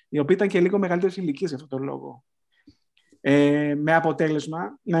 οι οποίοι ήταν και λίγο μεγαλύτερες ηλικίες για αυτόν τον λόγο. Με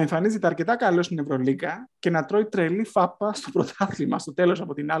αποτέλεσμα να εμφανίζεται αρκετά καλό στην Ευρωλίγκα και να τρώει τρελή φάπα στο πρωτάθλημα στο τέλος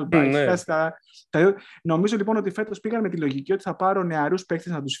από την Άλμπα. Νομίζω λοιπόν ότι φέτος πήγαν με τη λογική ότι θα πάρω νεαρούς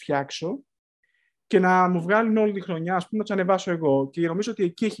παίχτες να τους φτιάξω και να μου βγάλουν όλη τη χρονιά, ας πούμε, να τους ανεβάσω εγώ. Και νομίζω ότι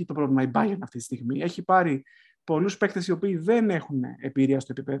εκεί έχει το πρόβλημα η Bayern αυτή τη στιγμή. Έχει πάρει πολλούς παίκτες οι οποίοι δεν έχουν εμπειρία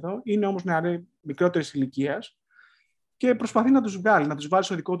στο επίπεδο, είναι όμως μικρότερης ηλικίας και προσπαθεί να τους βγάλει, να τους βάλει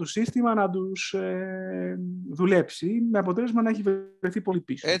στο δικό του σύστημα, να τους δουλέψει, με αποτέλεσμα να έχει βρεθεί πολύ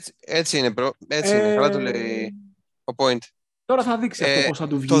πίσω. Έτσι είναι, έτσι είναι. Καλά το λέει ο Point. Τώρα θα δείξει αυτό πώς θα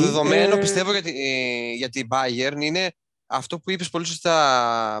του βγει. Το δεδομένο, πιστεύω, για την Bayern είναι αυτό που είπες πολύ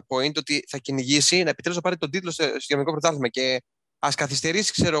σωστά, Point, ότι θα κυνηγήσει να επιτέλους να πάρει τον τίτλο στο γερμανικό πρωτάθλημα και ας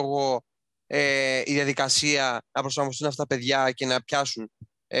καθυστερήσει, ξέρω εγώ, η διαδικασία να προσαρμοστούν αυτά τα παιδιά και να πιάσουν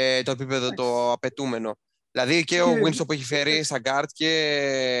το επίπεδο το απαιτούμενο. Δηλαδή και ο Winston που έχει φέρει στα guard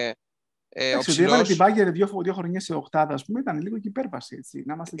και ο ότι έβαλε την ψηλός. Bagger δύο χρονιές σε οκτάδα, ας πούμε, ήταν λίγο και υπέρβαση. Έτσι.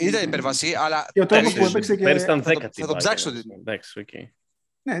 Ήταν υπέρβαση, αλλά Και ο τρόπος που έπαιξε και... Πέρυσι ήταν θα 10. το ψάξω. Εντάξει, οκ.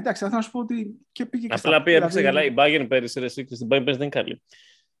 Ναι, εντάξει, θα σου πω ότι και πήγε και Απλά έπαιξε καλά. δηλαδή, Η Bayern πέρυσι, ρε, στην Bayern πέρυσι δεν είναι καλή.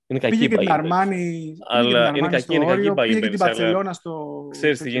 Είναι κακή πήγε η και την Bayern. Αρμάνι, Αλλά είναι κακή, είναι κακή η Bayern πήγε και την πέρυσι, αλλά Μπαρτσελώνα στο...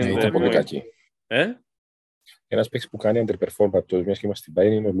 ξέρεις τι γίνεται. Ήταν πολύ κακή. Ένας παίκτης που κάνει underperform από το μιας και είμαστε στην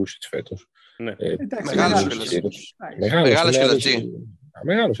Bayern είναι ο Λούσιτς φέτος. Ναι. Εντάξει, Μεγάλος κιόλας.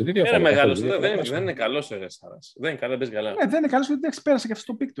 Μεγάλος, τι Είναι διαφορά. μεγάλος, δεν είναι καλός ο Ρεσάρας. Δεν είναι καλός, παίζει καλά. δεν είναι καλός, γιατί εντάξει, πέρασε και αυτό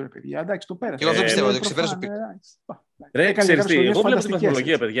το πίκτο, ρε παιδιά. Εντάξει, το πέρασε. Και εγώ αυτό πιστεύω, Είναι το ξεπέρασε το προφανές, Ρε, ξέρεις τι, εγώ βλέπω την φανταστικές,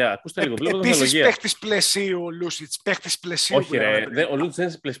 τεχνολογία, έτσι. παιδιά. Ακούστε λίγο, βλέπω την Επίσης τεχνολογία. παίχτης πλαισίου ο Λούσιτς. Παίχτης πλαισίου. Όχι, που λέμε ρε, πριν. ο Λούτς δεν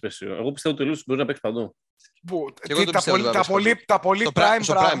είναι σε πλαίσιο. Εγώ πιστεύω ότι ο Λούτς μπορεί να παίξει παντού. Και εγώ το πιστεύω ότι θα παίξει Τα πολύ Στο prime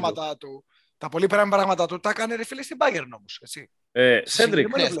στο prime πράγματα του. Τα πολύ prime πράγματα του τα έκανε ρε φίλε στην Bayern όμως. Έτσι.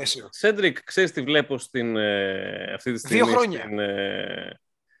 Σέντρικ, ξέρεις τι βλέπω αυτή τη στιγμή 2 χρόνια.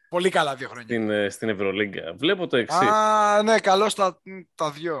 Πολύ καλά 2 χρόνια. Στην Ευρωλίγκα. Βλέπω το εξής. Ναι, καλώς τα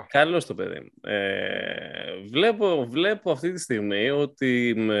δυο. Καλώς το παιδί. Βλέπω αυτή τη στιγμή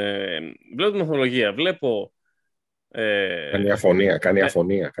ότι βλέπω την μεθοδολογία. Βλέπω Κάνει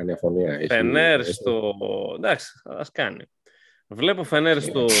αφωνία. Φενέρ στο... Εντάξει, ας κάνει. Βλέπω Φενέρ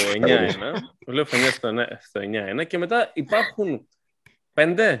στο 9-1. Βλέπω Φενέρ στο 9-1 και μετά υπάρχουν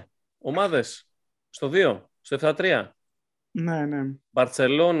 5 ομάδες στο 2, στο 7-3. Ναι.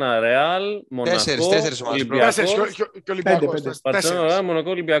 Μπαρτσελώνα, Ρεάλ, Μονακό, Ολυμπιακός. Και Ολυμπιακός. Μπαρτσελώνα, Ρεάλ, Μονακό,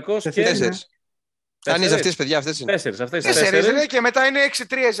 Ολυμπιακός και... 4. Αν είσαι αυτές, παιδιά, αυτές είναι. 4, αυτές 4 και μετά είναι 6-3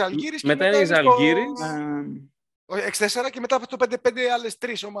 η Ζαλγκύρης. Μετά είναι η Ζαλγκύρης. 6-4 και μετά από το 5-5 άλλες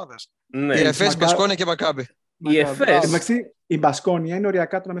 3 ομάδες. Ναι. Η Εφές, Μπασκόνια και Μακάμπι. Η Εφές. Εντάξει, η Μπασκόνια είναι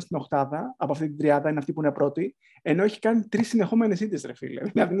οριακά τώρα μέσα στην οκτάδα, από αυτή την τριάδα, είναι αυτή που είναι πρώτη, ενώ έχει κάνει 3 συνεχόμενες ήττες, ρε φίλε.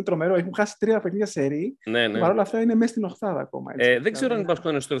 Δηλαδή είναι τρομερό, έχουν χάσει 3 παιχνίδια σερί. Ναι. Παρ' όλα αυτά είναι μέσα στην οκτάδα ακόμα. Έτσι. Δεν ξέρω αν η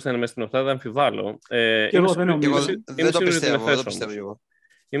Μπασκόνια στο τέλος θα είναι μέσα στην οκτάδα, αμφιβάλλω. Και εγώ δεν νομίζω. Δεν το πιστεύω εγώ.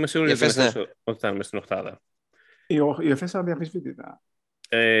 Είμαι σίγουρος ότι θα είναι μέσα στην οκτάδα. Η Εφές αδιαμφισβήτητα.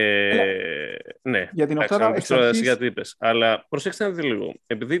 Ναι, για την οκτάδα εξ αρχής... γιατί είπες. Αλλά προσέξτε να δείτε λίγο.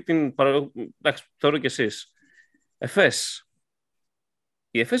 Επειδή εντάξει, θεωρώ κι εσείς. Εφές.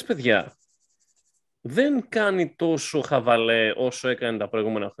 Η Εφές, παιδιά, δεν κάνει τόσο χαβαλέ όσο έκανε τα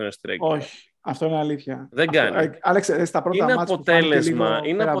προηγούμενα χρόνια στη Ρέγκη. Όχι, αυτό είναι αλήθεια. Δεν κάνει. Άλεξε, στα πρώτα είναι μάτς αποτέλεσμα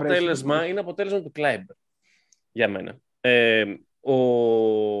του Κλάιμπερ. Για μένα.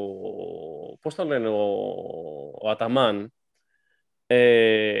 Πώς το λένε, ο Αταμάν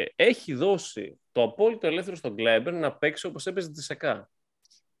έχει δώσει το απόλυτο ελεύθερο στον Κλάιμπερ να παίξει όπως έπαιζε τη ΣΕΚΑ.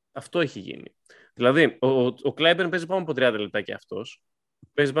 Αυτό έχει γίνει. Δηλαδή, ο Κλάιμπερ παίζει πάνω από 30 λεπτά και αυτός.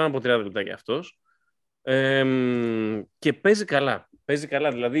 Και παίζει καλά.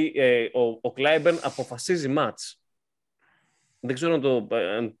 Δηλαδή, ο Κλάιμπερ αποφασίζει μάτς. Δεν ξέρω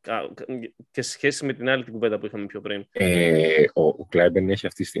και σε σχέση με την άλλη την κουβέντα που είχαμε πιο πριν. Ο Κλάιμπερ έχει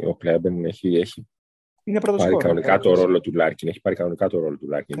αυτή τη στιγμή. Ο Κλάιμπερ έχει πάρει κανονικά το ρόλο του Λάρκιν.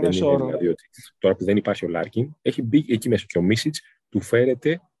 Δεν είναι δηλαδή ότι τώρα που δεν υπάρχει ο Λάρκιν, έχει μπει εκεί μέσα και ο Μίσιτς του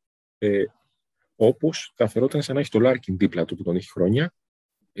φέρεται όπως θα φερόταν σαν να έχει το Λάρκιν δίπλα του που τον έχει χρόνια.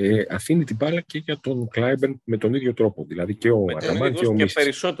 Αφήνει την μπάλα και για τον Κλάιμπερ με τον ίδιο τρόπο. Δηλαδή και ο Αταμάν και ο Μίσιτς. Και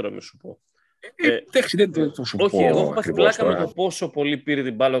περισσότερο, μη σου πω. Εντάξει, δεν θα σου πω. Όχι, εγώ έχω πάθει πλάκα με το πόσο πολύ πήρε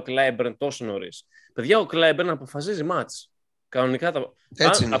την μπάλα ο Κλάιμπερν τόσο νωρίς. Παιδιά, ο Κλάιμπερν αποφασίζει μάτς. Κανονικά.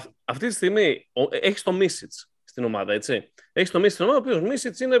 Αυτή τη στιγμή έχει το Μίσιτς στην ομάδα, έτσι. Έχει το Μίσιτς στην ομάδα, ο οποίος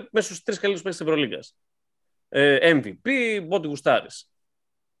Μίσιτς είναι μέσα στους 3 καλύτερους παίκτες της Ευρωλίγκας. MVP, ό,τι γουστάρεις.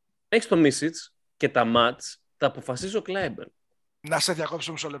 Έχει το Μίσιτς και τα μάτς τα αποφασίζει ο Κλάιμπερν. Να σε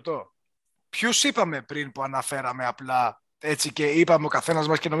διακόψω μισό λεπτό. Ποιους είπαμε πριν που αναφέραμε απλά έτσι και είπαμε ο καθένας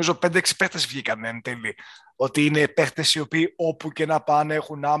μας και νομίζω 5-6 παίχτες βγήκαν εν τέλει ότι είναι παίχτες οι οποίοι όπου και να πάνε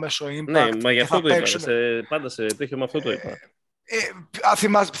έχουν άμεσο impact. Ναι, μα γι' αυτό το είπα. Πάντα σε τέτοιο με αυτό το είπα.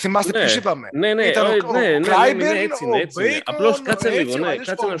 Θυμάστε ποιους είπαμε. Ναι, ήταν ο Κλάιμπερν, έτσι ο είναι. Απλώς κάτσε λίγο, ναι, έτσι,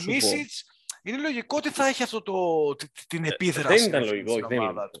 κάτσε να σου πω. Είναι λογικό ότι θα έχει αυτό την επίδραση. Δεν ήταν λογικό.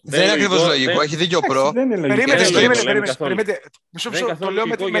 Δεν είναι ακριβώς λογικό. Έχει δίκιο προ. Περίμενε. Το λέω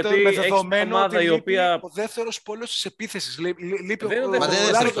με δεδομένο ότι λείπει ο δεύτερος πόλος της επίθεσης. Λείπει ο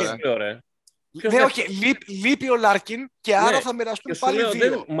Λάρκιν. Ναι, όχι, λείπει ο Λάρκιν και άρα θα μοιραστούν πάλι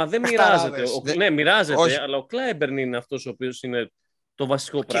δύο. Μα δεν μοιράζεται. Ναι, μοιράζεται, αλλά ο Κλάιμπερν είναι αυτός ο οποίος είναι το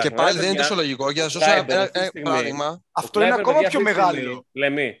βασικό πράγμα. Και πάλι δεν είναι τόσο λογικό. Για να σου δώσω ένα παράδειγμα. Αυτό είναι ακόμα πιο μεγάλο.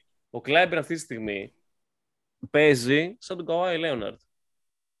 Ο Κλάιμπερ αυτή τη στιγμή παίζει σαν τον Καουάι Λέοναρντ.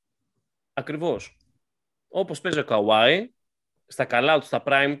 Ακριβώς. Όπως παίζει ο Καουάι, στα καλά του, στα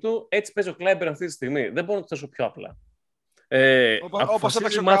prime του, έτσι παίζει ο Κλάιμπερ αυτή τη στιγμή. Δεν μπορώ να το θέσω πιο απλά. Όπως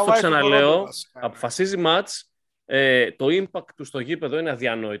έπαιξε Αποφασίζει ο μάτς, το Καουάι στο ξαναλέω. Toronto, βασικά. Αποφασίζει μάτς. Το impact του στο γήπεδο είναι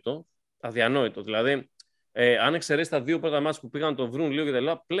αδιανόητο. Αδιανόητο. Δηλαδή, αν εξαιρέσει τα δύο πρώτα μάτς που πήγαν να το βρουν λίγο και τα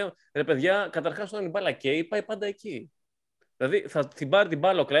λοιπά, πλέον, ρε παιδιά, καταρχάς όταν η μπάλα καίει, πάει πάντα εκεί. Δηλαδή, θα την πάρει την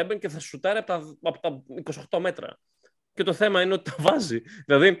μπάλα ο Κλάιμπερν και θα σουτάρει από τα 28 μέτρα. Και το θέμα είναι ότι τα βάζει.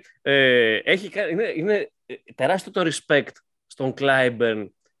 Δηλαδή, είναι τεράστιο το respect στον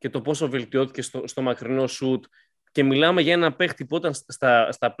Κλάιμπερν και το πόσο βελτιώθηκε στο μακρινό σουτ. Και μιλάμε για ένα παίχτη που όταν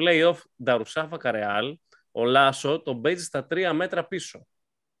στα play-off Νταρουσάφακα Ρεάλ, ο Λάσο τον παίζει στα 3 μέτρα πίσω.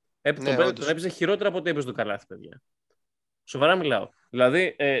 Τον έπαιζε χειρότερα από ό,τι έπαιζε το καλάθι, παιδιά. Σοβαρά μιλάω.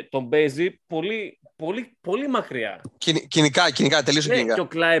 Δηλαδή, τον παίζει πολύ, πολύ, πολύ μακριά. Κοινικά, τελείως κοινικά. Και ο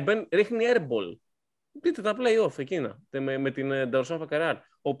Κλάιμπερν ρίχνει airball. Δείτε τα play-off εκείνα με την Νταρουσάφακα Ρεάλ.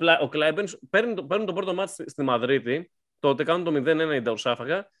 Ο Κλάιμπερν παίρνουν το πρώτο μάτι στη Μαδρίτη, τότε κάνουν το 0-1 η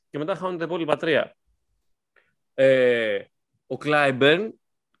Νταρουσάφακα και μετά χάνουν τα υπόλοιπα 3. Ο Κλάιμπερν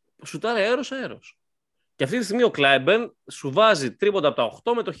σουτάρει αέρος. Και αυτή τη στιγμή ο Κλάιμπερν σου βάζει τρίποτα από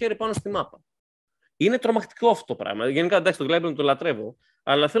τα 8 με το χέρι πάνω στη μάπα. Είναι τρομακτικό αυτό το πράγμα. Γενικά, εντάξει, τον Κλάιμπερν το λατρεύω,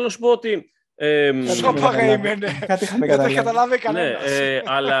 αλλά θέλω να σου πω ότι. Κάτι είχαμε Δεν το έχει καταλάβει κανένας. Ναι,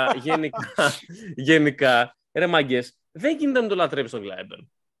 αλλά γενικά, ρε μάγκες, δεν γίνεται να το λατρεύεις τον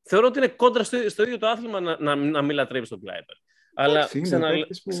Κλάιμπερν. Θεωρώ ότι είναι κόντρα στο ίδιο το άθλημα να μην λατρεύεις τον Κλάιμπερν. Αλλά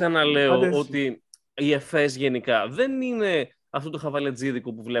ξαναλέω ότι η ΕΦΕΣ γενικά δεν είναι αυτό το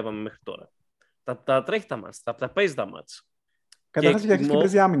χαβαλετζίδικο που βλέπαμε μέχρι τώρα. Τα τρέχει τα μάτς, τα παίζει τα μάτς. Καταρχάς για αρχίσει και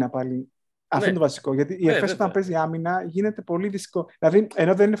παίζει άμυνα πάλι. Αυτό είναι το βασικό. Γιατί η ΕΦΕΣ όταν παίζει άμυνα γίνεται πολύ δύσκολο. Δηλαδή,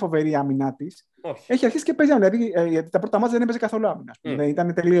 ενώ δεν είναι φοβερή η άμυνά τη, έχει αρχίσει και παίζει άμυνα. Γιατί τα πρώτα μάτια δεν έπαιζε καθόλου άμυνα.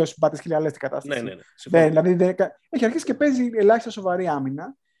 Ήταν τελείως μπάτες χιλιαλές την κατάσταση. Ναι. Δηλαδή, έχει αρχίσει και παίζει ελάχιστα σοβαρή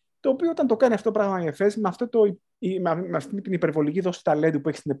άμυνα. Το οποίο όταν το κάνει αυτό το πράγμα η ΕΦΕΣ, με αυτή την υπερβολική δόση ταλέντου που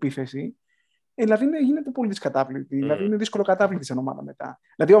έχει στην επίθεση, δηλαδή γίνεται πολύ δυσκατάβλητη. Δηλαδή είναι δύσκολο κατάβλητη σαν ομάδα μετά.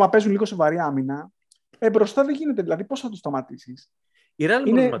 Δηλαδή, όταν παίζουν λίγο σοβαρή άμυνα, μπροστά δεν γίνεται. Δηλαδή, πώς θα το σταματήσει.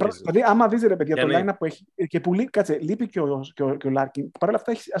 Δηλαδή, άμα δεις ρε παιδιά το line που έχει. Και που λείπει και ο Λάρκιν. Παρ' όλα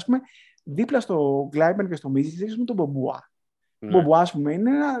αυτά, έχει, ας πούμε, δίπλα στο Γκλάιμπερν και στο Μίζιτς, έχει τον Μπομπουά. Ο Μπομπουά, ας πούμε,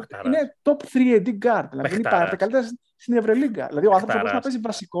 είναι top 3 AD guard. Δηλαδή, είναι τα καλύτερα στην Ευρωλίγκα. Δηλαδή, ο άνθρωπος μπορεί να παίζει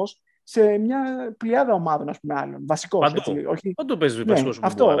βασικός σε μια πλειάδα ομάδων, ας πούμε, άλλων. Βασικός. Παντού παίζει βασικός.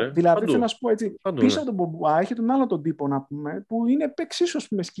 Αυτό. Δηλαδή, θέλω να σου πω έτσι. Πίσω από τον Μπομπουά έχει τον άλλο τον τύπο, να πούμε, που είναι εξίσου, ας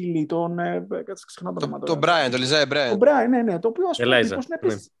πούμε, σκυλή. Τον Μπράιν, τον Λιζάι Μπράιν. Τον Μπράιν, ναι. Το οποίο, ας πούμε,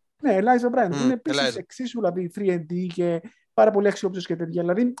 ναι, Ελάιζα Μπράιν. Είναι επίσης εξίσου, δηλαδή, 3D και πάρα πολύ αξιόπιστος και τέτοια.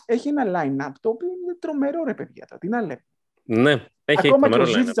 Δηλαδή, έχει ένα line-up το οποίο είναι τρομερό, ρε παιδιά. Τι να λέμε. Ναι, έχει τρομερό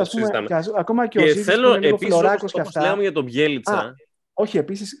line-up. Ακόμα και ο Ζήτης, θέλω επίσης, όπως λέμε για τον Μπιέλιτσα. Όχι,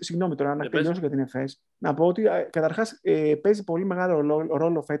 επίσης, συγγνώμη τώρα, να τελειώσω για την ΕΦΕΣ, να πω ότι καταρχάς παίζει πολύ μεγάλο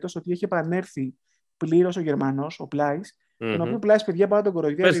ρόλο φέτος ότι έχει επανέλθει πλήρως ο Γερμανός, ο Πλάις, τον οποίο Πλάις, παιδιά, πάρα τον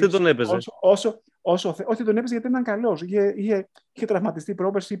κοροϊδεύει. Πέρσι δεν τον έπαιζε. Όχι, τον έπαιζε γιατί ήταν καλός. Είχε τραυματιστεί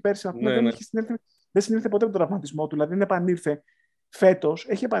πρόπερση ή πέρσι. Δεν συνήλθε ποτέ με τον τραυματισμό του, δηλαδή δεν επανήλθε. Φέτος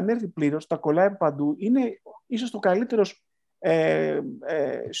έχει επανέλθει πλήρως, τα κολλάει από παντού. Είναι ίσως το καλύτερος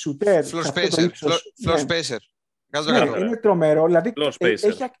σουτέρ. Floor spacer. Ναι, είναι τρομερό. Δηλαδή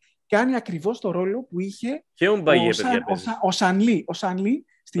έχει κάνει ακριβώς το ρόλο που είχε και ο Σανλί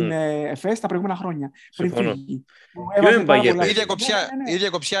στην ΕΦΕΣ τα προηγούμενα χρόνια. Πριν φύγει. Η ίδια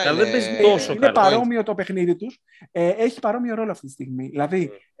κοψιά αλλά δεν παίζει τόσο είναι παρόμοιο το παιχνίδι τους. Έχει παρόμοιο ρόλο αυτή τη στιγμή.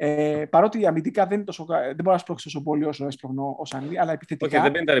 Δηλαδή, παρότι αμυντικά δεν μπορεί να σπρώξει τόσο πολύ όσο έσπρωχνε ο Σανλί, αλλά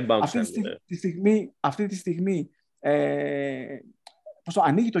επιθετικά αυτή τη στιγμή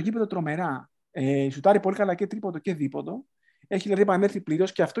ανοίγει το γήπεδο τρομερά. Σουτάρει πολύ καλά και τρίποντο και δίποντο. Έχει δηλαδή επανέλθει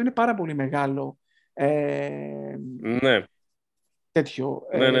πλήρως και αυτό είναι πάρα πολύ μεγάλο. Ναι. Τέτοιο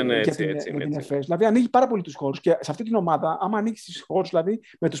για την ΕΦΕΣ. Δηλαδή ανοίγει πάρα πολύ τους χώρους. Και σε αυτή την ομάδα, άμα ανοίξει τους χώρους, δηλαδή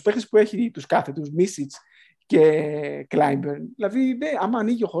με τους παίχτες που έχει τους κάθετους, Μίσιτς και Κλάιμπερν, δηλαδή άμα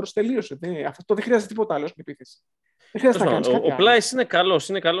ανοίγει ο χώρος, τελείωσε. Αυτό δεν χρειάζεται τίποτα άλλο στην επίθεση. Δεν χρειάζεται να κάνεις κάτι άλλο. Ο Πλάις είναι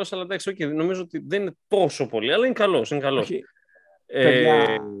καλός, αλλά εντάξει, νομίζω ότι δεν είναι τόσο πολύ, αλλά είναι καλός.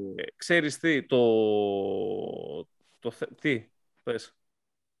 Ξέρεις τι, τι πες.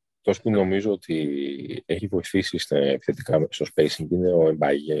 Αυτό που νομίζω ότι έχει βοηθήσει επιθετικά στο spacing είναι ο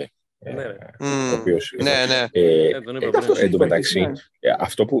Εμπάγε. Ο οποίος εν τω μεταξύ,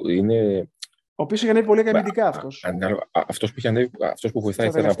 αυτό που είναι... Ο οποίος είχε ανέβει πολύ αμυντικά αυτός. Αυτός που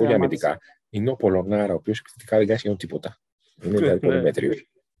βοηθάει, θέλω να πω για αμυντικά, είναι ο Πολωνάρα, ο οποίος επιθετικά δεν κάνει σχεδόν τίποτα. Είναι δηλαδή πολύ μέτριος.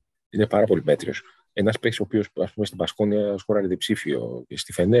 Είναι πάρα πολύ μέτριος. Ένας παίκτης ο οποίος, ας πούμε, στην Πασκόνια σκόραρε διψήφιο.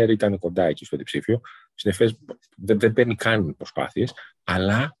 Στη Φενέρ ήταν κοντά εκεί στο διψήφιο. Στην ΕΦΕΣ δεν παίρνει καν προσπάθειες,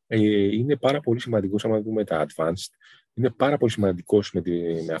 αλλά είναι πάρα πολύ σημαντικός άμα δούμε τα advanced είναι πάρα πολύ σημαντικός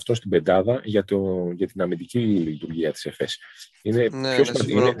με αυτό στην πεντάδα για την αμυντική λειτουργία της ΕΦΕΣ. Είναι πιο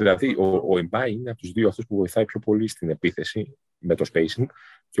σημαντικό. Δηλαδή, ο Εμπάι είναι από τους δύο αυτούς που βοηθάει πιο πολύ στην επίθεση με το spacing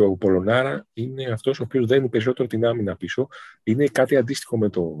και ο Πολωνάρα είναι αυτός ο οποίος δένει περισσότερο την άμυνα πίσω. Είναι κάτι αντίστοιχο με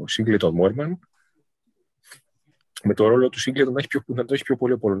το Singleton Morman, με το ρόλο του Singleton να το έχει πιο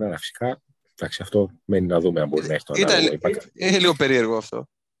πολύ ο Πολωνάρα. Φυσικά, εντάξει, αυτό μένει να δούμε αν μπορεί να έχει το ανάλογο impact. Είναι λίγο περίεργο αυτό.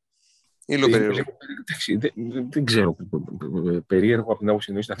 Δεν ξέρω. Περίεργο από την άποψη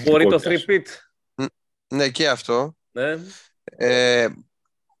εννοείς τα Μπορεί το 3-pit. Ναι, και αυτό. Ναι.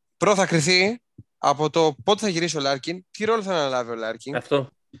 Πρώτα θα κρυθεί από το πότε θα γυρίσει ο Λάρκιν, τι ρόλο θα αναλάβει ο Λάρκιν.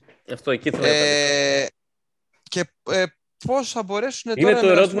 Αυτό εκεί θέλω να επανέλθω. Και πώς θα μπορέσουν είναι τώρα το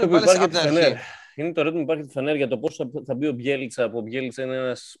να ερώτημα που υπάρχει από την αρχή. Είναι το ερώτημα που υπάρχει τη Φενέρ για το πώς θα μπει ο Μπιέλιτσα. Από ο Μπιέλιτσα είναι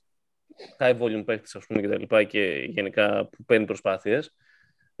ένας high volume παίκτης, ας πούμε, και γενικά που παίρνει προσπάθειες.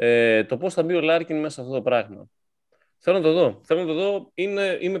 Το πώς θα μπει ο Λάρκιν μέσα σε αυτό το πράγμα. Θέλω να το δω.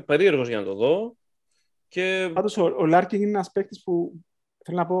 Είμαι περίεργος για να το δω. Πάντως ο Λάρκιν είναι ένας παίκτης που,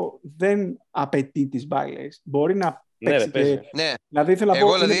 θέλω να πω, δεν απαιτεί τις μπάλες. Μπορεί να παίξει Ναι. Δηλαδή θέλω να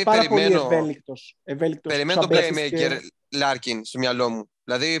πω, είναι πάρα πολύ ευέλικτος. Περιμένω το playmaker Λάρκιν στο μυαλό μου.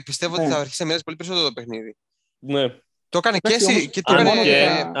 Δηλαδή πιστεύω ότι θα αρχίσει να μοιάζει πολύ περισσότερο το παιχνίδι. Ναι. Το έκανε και εσύ.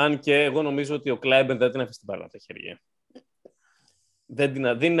 Αν και εγώ νομίζω ότι ο Κλάιμπερ δεν την αφήσει την μπάλα από τα χέρια.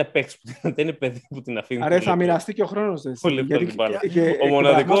 Δεν είναι παίκτης, δεν είναι παιδί που την αφήνει. Άρα θα μοιραστεί και ο χρόνος της.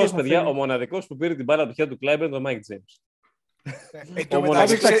 Ο μοναδικός που πήρε την μπάλα από το χέρι του Κλάιμπερ είναι ο Μάικ Τζέιμς.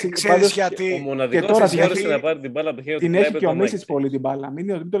 Ξέρεις γιατί. Ο μοναδικός που μπόρεσε να πάρει την μπάλα από το χέρι του Κλάιμπερ. Την έχει και ο Μίσιτς πολύ την μπάλα.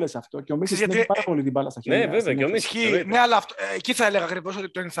 Μην το λες αυτό. Και ο Μίσιτς την έχει πάρα πολύ την μπάλα στα χέρια. Ναι, βέβαια. Και ο Μίσιτς. Ναι, αλλά εκεί θα έλεγα ακριβώς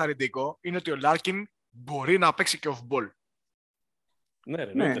ότι το ενθαρρυντικό είναι ότι ο Λάρκιν μπορεί να παίξει και off-ball.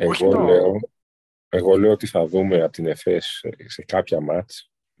 Ναι. Εγώ λέω ότι θα δούμε από την ΕΦΕΣ σε κάποια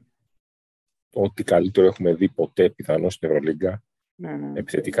μάτς ό,τι καλύτερο έχουμε δει ποτέ πιθανώς στην Ευρωλίγκα.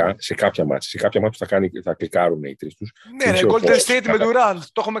 Επιθετικά, σε κάποια μάτς. Σε κάποια μάτς θα κλικάρουν οι τρεις τους. Ναι, Golden State με Durant.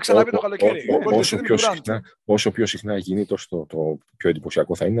 Το έχουμε ξαναπεί το καλοκαίρι. Όσο πιο συχνά γίνει, τόσο το πιο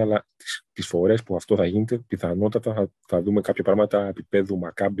εντυπωσιακό θα είναι, αλλά τις φορές που αυτό θα γίνεται, πιθανότατα θα δούμε κάποια πράγματα επίπεδου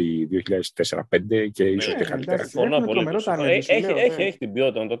Μακάμπι 2004-2005 και ίσως και καλύτερα. Έχει την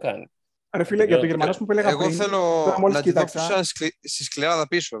ποιότητα να το κάνει. Ρε φίλε, για το Γερμανός που έλεγα πριν. Εγώ θέλω να τη δω στη σκληράδα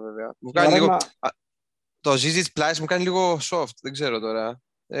πίσω, βέβαια. Μου κάνει λίγο. Το Zizits Place μου κάνει λίγο soft, δεν ξέρω τώρα.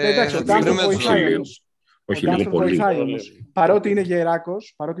 Εντάξει, ο Ντάστον βοηθάει όμως. Όχι, λίγο πολύ. Παρότι είναι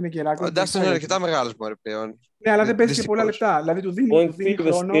γεράκος. Ο Ντάστον είναι αρκετά μεγάλος μου πλέον. Ναι, αλλά δεν παίζει και πολλά λεπτά. Δηλαδή του δίνει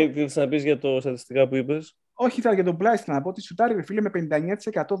χρόνο. Τι θες να πεις για το στατιστικά που είπες? Όχι, για τον Place να πω ότι σουτάρει, φίλε, με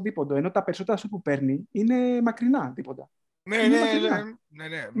 59% δίποντο, ενώ τα περισσότερα σου που παίρνει είναι μακρινά δίποντα. Ναι.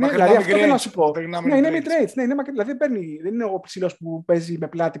 Δηλαδή αυτό θέλω να σου πω. Ναι, είναι mid-range. Δηλαδή δεν είναι ο ψηλός που παίζει με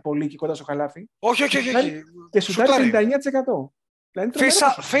πλάτη πολύ και κοντά στο χαλάφι. Όχι. Και σουτάρει 59%.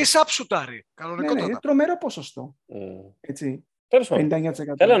 Face up σουτάρει. Ναι, είναι τρομερό ποσοστό. Έτσι. 59%.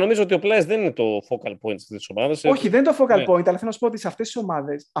 Καλά, νομίζω ότι ο Πλάις δεν είναι το focal point της ομάδας. Όχι, δεν είναι το focal point, αλλά θέλω να σου πω ότι σε αυτές τις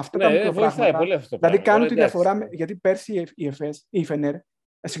ομάδες αυτά τα μικροπράγματα, δηλαδή κάνουν τη διαφορά, γιατί πέρσι η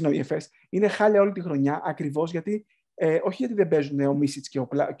ΕΦΕΣ είναι χάλια όλη τη χρονιά, ακριβώς γιατί, όχι γιατί δεν παίζουν ο Μίσιτς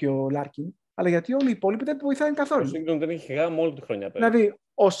και ο Λάρκιν, αλλά γιατί όλοι οι υπόλοιποι δεν βοηθάνε καθόλου. Ο Σίγκλον δεν έχει γάμο όλη τη χρονιά. Δηλαδή,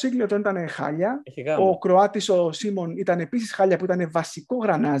 ο Σίγκλον ήταν χάλια, ο Κροάτης ο Σίμον ήταν επίσης χάλια που ήταν βασικό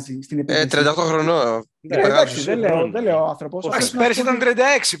γρανάζι στην επίθεση. 38 χρονών. Εντάξει, δεν λέω άνθρωπος. Πέρυσι ήταν 36,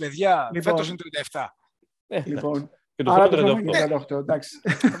 παιδιά. Φέτος είναι 37. Λοιπόν, άρα το θέμα είναι 38, εντάξει.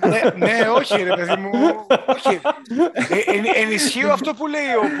 Ναι, όχι ρε παιδί μου. Ενισχύω αυτό που λέει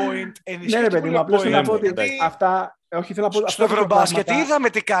ο Point. Ναι ρε παιδί μου, απλώς θέλω να πω ότι αυτά... Στο Ευρωμπάσκετ είδαμε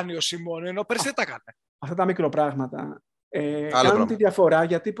τι κάνει ο Σιμών, ενώ πέρσι δεν τα έκανε. Αυτά τα μικροπράγματα κάνουν τη διαφορά,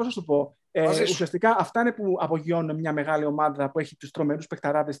 γιατί πώς θα σου πω, ουσιαστικά αυτά είναι που απογειώνουν μια μεγάλη ομάδα που έχει τους τρομερούς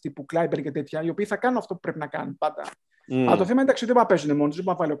παιχταράδες τύπου Κλάιμπερ και τέτοια, οι οποίοι θα κάνουν αυτό που πρέπει να κάνουν πάντα. Αλλά το θέμα είναι ότι δεν θα παίζουν μόνοι τους, δεν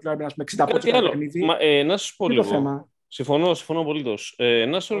θα βάλει ο Κλάιμπερ με 60 πόντους στο παιχνίδι. Να σας πω λίγο. Συμφωνώ απολύτως.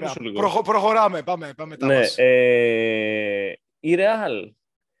 Να σας ρωτήσω λίγο. Προχωράμε, πάμε τα μας. Η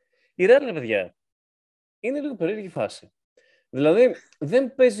Real, παιδιά, είναι λίγο περίεργη φάση. Δηλαδή,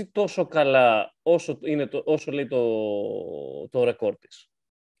 δεν παίζει τόσο καλά όσο λέει το ρεκόρ της.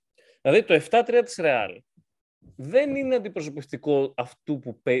 Δηλαδή, το 7-3 της Real δεν είναι αντιπροσωπευτικό αυτού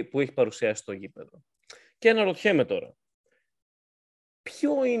που έχει παρουσιάσει στο γήπεδο. Και αναρωτιέμαι τώρα,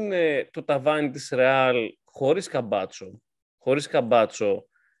 ποιο είναι το ταβάνι της Real χωρίς καμπάτσο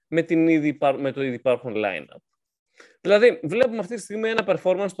με το ήδη υπάρχον line-up. Δηλαδή, βλέπουμε αυτή τη στιγμή ένα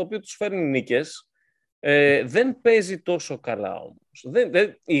performance το οποίο τους φέρνει νίκες. Δεν παίζει τόσο καλά όμως.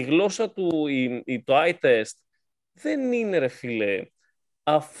 Η γλώσσα του, το eye test, δεν είναι, ρε φίλε,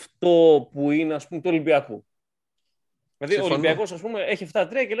 αυτό που είναι, ας πούμε, του Ολυμπιακού. Δηλαδή, ο Συμφωνώ. Ολυμπιακός, ας πούμε, έχει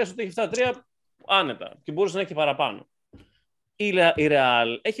 7-3 και λες ότι έχει 7-3 άνετα και μπορούσε να έχει παραπάνω. Η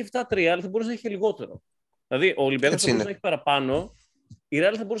Real έχει 7-3, αλλά θα μπορούσε να έχει λιγότερο. Δηλαδή, ο Ολυμπιακός Έτσι θα μπορούσε είναι. να έχει παραπάνω, η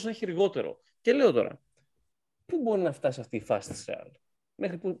Real θα μπορούσε να έχει λιγότερο. Και λέω τώρα, πού μπορεί να φτάσει αυτή η φάση της Real?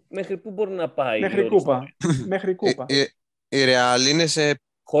 Μέχρι πού μπορεί να πάει? Μέχρι κούπα. Μέχρι κούπα. Η Real είναι σε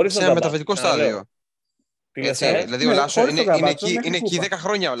Χωρίς τον ένα Καμπάτσο, μεταβατικό ξαναλέω. στάδιο. Τι λες, Έτσι, δηλαδή, ο Ναι, Λάσο χωρίς τον είναι Καμπάτσο, εκεί, μέχρι είναι εκεί κούπα. 10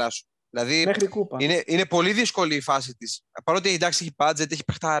 χρόνια ο Λάσο. Δηλαδή, Μέχρι κούπα. είναι πολύ δύσκολη η φάση της. Παρότι εντάξει, έχει budget, έχει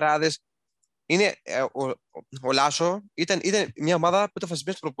παιχταράδες. Ο Λάσο ήταν μια ομάδα που ήταν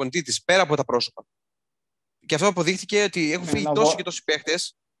φασισμένη στον προπονητή της, πέρα από τα πρόσωπα. Και αυτό αποδείχθηκε ότι έχουν φύγει τόσοι και τόσοι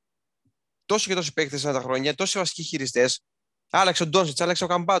παίχτες. Τόσοι και τόσοι παίχτες ανά τα χρόνια, τόσοι βασικοί χειριστές. Άλλαξε ο Ντόνσιτς, άλλαξε ο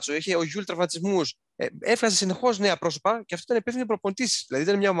Καμπάτσο, είχε ο Γιούλ τραυματισμούς. Έβγαζε συνεχώς νέα πρόσωπα και αυτό ήταν υπεύθυνη προπονητής. Δηλαδή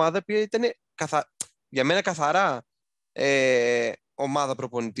ήταν μια ομάδα που ήταν για μένα καθαρά ομάδα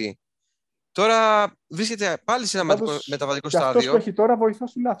προπονητή. Τώρα βρίσκεται πάλι σε ένα μεταβατικό στάδιο. στάδιο. Αυτό που έχει τώρα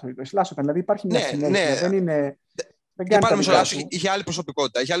βοηθός του Λάσο. Δηλαδή υπάρχει μια συνέχεια. Δεν είναι. Και πάλι με ο Λάσο είχε άλλη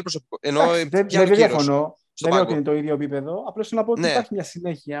προσωπικότητα. Ενώ δεν διαφωνώ. Δεν λέω ότι είναι το ίδιο επίπεδο. Απλώς θέλω να πω ότι υπάρχει μια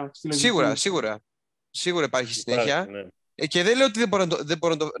συνέχεια στη λογική. Σίγουρα υπάρχει συνέχεια. Ναι. Και δεν λέω ότι δεν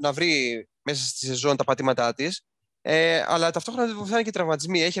μπορεί να βρει μέσα στη σεζόν τα πατήματά της. Αλλά ταυτόχρονα δεν βοηθάνε και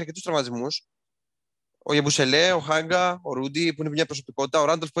τραυματισμοί. Έχει αρκετούς τραυματισμούς. Ο Γεμπουσελέ, ο Χάγκα, ο Ρούντι που είναι μια προσωπικότητα. Ο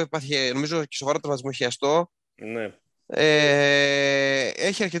Ράντολφ που έπαθε, νομίζω, και σοβαρό τραυματισμό χιαστό. Ναι.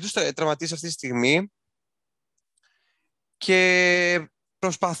 Έχει αρκετούς τραυματίες αυτή τη στιγμή. Και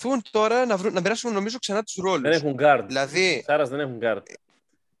προσπαθούν τώρα να μοιράσουν, νομίζω, ξανά τους ρόλους. Δεν έχουν guard. Δηλαδή, Σάρας δεν έχουν guard.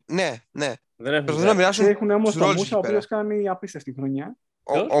 Ναι. Δεν έχουν Προσπαθούν να μοιράσουν έχουν όμως τους τον ρόλους Μούσα, ο εκεί πέρα. οποίος κάνει απίστευτη χρονιά.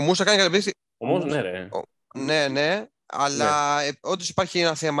 Ο Μούσα κάνει καταπληκτική. Όμως, ναι, ρε. Ναι, αλλά όντως υπάρχει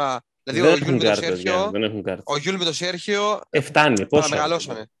ένα θέμα. Δηλαδή, Δεν ο Γιούλ με το έχουν Σέρχιο. φτάνει, πόσο.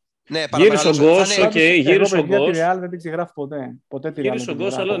 Παραμεγαλώσανε. Ναι, Γύρισε ο Γκος, γύρισε ο Εγώ, παιδιά, τη Γκος. Real δεν την ξεγράφω ποτέ. Γύρισε ο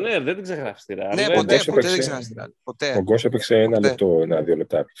Γκος, αλλά ναι, δεν την ξεγράφεις τη Real. Ναι, ποτέ δεν ξεχάσει. Ο Γκος έπαιξε ένα-δύο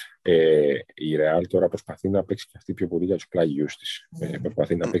λεπτά. Η Real τώρα προσπαθεί να παίξει και αυτή πιο πολύ για τους πλάγιους της.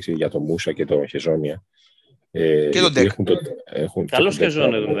 Προσπαθεί να παίξει για τον Μούσα και τον Χεζόνια. Και τον Ντεκ. Καλός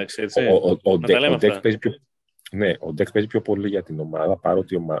Χεζόνια εδώ μεταξύ, έτσι. Ο Ντεκ παίζει πιο. Ναι, ο Ντεκ παίζει πιο πολύ για την ομάδα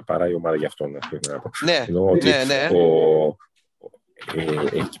παρά η ομάδα για αυτόν. Ναι.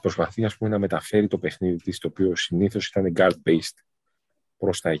 Έχει προσπαθεί, ας πούμε, να μεταφέρει το παιχνίδι της, το οποίο συνήθως ήταν guard-based,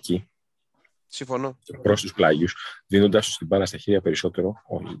 προς τα εκεί. Συμφωνώ. Προς τους πλάγιους, δίνοντας τους την μπάλα στα χέρια περισσότερο.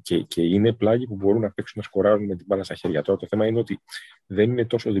 Και είναι πλάγοι που μπορούν να παίξουν να σκοράρουν με την μπάλα στα χέρια. Τώρα το θέμα είναι ότι δεν είναι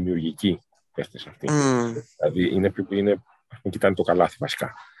τόσο δημιουργικοί παίχτες αυτοί. Δηλαδή κοιτάνε το καλάθι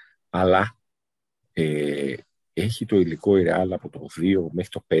βασικά. Αλλά έχει το υλικό η Real από το 2 μέχρι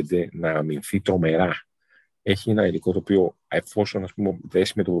το 5 να αμυνθεί τρομερά. Έχει ένα υλικό το οποίο, εφόσον, ας πούμε,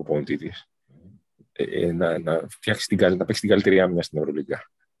 δέσει με τον προπονητή της, να παίξει την καλύτερη άμυνα στην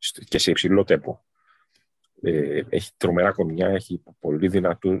Ευρωλίγκα και σε υψηλό τέμπο. Έχει τρομερά κορμιά, έχει πολύ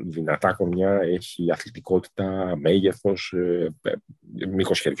δυνατά κορμιά, έχει αθλητικότητα, μέγεθος,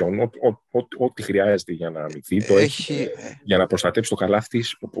 μήκος χεριών, ό,τι χρειάζεται για να αμυνθεί το έχει για να προστατέψει το καλάθι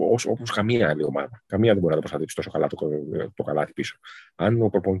της όπως καμία άλλη ομάδα. Καμία δεν μπορεί να το προστατέψει τόσο καλά το καλάθι πίσω. Αν ο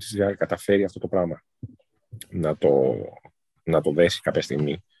προπονητής καταφέρει αυτό το πράγμα να το δέσει κάποια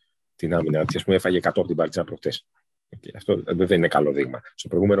στιγμή την άμυνα της, ας πούμε, έφαγε 100 από την Παρτιζάν προχτές. Αυτό δεν είναι καλό δείγμα. Στο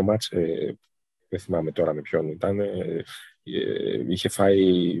προηγούμενο μάτς, δεν θυμάμαι τώρα με ποιον ήταν,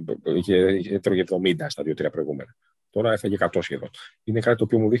 έτρωγε 70 στα 2-3 προηγούμενα. Τώρα έφαγε 100 σχεδόν. Είναι κάτι το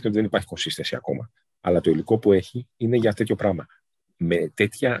οποίο μου δείχνει ότι δεν υπάρχει consistency ακόμα. Αλλά το υλικό που έχει είναι για τέτοιο πράγμα. Με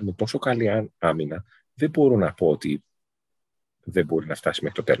τόσο καλή άμυνα, δεν μπορώ να πω ότι δεν μπορεί να φτάσει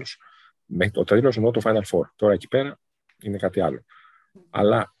μέχρι το τέλος. Μέχρι το τέλος εννοώ το Final Four. Τώρα εκεί πέρα είναι κάτι άλλο.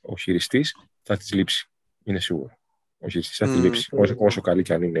 Αλλά ο χειριστής θα της λείψει. Είναι σίγουρο. Ο χειριστής θα της λείψει. Όσο καλή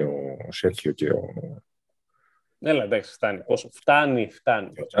και αν είναι ο Σέρχιο και ο. Ναι, εντάξει, φτάνει. Πόσο φτάνει.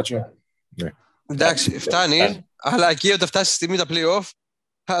 Ο Τσάτσο. Ναι. Εντάξει, φτάνει. Αλλά εκεί όταν φτάσει στη στιγμή τα play-off,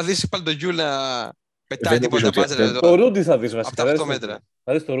 θα δεις πάλι τον Γιούλ να πετάει τίποτα μπάτζερ. Το Ρούντι θα δεις βασικά. Από τα 8 μέτρα.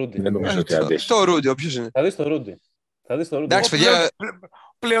 Θα δεις το Ρούντι. Δεν νομίζω ότι αντέχει. Το Ρούντι, όποιος είναι. Θα δεις το Ρούντι. Εντάξει, παιδιά.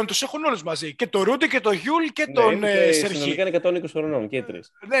 Πλέον τους έχουν όλους μαζί. Και το Ρούντι και το Γιούλ και τον Σερχί. Συνολικά είναι 120 χρονών και οι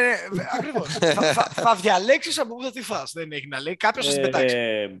τρεις. Ναι, ακριβώς. Θα διαλέξεις από πού θα τη φας. Δεν έχει να λέει. Κάποιος θα την πετάξει.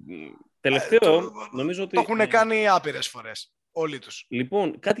 Τελευταίο, νομίζω ότι. Το έχουν κάνει άπειρες φορές. Όλοι τους.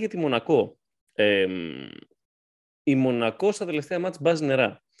 Λοιπόν, κάτι για τη Μονακό. Η Μονακό στα τελευταία μάτς μπάζει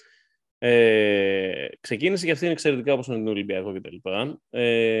νερά. Ξεκίνησε και αυτή είναι εξαιρετικά όπως είναι τον Ολυμπιακό κτλ.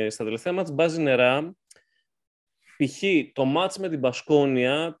 Στα τελευταία μάτς μπάζει νερά. Π.χ. το μάτς με την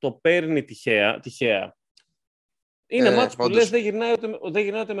Μπασκόνια το παίρνει τυχαία. Είναι μάτς που λες δεν γυρνάει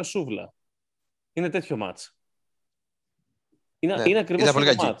ούτε με σούβλα. Είναι τέτοιο μάτς. Είναι ακριβώς ήταν πολύ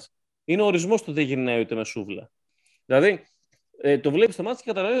το κακή. μάτς. Είναι ο ορισμός του δεν γυρνάει ούτε με σούβλα. Δηλαδή, το βλέπεις το μάτς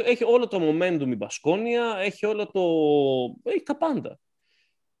και καταλαβαίνεις, έχει όλο το momentum η Μπασκόνια, έχει τα πάντα.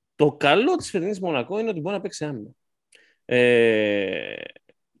 Το καλό της φετινής Μονακό είναι ότι μπορεί να παίξει άμυνα.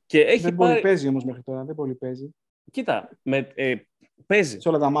 Και έχει Δεν πολύ παίζει όμως μέχρι τώρα. Δεν πολύ παίζει. Κοίτα, παίζει. Σε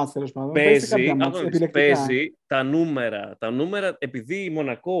όλα τα μάτς τέλος πάντων. Παίζει τα νούμερα, επειδή η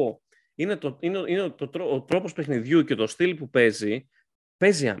Μονακό είναι ο τρόπος παιχνιδιού και το στυλ που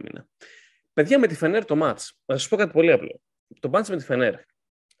παίζει άμυνα. Παιδιά, με τη Φενέρ το μάτς, θα σας πω κάτι πολύ απλό. Το μάτς με τη Φενέρ,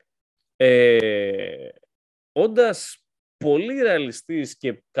 όντας πολύ ρεαλιστής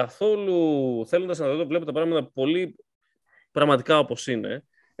και καθόλου θέλοντας να δω, βλέπω τα πράγματα πολύ πραγματικά όπως είναι,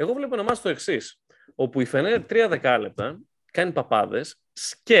 εγώ βλέπω ένα μάτς το εξής, όπου η Φενέρ 3 δεκάλεπτα κάνει παπάδες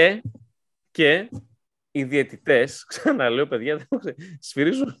και οι διαιτητές, ξαναλέω παιδιά,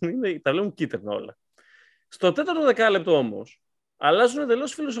 σφυρίζουν, τα βλέπουν κίτρινα όλα. Στο τέταρτο δεκάλεπτο όμως, αλλάζουν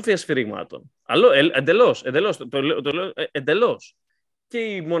εντελώς φιλοσοφία σφυρίγματων. Εντελώς. Και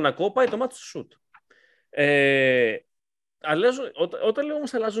η Μονακό πάει το μάτι στο σουτ. Όταν λέω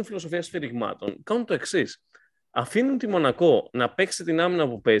όμως αλλάζουν φιλοσοφία σφυριγμάτων, κάνουν το εξής. Αφήνουν τη Μονακό να παίξει την άμυνα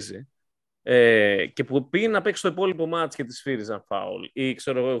που παίζει και που πήγε να παίξει το υπόλοιπο μάτς και τη σφύριζαν φάουλ ή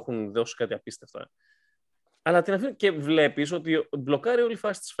ξέρω εγώ έχουν δώσει κάτι απίστευτα. Αλλά την αφήνουν και βλέπεις ότι μπλοκάρει όλη η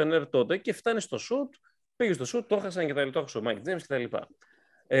φάση της Φενέρ τότε και φτάνει στο σουτ, πήγε στο σουτ, το έχασαν και τα λοιπά, το έχασε ο Μάικ Τζέιμς και τα λοιπά.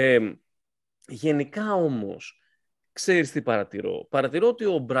 Γενικά όμως, ξέρεις τι παρατηρώ. Παρατηρώ ότι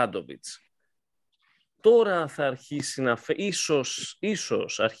ο Μπράντοβιτς τώρα θα αρχίσει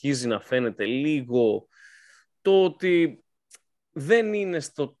ίσως αρχίζει να φαίνεται λίγο το ότι δεν είναι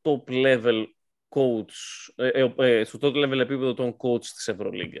στο top level coach, στο top level επίπεδο των coach της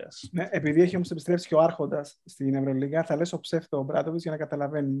Ευρωλίγκας. Ναι, επειδή έχει όμως επιστρέψει και ο Άρχοντας στην Ευρωλίγκα, θα λες ο ψεύτο ο Μπράντοβιτς για να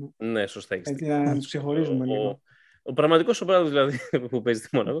καταλαβαίνουμε. Ναι, σωστά. Έτσι να τους ξεχωρίζουμε λίγο. Ο πραγματικός ο Μπράντοβιτς δηλαδή που παίζει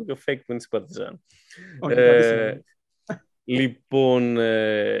τη Μονακό και ο fake που είναι της Παρτιζάν. Λοιπόν,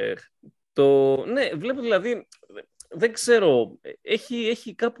 ναι, βλέπω δηλαδή, δεν ξέρω,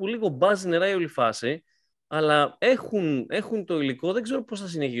 έχει κάπου λίγο μπάζι νερά η όλη φάση, αλλά έχουν το υλικό, δεν ξέρω πώς θα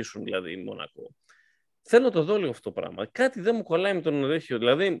συνεχίσουν δηλαδή η Μονακό. Θέλω να το δω λίγο αυτό το πράγμα. Κάτι δεν μου κολλάει με τον Οδέχιο.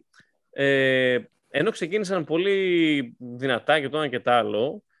 Δηλαδή, ενώ ξεκίνησαν πολύ δυνατά και το ένα και το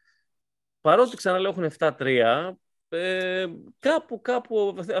άλλο, παρότι ξαναλέω έχουν 7-3,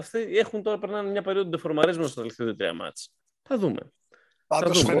 κάπου αυτοί περνάνε μια περίοδο ντεφορμαρίσματος στα τελευταία 2-3 μάτς. Θα δούμε.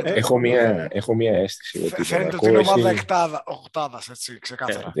 Έχω μια αίσθηση ότι φαίνεται ότι είναι ομάδα οκτάδας, έτσι,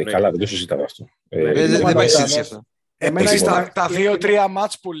 ξεκάθαρα. Καλά, δεν το συζητάμε αυτό. Δεν πάει συζήτηση αυτό. Επίσης, τα 2-3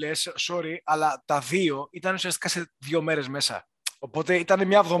 μάτς που λες, sorry, αλλά τα δύο ήταν ουσιαστικά σε 2 μέρες μέσα. Οπότε ήταν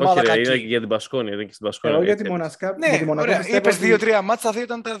μια εβδομάδα κακή. Όχι, για την Πασκόνια, ήταν και στην Πασκόνια. Εγώ για τη Μονασκά. Ναι, ωραία. Είπες 2-3 μάτς, τα δύο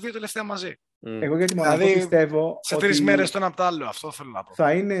ήταν τα 2 τελευταία μαζί. Εγώ για τη Μονακό πιστεύω. Σε 3 μέρες το ένα από το άλλο, αυτό θέλω να πω.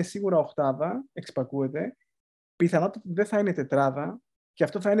 Θα είναι σίγουρα οκτάδα, εξυπακούεται. Πιθανότατα δεν θα είναι τετράδα. Και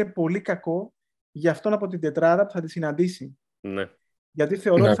αυτό θα είναι πολύ κακό για αυτόν από την τετράδα που θα τη συναντήσει. Ναι. Γιατί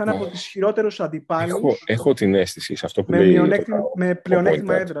θεωρώ ότι θα είναι από τους χειρότερους αντιπάλους. Έχω την αίσθηση σε αυτό που λέει. Με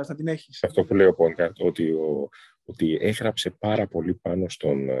πλεονέκτημα έδρας να την έχεις. Σε αυτό που λέει ο Πόνκαρτ, ότι έγραψε πάρα πολύ πάνω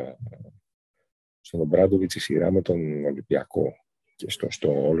στον Μπράντοβιτς η σειρά με τον Ολυμπιακό και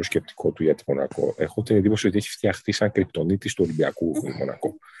στο όλο σκεπτικό του για τη Μονακό. Έχω την εντύπωση ότι έχει φτιαχτεί σαν κρυπτονίτης του Ολυμπιακού η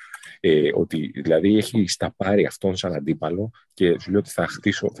Μονακό. Ότι δηλαδή έχει σταπάρει αυτόν σαν αντίπαλο και σου λέει ότι θα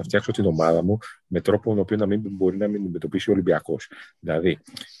φτιάξω την ομάδα μου με τρόπο τον οποίο να μην μπορεί να μην αντιμετωπίσει ο Ολυμπιακός. Δηλαδή,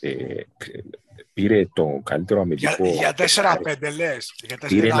 πήρε το καλύτερο αμυντικό. Για 4-5 λες.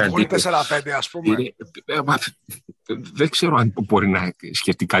 Για να βγουν 4-5, ας πούμε. Δεν ξέρω αν μπορεί να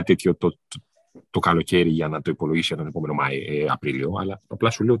σκεφτεί κάτι τέτοιο το καλοκαίρι για να το υπολογίσει τον επόμενο Απρίλιο, αλλά απλά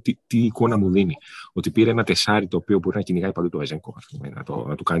σου λέω τι εικόνα μου δίνει. Ότι πήρε ένα τεσάρι το οποίο μπορεί να κυνηγάει παντού το Βεζένκο,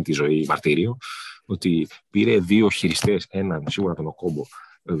 να του κάνει τη ζωή μαρτύριο. Ότι πήρε 2 χειριστές, έναν σίγουρα τον Οκόμπο,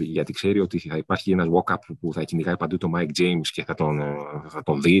 γιατί ξέρει ότι θα υπάρχει ένας walk-up που θα κυνηγάει παντού τον Mike James και θα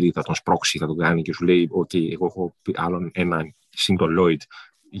τον δείρει, θα τον σπρώξει, θα τον κάνει και σου λέει: OK, εγώ έχω άλλον έναν συν τον Lloyd.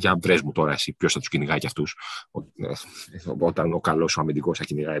 Για βρες μου τώρα εσύ ποιος θα τους κυνηγάει κι αυτούς, όταν ο καλός ο αμυντικός θα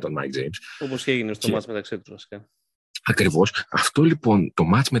κυνηγάει τον Mike James. Όπως και έγινε στο μάτς μεταξύ τους βασικά. Ακριβώς. Αυτό λοιπόν το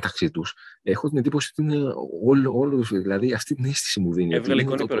μάτς μεταξύ τους έχω την εντύπωση ότι είναι όλο δηλαδή αυτή την αίσθηση μου δίνει. Έβγαλε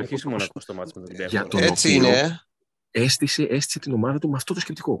εικόνα υπεροχή η Μονακό στο μάτς με τον Ολυμπιακό. Έτσι είναι. Έστησε την ομάδα του με αυτό το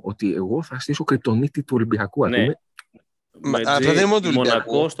σκεπτικό, ότι εγώ θα στήσω κρυπτονίτη του Ολυμπιακού. Ναι. Αλλά δεν είναι μόνο του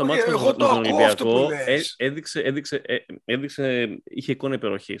Μονακό στο μάτς με τον Ολυμπιακό είχε εικόνα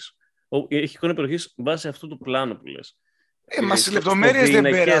υπεροχής. Είχε εικόνα υπεροχής βάσει αυτού του πλάνου που λες. Μας οι λεπτομέρειες δεν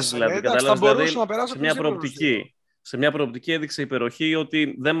πέρασαν. Δηλαδή, Θα μπορούσε να περάσει μια προοπτική. σε μια προοπτική έδειξε υπεροχή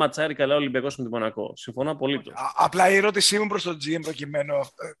ότι δεν ματσάρει καλά ο Ολυμπιακός με τη Μονακό. Συμφωνώ απολύτως. Απλά η ερώτησή μου προς τον GM προκειμένου,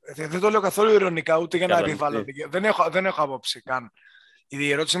 δεν το λέω καθόλου ειρωνικά ούτε για να επιβάλλω. Δεν έχω άποψη καν.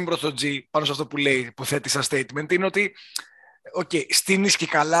 Η ερώτησή μου προς τον G πάνω σε αυτό που λέει, που θέτει σαν statement, είναι ότι στείνεις και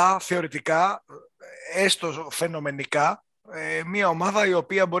καλά θεωρητικά, έστω φαινομενικά, μια ομάδα η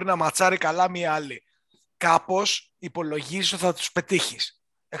οποία μπορεί να ματσάρει καλά μια άλλη. Κάπως υπολογίζεις ότι θα τους πετύχεις.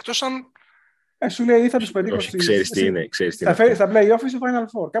 Εκτός αν... Σου λέει ή θα τους πετύχω ξέρεις τι είναι. Στα play-off ή στο Final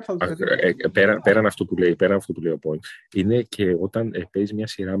Four. Κάπου θα τους πετύχω. Πέραν αυτό που λέει ο Point, είναι και όταν παίζει μια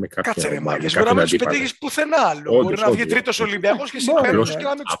σειρά με κάποια. Κάτσε ρε μάγκες, μπορεί να μην τους πετύχεις πουθενά άλλο. Μπορεί να βγει τρίτος Ολυμπιακός και εσύ πέμπτος και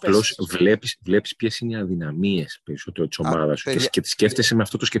να μην τους πέσεις. Απλώς βλέπεις ποιες είναι οι αδυναμίες περισσότερο της ομάδας σου και τις σκέφτεσαι με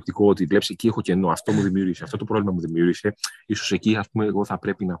αυτό το σκεπτικό ότι βλέπεις εκεί έχω κενό, αυτό μου δημιούργησε, αυτό το πρόβλημα μου δημιούργησε, ίσως εκεί ας πούμε εγώ θα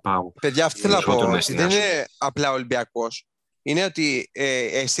πρέπει να πάω. Παιδιά, αυτό θέλω να πω. Δεν είναι απλά Ολυμπιακός. Είναι ότι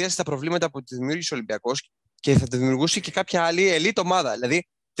εστίασε τα προβλήματα που τη δημιούργησε ο Ολυμπιακός και θα τη δημιουργούσε και κάποια άλλη ελίτ ομάδα. Δηλαδή,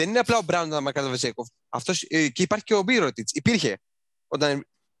 δεν είναι απλά ο Μπράουν να μακρά τον Βεζέκοφ. Και υπάρχει και ο Μύρωτιτς. Υπήρχε όταν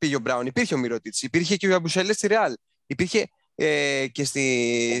πήγε ο Μπράουν, υπήρχε ο Μύρωτιτς. Υπήρχε και ο Αμπουσέλε στη Ρεάλ. Υπήρχε και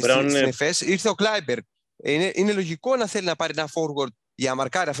στην ΕΦΕΣ. Ήρθε ο Κλάιμπερ. Είναι λογικό να θέλει να πάρει ένα forward για να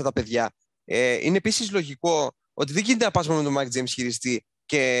μαρκάρει αυτά τα παιδιά. Είναι επίσης λογικό ότι δεν γίνεται να πας μόνο με τον Μάικ Τζέιμς χειριστή.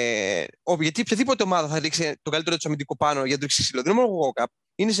 Γιατί οποιαδήποτε ομάδα θα ρίξει το καλύτερο του αμυντικό πάνω για να το ρίξει ξύλο. Δεν είναι μόνο ο Walkup.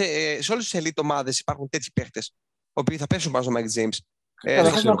 Είναι σε όλες τις elite ομάδες υπάρχουν τέτοιοι παίχτες, οι οποίοι θα πέσουν πάνω στο Mike James.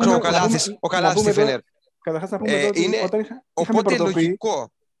 Ο Καλάθης στη Φενέρ. Καταρχάς να πούμε ότι όταν είχαμε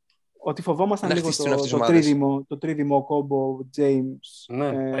λογικό ότι φοβόμασταν λίγο το τρίδημο κόμπο James.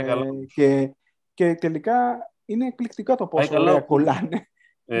 Και τελικά είναι εκπληκτικό το πόσο ωραία κολλάνε.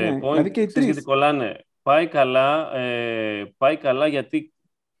 Δηλαδή και οι τρεις. Γιατί κολλάνε. Πάει καλά γιατί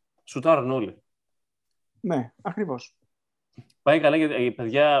σουτάρουν όλοι. Ναι, ακριβώς. Πάει καλά γιατί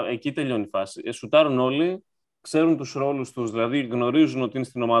παιδιά εκεί τελειώνει η φάση. Σουτάρουν όλοι, ξέρουν τους ρόλους τους, δηλαδή γνωρίζουν ότι είναι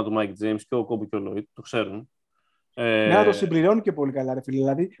στην ομάδα του Mike James και ο Κόμπο και ο Lloyd, το ξέρουν. Ναι, το συμπληρώνουν και πολύ καλά, ρε φίλε.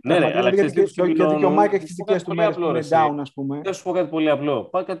 Δηλαδή, ναι, γιατί και ο Mike έχει τις δικές του μέρες που είναι down, ας πούμε. Θα σου πω κάτι πολύ απλό.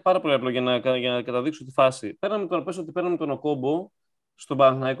 Κάτι πάρα πολύ απλό για να καταδείξω τη φάση. Παίρναμε τον Οκόμπο στον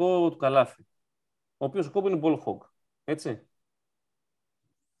Παναθηναϊκό του Καλάθη. Ο οποίος ο Κόμπο είναι ball hog. Έτσι.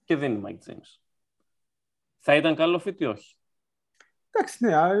 Και δεν είναι Mike James. Θα ήταν καλό fit ή όχι? Εντάξει,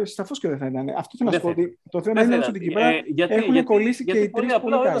 ναι, σαφώς και δεν θα ήταν. Αυτό θέλω να σου πω ότι το θέμα είναι ότι εκεί πέρα έχουν κολλήσει και οι τρεις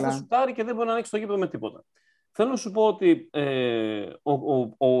πολύ καλά. Γιατί σουτάρει και δεν μπορεί να ανοίξει το γήπεδο με τίποτα. Θέλω να σου πω ότι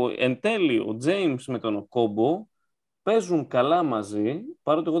εν τέλει ο James με τον Κόμπο παίζουν καλά μαζί,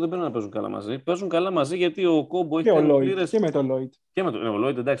 παρότι εγώ δεν παίρνω να παίζουν καλά μαζί. Παίζουν καλά μαζί γιατί ο Κόμπο έχει κάνει πλήρες... Και με τον Lloyd. Και με τον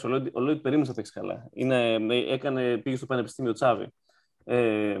Lloyd, εντάξει, ο Lloyd περίμενε να παίξει καλά. Πήγε στο Πανεπιστήμιο Τσάβη.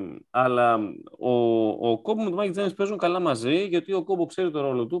 Αλλά ο Κόμπο με τον Μάικ Τζέιμς παίζουν καλά μαζί γιατί ο Κόμπο ξέρει το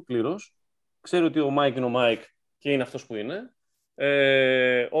ρόλο του πλήρως. Ξέρει ότι ο Μάικ είναι ο Μάικ και είναι αυτός που είναι.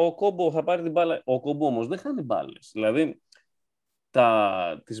 Ο Κόμπο θα πάρει την μπάλα. Ο Κόμπο όμως δεν χάνει μπάλες. Δηλαδή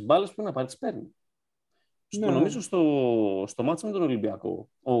τις μπάλες που είναι να πάρει τις παίρνει. Ναι. Νομίζω στο μάτσο με τον Ολυμπιακό,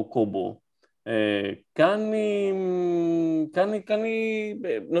 ο Κόμπο κάνει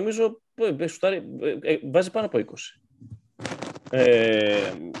νομίζω βάζει πάνω από 20.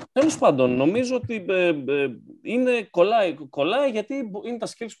 Τέλος πάντων, νομίζω ότι κολλάει γιατί είναι τα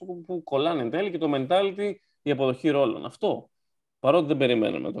skills που κολλάνε εν τέλει και το mentality, η αποδοχή ρόλων. Αυτό, παρότι δεν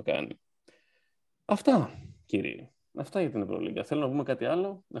περιμένουμε να το κάνει. Αυτά, κύριοι. Αυτά για την Ευρωλίγκα. Θέλω να πούμε κάτι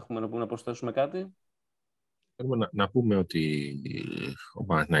άλλο. Έχουμε να προσθέσουμε κάτι. Θέλουμε να πούμε ότι ο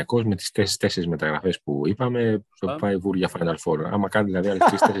Παναθηναϊκός με τις 4 μεταγραφές που είπαμε θα πάει βούρια Final Four. Άμα κάνει δηλαδή άλλες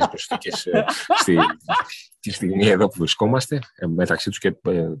 3-4 προσθήκες τη στιγμή εδώ που βρισκόμαστε, μεταξύ τους και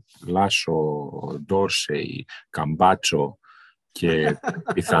Λάσο, Ντόρσεϊ, Καμπάτσο και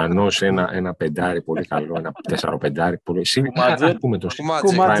πιθανώς ένα πεντάρι πολύ καλό, ένα 4-5. Κουμάτζε, πούμε το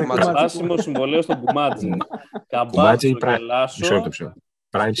Άσιμο συμβολέο στον Κουμάτζε. Καμπάτσο και Λάσο.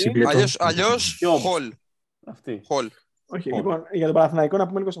 Αλλιώς Χολ. Όχι, λοιπόν, για τον Παναθηναϊκό να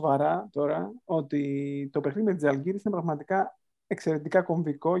πούμε λίγο σοβαρά τώρα ότι το παιχνίδι με τη Ζαλγκίρις είναι πραγματικά εξαιρετικά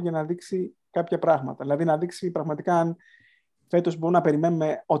κομβικό για να δείξει κάποια πράγματα. Δηλαδή να δείξει πραγματικά αν φέτος μπορούμε να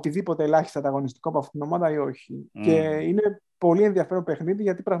περιμένουμε οτιδήποτε ελάχιστα ανταγωνιστικό από αυτήν την ομάδα ή όχι. Και είναι πολύ ενδιαφέρον παιχνίδι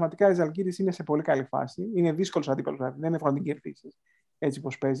γιατί πραγματικά η Ζαλγκίρις είναι σε πολύ καλή φάση. Είναι δύσκολος αντίπαλος, δηλαδή δεν είναι εύκολο να την κερδίσεις έτσι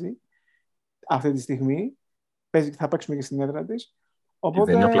όπως παίζει αυτή τη στιγμή. Θα παίξουμε και στην έδρα της.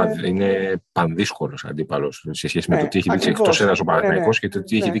 Οπότε... Είναι πανδύσκολος αντίπαλος σε σχέση με το τι έχει δείξει εκτός έδρας ο Παναθηναϊκός και το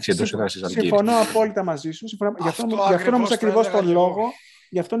τι έχει δείξει εντός έδρας της Ζαλγκίρις. Συμφωνώ απόλυτα μαζί σου.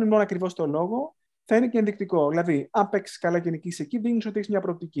 Γι' αυτόν είναι μόνο ακριβώς το λόγο θα είναι και ενδεικτικό. Δηλαδή, αν παίξεις καλά και νικήσεις εκεί, δείχνεις ότι έχεις μια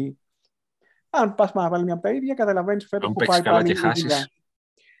προοπτική. Αν πας να βάλει μια από τα ίδια, καταλαβαίνεις φέτος που πάει πάλι η δουλειά.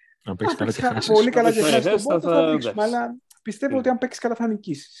 Να παίξει καλά και χάσει. Πολύ καλά και παίξεις χάσει τον θα- πόντο, θα- θα δείξουμε. εντάξει. Αλλά πιστεύω ότι αν παίξει καλά θα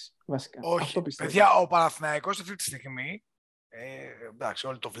νικήσεις. Βασικά. Όχι, Αυτό πιστεύω. παιδιά, ο Παναθηναϊκός αυτή τη στιγμή, εντάξει,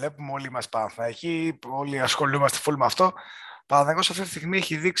 όλοι το βλέπουμε, όλοι είμαστε Παναθηναϊκοί, όλοι ασχολούμαστε full με αυτό. Ο Παναθηναϊκός αυτή τη στιγμή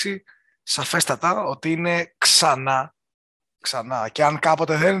έχει δείξει σαφέστατα ότι είναι ξανά, και αν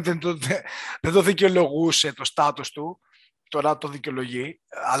κάποτε δεν το δικαιολογούσε το στάτους του, τώρα το δικαιολογεί,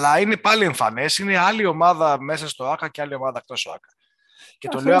 αλλά είναι πάλι εμφανές, είναι άλλη ομάδα μέσα στο ΆΚΑ και άλλη ομάδα εκτός ΆΚΑ. Και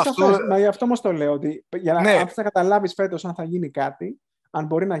το λέω αυτό... Μα γι' αυτό όμως το λέω, ότι για να, Ναι. αν θες να καταλάβεις φέτος αν θα γίνει κάτι, αν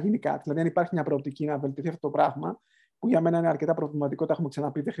μπορεί να γίνει κάτι, δηλαδή αν υπάρχει μια προοπτική να βελτιωθεί αυτό το πράγμα, που για μένα είναι αρκετά προβληματικό, τα έχουμε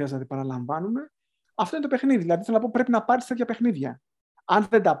ξαναπεί, δεν χρειάζεται να το παραλαμβάνουμε. Αυτό είναι το παιχνίδι. Δηλαδή θέλω να πω, πρέπει να πάρεις τέτοια παιχνίδια. Αν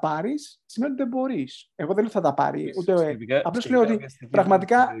δεν τα πάρεις, σημαίνει ότι δεν μπορείς. Εγώ δεν λέω ότι θα τα πάρει. Απλώς λέω ότι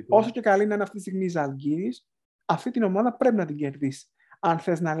πραγματικά, όσο και καλή να είναι αυτή τη στιγμή η Ζαλγκίρις, αυτή την ομάδα πρέπει να την κερδίσει. Αν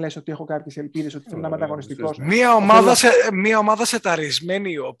θες να λες ότι έχω κάποιες ελπίδες, ότι θέλω να είμαι ανταγωνιστικός. Μια ομάδα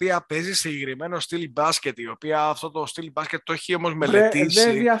σεταρισμένη, η οποία παίζει συγκεκριμένο στυλ μπάσκετ, η οποία αυτό το στυλ μπάσκετ το έχει όμως μελετήσει.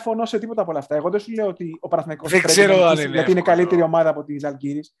 Δεν διαφωνώ σε τίποτα από όλα αυτά. Εγώ δεν σου λέω ότι ο Παναθηναϊκός δεν πρέπει ξέρω να αν νικήσει, είναι γιατί είναι εύκολο. καλύτερη ομάδα από τη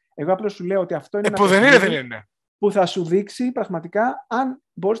Ζαλγκίρις. Εγώ απλώς σου λέω ότι αυτό είναι Που δεν είναι. που θα σου δείξει πραγματικά αν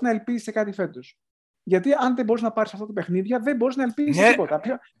μπορείς να ελπίζεις σε κάτι φέτος. Γιατί αν δεν μπορείς να πάρεις αυτά τα παιχνίδια, δεν μπορείς να ελπίζεις σε τίποτα.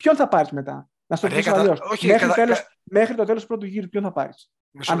 Ποιον θα πάρεις μετά? Να στο πεις αλλιώς. Μέχρι το τέλος του πρώτου γύρου, ποιον θα πάρεις?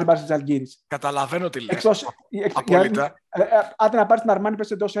 Αν δεν πάρεις τη Ζαλγκίρις. Καταλαβαίνω τι λες. Απόλυτα. Άντε να πάρεις την Αρμάνι,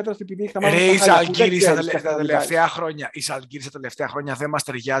 πες εντός έδρας, επειδή έχει τα μάτια. Η Ζαλγκίρις τα τελευταία χρόνια δεν μας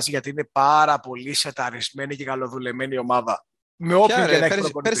ταιριάζει, γιατί είναι πάρα πολύ σεταρισμένη και καλοδουλεμένη ομάδα. Με όποιον και να έχει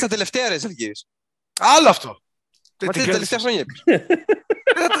προπονητή. Πέρυσι τα τελευταία ρε Ζαλγκίρις. Άλλο αυτό. Μα τι τελευταία χρόνια.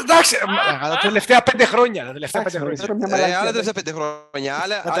 Εντάξει, τα τελευταία 5 χρόνια. Άλλα τα τελευταία 5 χρόνια.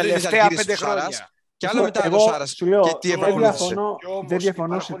 Τα τελευταία 5 χρόνια. Και άλλο μετά το Σάρας. Δεν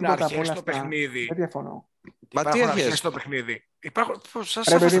διαφωνώ σε τίποτα από όλα αυτά. Δεν διαφωνώ. Τι αρχές στο παιχνίδι?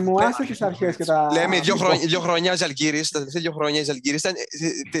 Ρε παιδί μου, άσε τις αρχές και τα... Λέμε 2 χρόνια Ζαλγκίρις, τα τελευταία 2 χρόνια η Ζαλγκίρις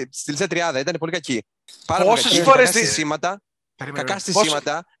στη τελευταία τριάδα ήταν πολύ κακή. Πόσες φορές κακά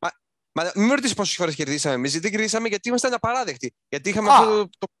στισίματα. Μα μην με ρωτήσεις πόσες φορές κερδίσαμε εμείς. Δεν κερδίσαμε γιατί ήμασταν απαράδεκτοι. Γιατί είχαμε αυτό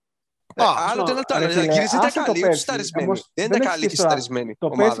το... Άλλο το ένα το άλλο. Η Ζαλγκίρις δεν ήταν καλή, ούτε σταρισμένη. Δεν ήταν καλή και σταρισμένη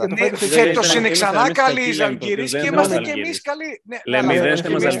ομάδα. Φέτος είναι ξανά καλή η Ζαλγκίρις και είμαστε και εμείς καλοί. Λέμε δεν είναι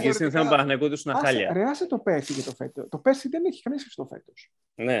θέμα Ζαλγκίρις, είναι θέμα Παναθηναϊκού του είναι χάλια. Ρε άσε το πέρσι και το φέτος. Το πέρσι δεν έχει κανείς στο φέτος.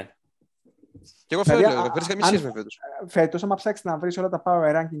 Ναι. Και εγώ φέτος, δεν καμία σχέση με φέτος. Φέτος, άμα ψάξεις να βρεις όλα τα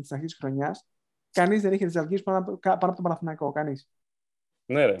power rankings της αρχής της χρονιάς, κανείς δεν είχε τη Ζαλγκίρις πάνω από τον Παναθηναϊκό. Κανείς.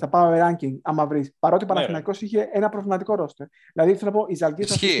 Ναι, ρε. Στα power ranking, άμα βρεις. Παρότι ο Παναθηναϊκός είχε ένα προβληματικό roster. Δηλαδή, θέλω να πω, η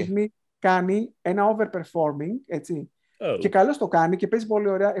Ζαλγκίρις αυτή τη στιγμή κάνει ένα overperforming, έτσι. Και καλώς το κάνει και παίζει πολύ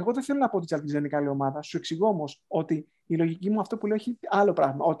ωραία. Εγώ δεν θέλω να πω ότι η Ζαλγκίρις είναι καλή ομάδα. Σου εξηγώ όμως ότι η λογική μου αυτό που λέω έχει άλλο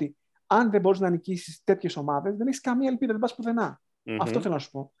πράγμα. Ότι αν δεν μπορείς να νικήσεις τέτοιες ομάδες, δεν έχεις καμία ελπίδα, δεν πας πουθενά. Αυτό θέλω να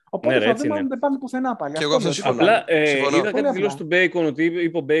σου πω. Οπότε δεν πάμε πουθενά πάλι. Και εγώ αυτό συμφωνώ. Απλά είδα κάτι δηλώσει του Bacon ότι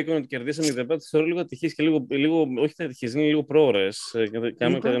είπε ο Bacon ότι κερδίσαμε και δεν θεωρώ λίγο ατυχής και λίγο όχι ατυχής, είναι λίγο πρόωρες.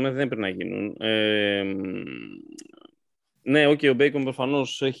 Κανένα δεν έπρεπε να γίνουν. Ναι, ο Bacon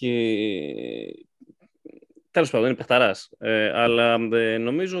προφανώς έχει. Τέλος πάντων, είναι παιχταράς. Αλλά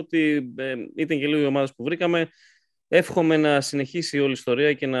νομίζω ότι ήταν και λίγο οι ομάδες που βρήκαμε. Εύχομαι να συνεχίσει όλη η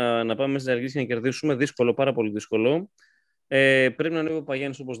ιστορία και να πάμε στις Ζαλγκίρις και να κερδίσουμε. Δύσκολο, πάρα πολύ δύσκολο. Πρέπει να ανέβει ο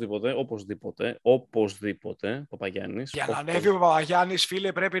Παπαγιάννης οπωσδήποτε. Παπαγιάννης. Για να ανέβει ο Παπαγιάννης,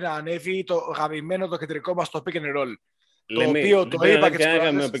 φίλε, πρέπει να ανέβει το γαμημένο το κεντρικό μας το pick and roll. Το οποίο το είπα και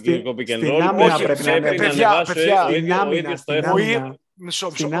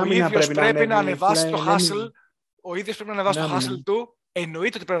ο ίδιος πρέπει να ανεβάσει το hustle. Ο ίδιος πρέπει να ανεβάσει το hustle του.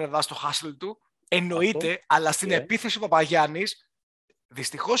 Εννοείται ότι πρέπει να ανεβάσει το hustle του. Εννοείται, αλλά στην επίθεση ο Παπαγιάννης,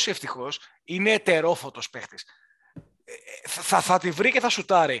 δυστυχώς ή ευτυχώς, είναι ετερόφωτος παίχτης. Θα τη βρει και θα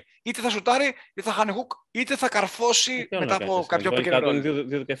σουτάρει. Είτε θα σουτάρει, είτε θα χάνει hook, είτε θα καρφώσει μετά από κάποιο pick and roll.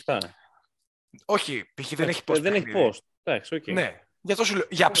 Όχι, π.χ. δεν έχει post. Δεν έχει post. Ναι, για αυτό σου λέω.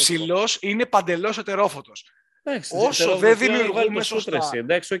 Για ψηλός είναι παντελώς ετερόφωτος. Όσο δεν δημιουργούμε σωστά.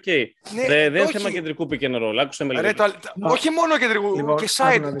 Εντάξει, οκ. Δεν είναι θέμα κεντρικού pick and roll. Άκουσε με λίγο. Όχι μόνο κεντρικού, και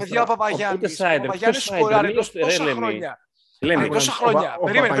side, παιδιά, ο Παπαγιάννης. Ο Παπαγιάννης σκοράρει τόσα χρόνια. Τόσα χρόνια.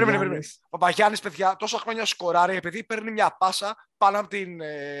 Περίμενε. Ο Παπαγιάννης, παιδιά, τόσα χρόνια σκοράρει επειδή παίρνει μια πάσα πάνω από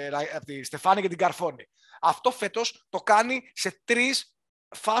τη Στεφάνη και την καρφώνει. Αυτό φέτος το κάνει σε 3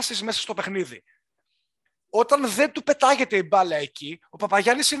 φάσεις μέσα στο παιχνίδι. Όταν δεν του πετάγεται η μπάλα εκεί, ο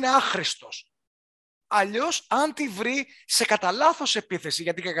Παπαγιάννης είναι άχρηστος. Αλλιώς, αν τη βρει σε κατά λάθος επίθεση,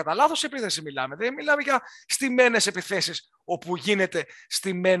 γιατί και κατά λάθος επίθεση μιλάμε, δεν μιλάμε για στημένες επιθέσεις, όπου γίνεται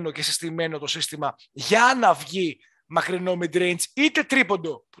στημένο και συστημένο το σύστημα για να βγει μακρινό mid-range, είτε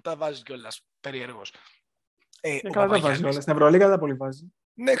τρίποντο, που τα βάζει κιόλας περίεργος. Καλά τα βάζει όλα. Στην Ευρωλίγα δεν τα πολύ βάζει.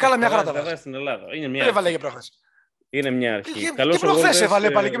 Ναι, καλά, μια χαρά τα βάζει βάζει. στην Ελλάδα. Είναι μια Έβαλε και προχθές. Είναι μια αρχή. Και Καλώς προχθές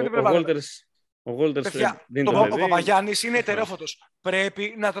έβαλε πάλι και με την ο Γόλτερς δίνει το ο παιδί. Παπαγιάννης είναι ετερόφωτος.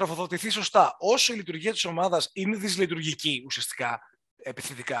 Πρέπει να τροφοδοτηθεί σωστά. Όσο η λειτουργία της ομάδας είναι δυσλειτουργική ουσιαστικά,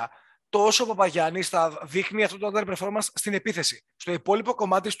 επιθετικά, τόσο ο Παπαγιάννης θα δείχνει αυτό το underperformance στην επίθεση. Στο υπόλοιπο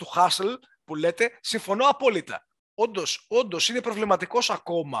κομμάτι του hustle που λέτε, συμφωνώ απόλυτα. Όντως είναι προβληματικός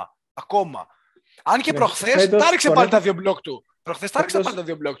ακόμα. Αν και προχθές τάριξε πάλι τα δύο μπλοκ του. Προχθές τάριξε πάλι τα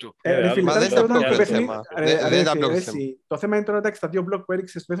δύο μπλοκ του. Δεν είναι θέμα. Το θέμα είναι τώρα εντάξει, τα δύο μπλοκ που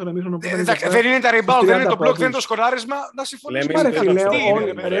έριξε στο δεύτερο ημίχρονο. Δεν είναι τα rebound, δεν είναι το μπλοκ, δεν είναι το σκοράρισμα. Να συμφωνήσουμε.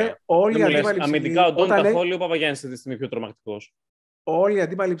 Όλοι οι αντίπαλοι. Αμυντικά ο Ντόντα Χόλι, ο Παπαγιάννης αυτή τη στιγμή πιο τρομακτικός. Όλοι οι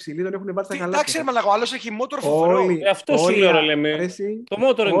αντίπαλοι ψηλοί τον έχουν βάλει στα καλά. Εντάξει, ο άλλος έχει μότορ φοβερό. Αυτό σου λέω, λέμε. Το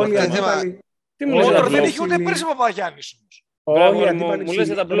μότορ είναι το θέμα. Τι μου λες, δεν έχει ούτε πέρσι ο Παπαγιάννης όμως. Όλοι οι αντίπαλοι μου λες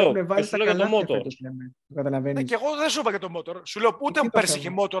για τα μπλοκ. Σου λέω για το μότορ. Και εγώ δεν σου είπα για το μότορ. Σου λέω ούτε πέρσι είχε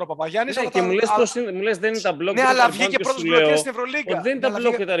μότορ ο Παπαγιάννης. Και μου λες δεν είναι τα μπλοκ. Ναι, αλλά βγήκε πρώτος μπλοκέρ στην Ευρωλίγκα. Δεν είναι τα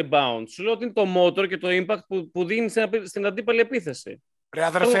μπλοκ και τα rebound. Σου λέω ότι είναι το μότορ και το impact που δίνει στην αντίπαλη επίθεση. Ρε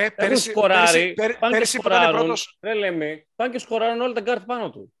αδερφέ, πέρσι που ήταν πρώτος. Ρε λέμε, πάνε και σκοράρουν όλα τα γκάρτ πάνω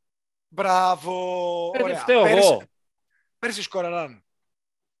του. Μπράβο. Πέρσι σκοράραν.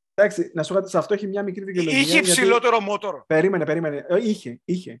 Εντάξει, να σου πω ότι σε αυτό έχει μια μικρή δικαιολογία. Είχε υψηλότερο μότορ. Περίμενε.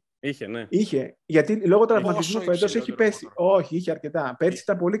 Είχε. Γιατί λόγω τραυματισμού φέτος έχει πέσει. Όχι, είχε αρκετά. Πέρσι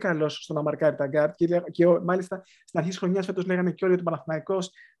ήταν πολύ καλός στο να μαρκάρει τα γκάρτ και μάλιστα στην αρχή της χρονιάς φέτος λέγανε και όλοι ότι ο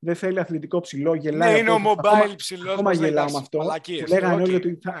Παναθηναϊκός δεν θέλει αθλητικό ψηλό. Ναι, είναι ο mobile ψηλός. Ακόμα γελάω με αυτό. Λέγανε όλοι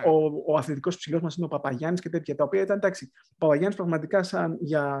ότι ο αθλητικός ψηλός μας είναι ο Παπαγιάννης και τέτοια. Τα οποία ήταν εντάξει. Ο Παπαγιάννης πραγματικά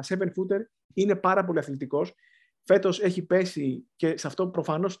για 7-footer είναι πάρα πολύ αθλητικός. Φέτος έχει πέσει και σε αυτό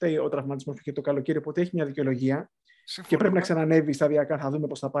προφανώς φταίει ο τραυματισμός που είχε το καλοκαίρι, οπότε έχει μια δικαιολογία. Και πρέπει να ξανανεύει σταδιακά, θα δούμε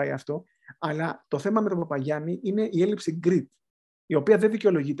πώς θα πάει αυτό. Αλλά το θέμα με τον Παπαγιάννη είναι η έλλειψη grit, η οποία δεν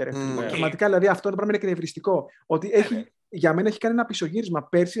δικαιολογείται. Πραγματικά, δηλαδή αυτό το πράγμα είναι εκνευριστικό. Ότι για μένα έχει κάνει ένα πισωγύρισμα.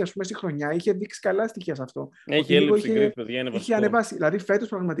 Πέρσι, ας πούμε, στη χρονιά είχε δείξει καλά στοιχεία σε αυτό. Έχει έλλειψη grit, παιδιά. Είχε ανεβάσει. Δηλαδή, φέτος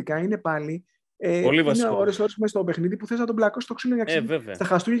πραγματικά είναι πάλι. Πολύ βασικό. Είναι ώρες μέσα στο παιχνίδι που θες να τον πλακώσει στο ξύλο στα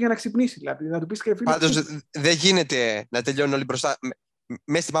χαστούγια για να ξυπνήσει. Δηλαδή, να του πεις και φίλε. Πάντως δεν γίνεται να τελειώνουν όλοι μπροστά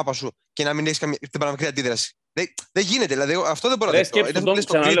μέσα στην μάπα σου και να μην έχεις την πραγματική αντίδραση. Δεν γίνεται, δηλαδή αυτό δεν μπορώ να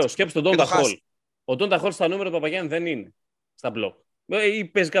δεχτώ. Σκέψου τον Ντόντα Χολ. Ο Ντόντα Χολ στα νούμερα του Παπαγιάννη δεν είναι στα μπλοκ. Ή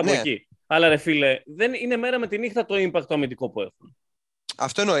παίζει κάπου εκεί. Αλλά ρε φίλε, δεν είναι μέρα με τη νύχτα το impact το αμυντικό που έχουν.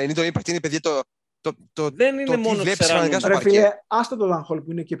 Αυτό εννοώ. Είναι το impact, είναι παιδιά δεν είναι μόνο ρε φίλε, άστο το Λανχόλ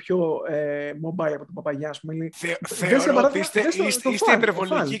που είναι και πιο mobile από τον Παπαγιά. Θεωρώ ότι είστε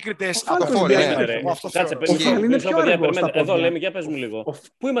υπερβολικοί κριτές. Κάτσε, εδώ λέμε, για πες μου λίγο.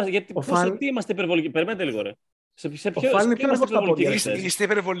 Τι είμαστε υπερβολικοί, περιμένετε λίγο ρε. Σε ποιο είμαστε υπερβολικοί. Είστε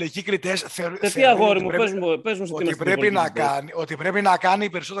υπερβολικοί κριτές. Σε τι αγόρι μου, πες μου ότι πρέπει να κάνει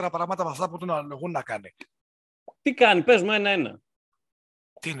περισσότερα πράγματα από αυτά που τον αναλογούν να κάνει. Τι κάνει, πες μου ένα-ένα.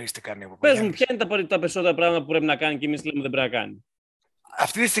 Τι εννοείς τι κάνει. Πες μου, ποια είναι τα περισσότερα πράγματα που πρέπει να κάνει και εμείς λέμε δεν πρέπει να κάνει.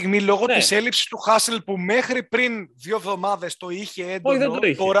 Αυτή τη στιγμή, λόγω της έλλειψης του Hustle που μέχρι πριν 2 εβδομάδες το είχε έντονο. Όχι, δεν το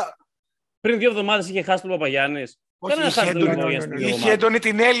είχε. Τώρα... Πριν 2 εβδομάδες είχε Hustle ο Παπαγιάννης. Είχε έντονη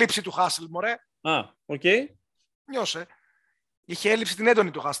την έλλειψη του Hustle, μωρέ. Οκ. Νιώσε. Είχε έλλειψη την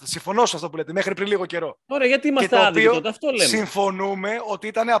έντονη του Hustle. Συμφωνώ σε αυτό που λέτε μέχρι πριν λίγο καιρό. Ωραία, γιατί είμαστε άδικοι τότε, αυτό λέμε. Συμφωνούμε ότι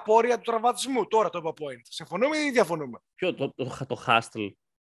ήταν απόρρια του τραυματισμού. Τώρα το είπα point. Συμφωνούμε ή διαφωνούμε. Ποιο, το Hustle.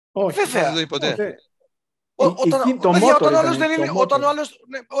 Όχι, βέβαια. Δεν το είπε ποτέ. Όταν ο άλλος δεν είναι. Όταν ο άλλος.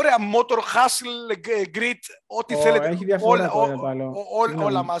 Ωραία, motor, hustle, grit, ό,τι θέλετε. Έχει διαφορά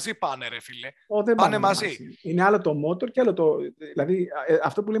όλα μαζί πάνε, ρε φίλε. Πάνε μαζί. Είναι άλλο το motor και άλλο το. Δηλαδή,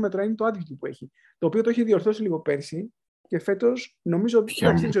 αυτό που λέμε τώρα είναι το attitude που έχει. Το οποίο το έχει διορθώσει λίγο πέρσι και φέτος νομίζω ότι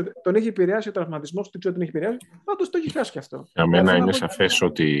τον έχει επηρεάσει ο τραυματισμός, δεν ξέρω τον έχει επηρεάσει. Πάντως το έχει χάσει και αυτό. Για μένα είναι σαφές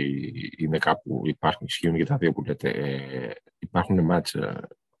ότι είναι κάπου ισχύουν και τα δύο που λέτε. Υπάρχουν μάτσα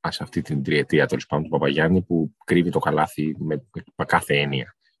σε αυτή την τριετία τέλος πάντων του Παπαγιάννη που κρύβει το καλάθι με κάθε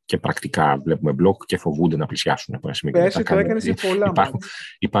έννοια. Και πρακτικά βλέπουμε μπλοκ και φοβούνται να πλησιάσουν. Πέρσι το έκανε σε πολλά.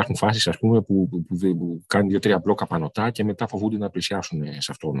 Υπάρχουν φάσεις ας πούμε, που κάνουν 2-3 μπλοκ απανωτά και μετά φοβούνται να πλησιάσουν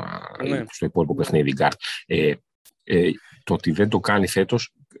σε αυτό στο υπόλοιπο παιχνίδι. Το ότι δεν το κάνει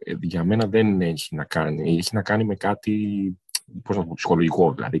φέτος για μένα δεν έχει να κάνει. Έχει να κάνει με κάτι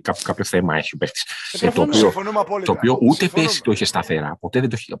ψυχολογικό. Δηλαδή κάποιο θέμα έχει ο παίκτης. Το οποίο ούτε πέρσι το είχε σταθερά.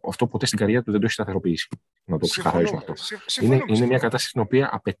 Αυτό ποτέ στην καριέρα του δεν το έχει σταθεροποιήσει. Να το ξεκαθαρίσουμε αυτό. Είναι μια κατάσταση στην οποία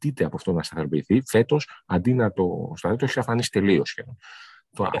απαιτείται από αυτό να σταθεροποιηθεί. Φέτος αντί να το σταθεροποιήσει, το έχει αφανίσει τελείως.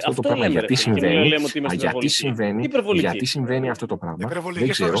 Αυτό το πράγμα γιατί συμβαίνει αυτό το πράγμα. Δεν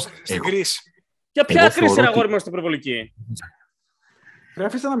ξέρω. Για ποια κρίση αγόρι μας στην υπερβολική.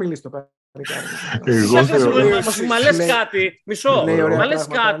 Αφήστε να μιλήσει το πράγμα. Μα λες κάτι, μισό, μα λες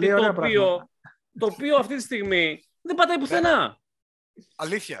κάτι το οποίο αυτή τη στιγμή δεν πατάει πουθενά.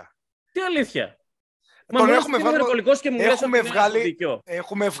 Αλήθεια. Τι αλήθεια. Τον έχουμε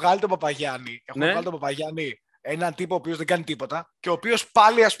βγάλει τον Παπαγιάννη. Τον Παπαγιάννη, έναν τύπο ο οποίος δεν κάνει τίποτα και ο οποίος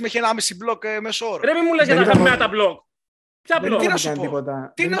πάλι, ας πούμε, έχει 1,5 μπλοκ μέσο όρο. Ρε, μην μου λες για τα χαμένα τα μπλοκ. Ποια μπλοκ. Τι να σου πω.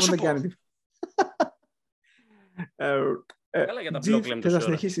 Τι να σου πω. Καλά για τα μπλοκ λέμε. Θες να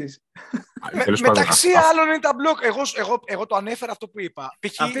συνεχίσεις. Μεταξύ άλλων είναι τα μπλοκ. Εγώ το ανέφερα αυτό που είπα.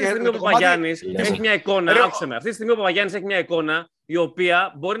 Αυτή τη στιγμή ο Παπαγιάννης έχει μια εικόνα. Άκουσε με. Αυτή τη στιγμή ο Παπαγιάννης έχει μια εικόνα η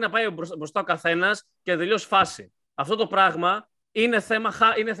οποία μπορεί να πάει μπροστά ο καθένας και τελειώσει φάση. Αυτό το πράγμα είναι θέμα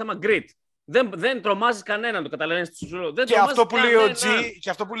grit. Δεν τρομάζεις κανέναν, το καταλαβαίνεις. Και αυτό που λέει ο G, και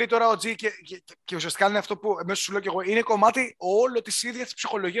αυτό που λέει τώρα ο G, και ουσιαστικά είναι αυτό που εμέσως σου λέω και εγώ, είναι κομμάτι όλο της ίδιας της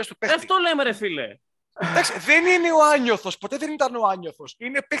ψυχολογίας του παίχτη. Αυτό λέμε, ρε φίλε. Εντάξει, δεν είναι ο άνιωθος, ποτέ δεν ήταν ο άνιωθος.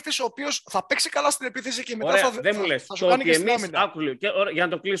 Είναι παίχτης ο οποίος θα παίξει καλά στην επίθεση και μετά θα σου κάνει και στην άμυνα. Για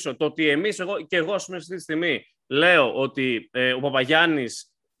να το κλείσω, το ότι εγώ ας πούμε αυτή τη στιγμή λέω ότι ο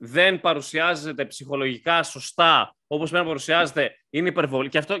Παπαγιάννης δεν παρουσιάζεται ψυχολογικά σωστά όπως πρέπει να παρουσιάζεται, είναι υπερβολή.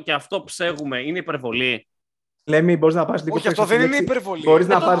 Και αυτό ψέγουμε, είναι υπερβολή. Λέμε, μπορείς να πάρεις λίγο πίσω. Όχι, αυτό δεν είναι υπερβολή. Μπορείς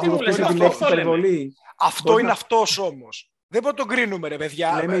να πάρεις λίγο πίσω τη λέξη υπερβολή. Αυτό είναι αυτός όμως. Δεν μπορούμε να τον κρίνουμε, ρε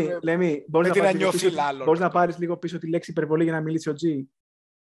παιδιά. Λέμε, μπορείς να πάρεις λίγο πίσω τη λέξη υπερβολή για να μιλήσει ο G.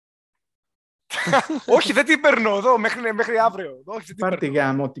 Όχι, δεν την παίρνω εδώ μέχρι αύριο. Πάρ' τη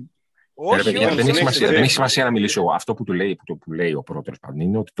γάμο. Δεν έχει σημασία να μιλήσω εγώ. Αυτό που λέει ο πρώτος πάντων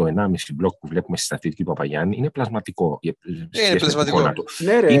είναι ότι το 1,5 μπλοκ που βλέπουμε στη στατιστική του Παπαγιάννη είναι πλασματικό. Είναι πλασματικό.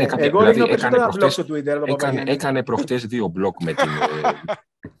 Ναι, ρε, εγώ λέω περισσότερα μπλοκ στο Twitter. Έκανε προχτές 2 μπλοκ με την.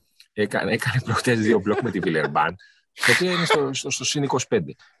 Έκανε προχτές 2 μπλοκ με τη Βιλερμπάν. Το οποίο είναι στο συν 25.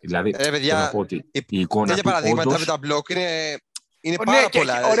 Δηλαδή, να πω ότι η εικόνα. Τέτοια παραδείγματα με τα μπλοκ είναι πάρα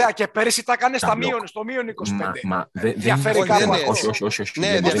πολλά. Ωραία, και πέρυσι τα έκανε στο μείον 25. Διαφέρει κάπου. Όχι.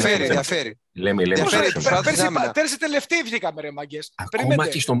 Ναι, διαφέρει. Λέμε. Πέρυσι τελευταίοι βγήκαμε, ρε μαγκές. Ακόμα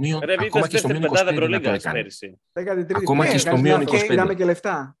και στο μείον 25. Ακόμα και στο μείον 25.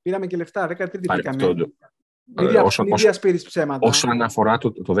 Πήραμε και λεφτά. 13η βγήκαμε. Μην διασπείρεις ψέματα. Όσον αφορά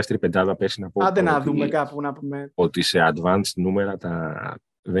το δεύτερη πεντάδα, πέρσι να πω. Άντε να δούμε κάπου να πούμε. Ότι σε advanced νούμερα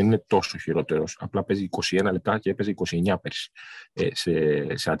δεν είναι τόσο χειρότερος. Απλά παίζει 21 λεπτά και έπαιζε 29 πέρσι.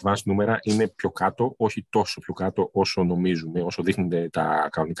 Σε advanced νούμερα είναι πιο κάτω, όχι τόσο πιο κάτω όσο νομίζουμε, όσο δείχνουν τα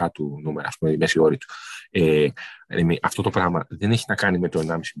κανονικά του νούμερα, ας πούμε, η μέση όρη του. Αυτό το πράγμα δεν έχει να κάνει με το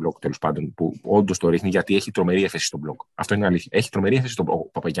 1,5 μπλοκ, τέλος πάντων, που όντως το ρίχνει, γιατί έχει τρομερή έφεση στο μπλοκ. Αυτό είναι αλήθεια. Έχει τρομερή έφεση στο μπλοκ. Ο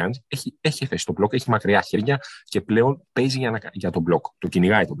Παπαγιάννης έχει έφεση στο μπλοκ, έχει μακριά χέρια και πλέον παίζει για τον μπλοκ. Το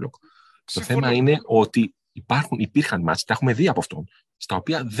κυνηγάει τον μπλοκ. Το θέμα είναι ότι υπήρχαν μάτς, τα έχουμε δει από αυτόν, στα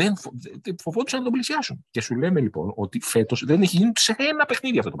οποία δεν φοβόντουσαν να τον πλησιάσουν. Και σου λέμε λοιπόν ότι φέτος δεν έχει γίνει σε ένα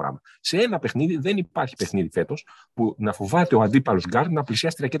παιχνίδι αυτό το πράγμα. Σε ένα παιχνίδι δεν υπάρχει παιχνίδι φέτος που να φοβάται ο αντίπαλος γκάρντ να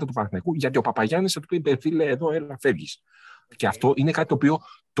πλησιάσει τη ρακέτα του Παναθηναϊκού, γιατί ο Παπαγιάννης θα του πει: φίλε, εδώ, έλα, φεύγεις. Και αυτό είναι κάτι το οποίο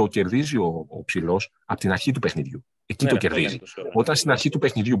το κερδίζει ο ψηλός από την αρχή του παιχνιδιού. Εκεί το κερδίζει. Όταν στην αρχή του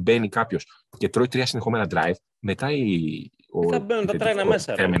παιχνιδιού μπαίνει κάποιος και τρώει 3 συνεχόμενα drive, μετά ο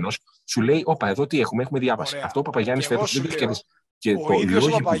θέμενος σου λέει: όπα, εδώ τι έχουμε διάβαση. Αυτό ο Παπαγιάννης φέτος δεν το έχει κερδίσει. Ο ίδιος ο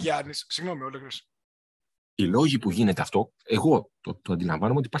Παπαγιάννης, συγγνώμη, όλες. Οι λόγοι που γίνεται αυτό, εγώ το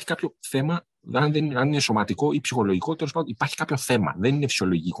αντιλαμβάνομαι ότι υπάρχει κάποιο θέμα, αν είναι σωματικό ή ψυχολογικό, τέλος πάντων υπάρχει κάποιο θέμα. Δεν είναι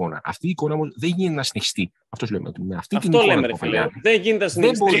φυσιολογική εικόνα. Αυτή η ψυχολογικη εικονα δεν γίνεται να συνεχιστεί. Αυτό σου λέμε. Ότι με αυτή την εικόνα λέμε, φίλε. Δεν γίνεται να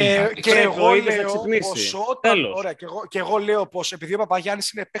συνεχιστεί. Και εγώ λέω πως επειδή ο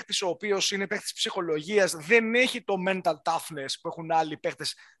Παπαγιάννης είναι παίχτης ο οποίος είναι παίχτης ψυχολογίας, δεν έχει το mental toughness που έχουν άλλοι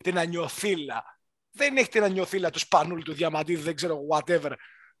παίχτες, την ανιωθήλα. Δεν έχει την ανιωθήλα του Σπανούλη, του Διαμαντίδη, δεν ξέρω, whatever.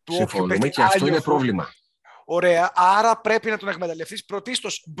 Συμφωνούμε και αυτό είναι πρόβλημα. Ωραία, άρα πρέπει να τον εκμεταλλευτείς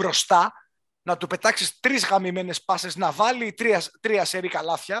πρωτίστως μπροστά, να του πετάξεις 3 γαμημένες πάσες, να βάλει 3 σερί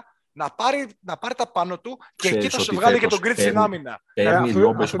καλάθια, να πάρει τα πάνω του και εκεί θα σου βγάλει και τον κρίτ στην άμυνα. Παίρνει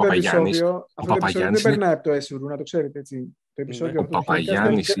λόμπες ο Παπαγιάννης. Αυτό το επεισόδιο δεν περνάει από το έσουρου, να το ξέρετε έτσι. Ο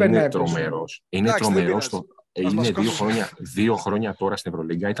Παπαγιάννης είναι τρομερός. Είναι τρομερός. Είναι 2 χρόνια τώρα στην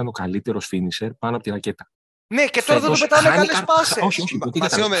Ευρωλίγκα. Ήταν ο καλύτερος φίνισερ πάνω από τη ρακέτα. Ναι, και τώρα δεν του πετάνε καλές πάσες. Όχι.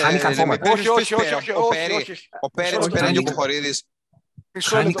 Χάνει καρφώματα. Όχι. Ο Πέρετς πέραν και ο Ποχορίδης.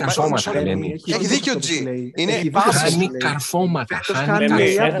 Χάνει καρφώματα. Έχει δίκιο ο Τζι. Χάνει καρφώματα.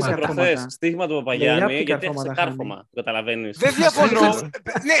 Έχασε προχθές στίγμα του Παπαγιάννη γιατί έχασε κάρφωμα. Το καταλαβαίνεις. Δεν διαφωνώ.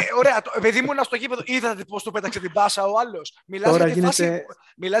 Ναι, ωραία. Επειδή ήμουν στο γήπεδο, είδατε πώς του πέταξε την πάσα ο άλλος.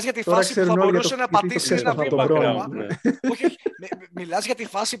 Μιλάς για τη φάση που θα μπορούσε να πατήσει ένα βήμα ακόμα. Μιλάς για τη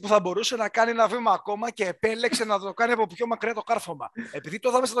φάση που θα μπορούσε να κάνει ένα βήμα ακόμα και επέλεξε να το κάνει από πιο μακριά το κάρφωμα. Επειδή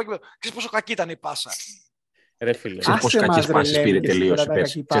το δάμε στο γήπεδο. Ξέρεις πόσο κακή ήταν η πάσα. Ρε φίλε. Ξέρεις πόσες Άσε κακές μας, ρε, πάσεις Λέμι, πήρε και τελείως. σήμερα τα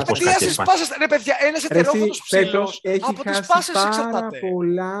Πες. κακή Ξέρεις πάσα. πόσες Τι κακές άσες πάσεις. πάσες, ρε παιδιά, ένας Ρε, ετερόφωτος ψηλός φέτος έχει από τις χάσει πάσες εξαρτάται.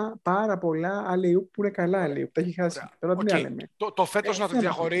 πάρα πολλά alley-oop που είναι καλά alley-oop. Τα έχει χάσει. Ωραία. Τώρα τι Οκ. να λέμε. Το φέτος να το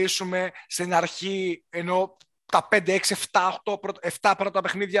διαχωρίσουμε στην αρχή, ενώ τα 5, 6, 7 πρώτα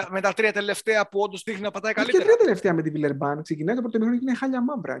παιχνίδια με τα 3 τελευταία που όντως δείχνει να πατάει Και καλύτερα. τρία τελευταία με την Βιλερμπάν ξεκινάει το πρώτο μήχρονο και είναι χάλια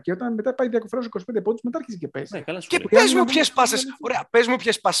μαύρα. Και όταν μετά πάει διακοφρός 25 πόντους, μετά αρχίζει και πέσει. Ναι, καλά σου Και λέει. πες μου ποιες πάσες, ωραία, πες μου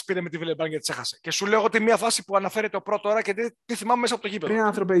ποιες πάσες πήρε με τη Βιλερμπάν γιατί τις έχασε. Και σου λέω ότι μία φάση που αναφέρεται ο πρώτο ώρα και τι θυμάμαι μέσα από το γήπεδο. Ρε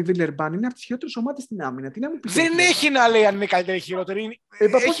άνθρωπε, η Βιλερμπάν είναι από τις χειρότερες ομάδες στην άμυνα. Τι να μου πεις. Δεν έχει να λέει αν είναι καλύτερη ή χειρότερη.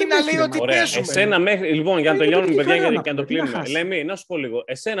 πώς Έχει δεν να έχει, λέει ρε, ότι Ωραία. παίζουμε. Εσένα μέχρι. Λοιπόν, για να Είναι τελειώνουμε, επιτυχή παιδιά, χαρά και να το να πούμε, τι να κλείνουμε. χάσει. Λέμε, να σου πω λίγο.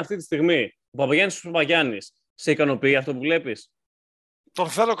 Εσένα αυτή τη στιγμή, ο Παπαγιάννης του Παπαγιάννης, σε ικανοποιεί αυτό που βλέπεις? Τον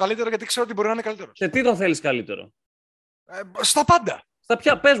θέλω καλύτερο γιατί ξέρω ότι μπορεί να είναι καλύτερο. Σε τι τον θέλεις καλύτερο? Στα πάντα. Στα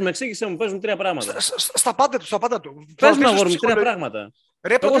ποια, πες μου, εξήγησέ μου, πες μου 3 πράγματα. Στα πάντα του, στα πάντα του. Πες μου, Φροντίζεις αγόρι μου, 3 ψυχολογία. πράγματα.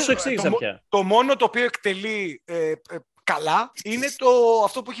 Ρε, Εγώ ποτέ- σου εξήγησα πια. Το μόνο το οποίο εκτελεί καλά είναι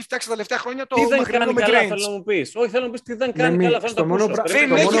αυτό που έχει φτιάξει τα τελευταία χρόνια το Τι δεν μακρινό κάνει με καλά, Grange. θέλω να μου πεις. Όχι, θέλω να μου πεις τι δεν κάνει Λέμι, καλά, θέλω στο να το μόνο ακούσω. πρα- Πρέπει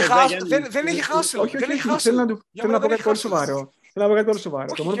Δεν να το το έχει μόνο ακούσω, χάσει. Γιάννη. Δεν έχει χάσει. Όχι, Δεν όχι, έχει όχι. χάσει. Θέλω να Για πω μένα κάτι δεν έχει πολύ χάσει. σοβαρό. Θέλω να πω κάτι πολύ σοβαρό.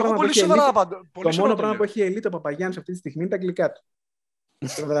 Το Όχι, μόνο και εγώ πράγμα που πολύ έχει σοβαρά ελίτ- πάντα. Πολύ το σοβαρά μόνο το πράγμα που λέω. έχει ελίτ ο Παπαγιάννης αυτή τη στιγμή είναι τα αγγλικά του.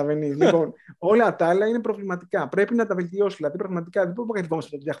 Καταλαβαίνεις. Λοιπόν, όλα τα άλλα είναι προβληματικά. Πρέπει να τα βελτιώσει. Δηλαδή, πραγματικά δεν μπορούμε να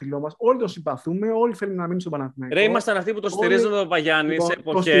κατηβόμαστε το διάχτυλό μας. Όλοι τον συμπαθούμε, όλοι θέλουν να μείνουν στον Παναθηναϊκό. Ρε, ήμασταν αυτοί που το Όλοι- στηρίζαν τον Παπαγιάννη Λοιπόν, σε το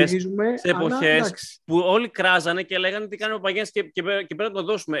εποχές. στηρίζουμε, Σε αλλά εποχές εντάξει. που όλοι κράζανε και λέγανε τι κάνει ο Παπαγιάννης και πρέπει να το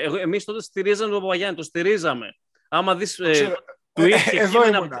δώσουμε. Εμείς τότε στηρίζαμε τον Παπαγιάννη, το στηρίζαμε. Άμα δεις ξέρω. tweet και Εδώ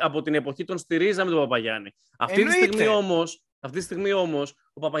κείμενα ήμουνα. από την εποχή, τον στηρίζαμε τον Παπαγιάννη. Αυτή τη στιγμή όμως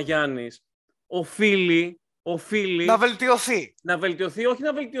ο Παπαγιάννης οφείλει Να βελτιωθεί. να βελτιωθεί, όχι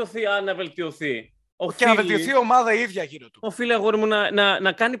να βελτιωθεί, να βελτιωθεί. Και να βελτιωθεί η ομάδα η ίδια γύρω του. Οφείλει, αγόρι μου,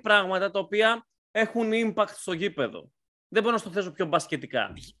 να κάνει πράγματα τα οποία έχουν impact στο γήπεδο. Δεν μπορώ να στο θέσω πιο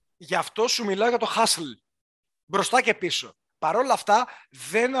μπασκετικά. Γι' αυτό σου μιλάω για το hustle. Μπροστά και πίσω. Παρ' όλα αυτά,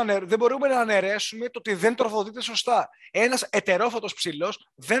 δεν μπορούμε να αναιρέσουμε το ότι δεν τροφοδοτείται σωστά. Ένας ετερόφωτος ψηλός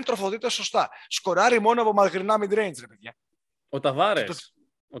δεν τροφοδοτείται σωστά. Σκοράρει μόνο από μακρινά mid-range, ρε παιδιά.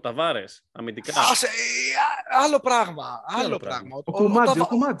 Ο Ταβάρες, αμυντικά. Άλλο πράγμα. Άλλο πράγμα?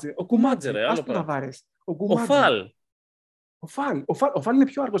 πράγμα. Ο Κουμάτζε, ρε, ας άλλο το πράγμα. Ταβάρες. Ο Κουμάτζε. Φαλ. Ο Φαλ είναι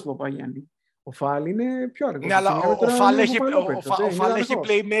πιο αργός του Παπαγιάννη. Ο Φαλ είναι πιο αργός. Ναι, αλλά Μιλάμε ο τώρα Φαλ για έχει Παπαλόπετο, ο είναι Φαλ έχει αργός.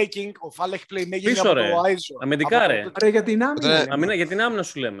 playmaking. Ο Φαλ έχει playmaking Πίσω, από ρε. το Άιζο. Αμυντικά, ρε. Ρε, για την άμυνα. λέμε. Για την άμυνα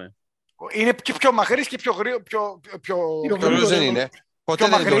σου λέμε. Είναι και πιο μακρύς και πιο γρήγορο. Γρήγορος δεν είναι. Ποτέ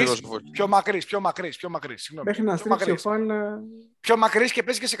δεν είναι το γρήγορος. Πιο μακρύς. Συγγνώμη. Μέχρι να Πιο στρίψει ο μακρύς. Φαλ. Πιο μακρύς και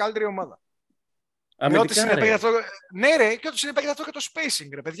παίζει και σε καλύτερη ομάδα. Με ό,τι Αμυντικά, συνεπάγεται ρε. αυτό. Ναι, ρε, και ό,τι συνεπάγεται αυτό και το spacing,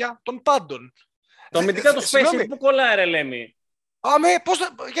 ρε παιδιά, των πάντων. Το αμυντικά το Συγγνώμη. spacing που κολλάει, ρε Λέμι.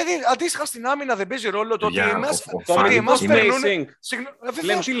 Γιατί αντίστοιχα στην άμυνα δεν παίζει ρόλο το ότι Για, εμάς ο Το Φαλ ότι εμάς αμυντικό περνούν. spacing. Βεβαίως,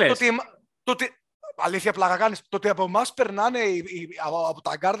 Λέμε, τι λες? το ότι αλήθεια πλάκα κάνεις. Το ότι από εμάς περνάνε, από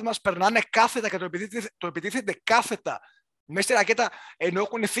τα guard μας περνάνε κάθετα και το επιτίθενται κάθετα. Μέσα στη ρακέτα ενώ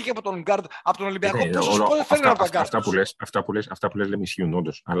έχουν φύγει από τον guard, από τον Ολυμπιακό. Πόσο σπόρ φέρνουν από τα guard. Αυτά που λες λέμε ισχύουν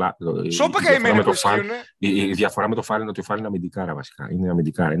όντως. Αλλά Σώπα καημένοι που ισχύουν. η διαφορά με το Φαλ είναι ότι ο Φαλ είναι αμυντικάρα βασικά. Είναι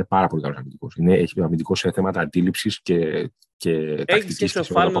αμυντικάρα. Είναι πάρα πολύ καλός αμυντικός. Έχει αμυντικό σε θέματα αντίληψης και Έχει τακτικής. σχέση ο Ο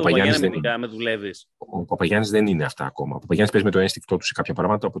Φαλ με τον Παπαγιάννης Παπαγιάννη δεν είναι. αμυντικά, με δουλεύεις. Ο Παπαγιάννης δεν είναι αυτά ακόμα. Ο Παπαγιάννης παίζει με το ένστικτό του σε κάποια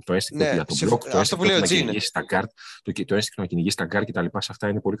πράγματα, από το ένστικτο Ναι, για τον σε- μπλοκ, το αυτό ένστικτο που λέει ο να Τζι είναι. κυνηγήσει στα γκάρτ, το ένστικτο να κυνηγήσει στα γκάρτ κτλ. Σε αυτά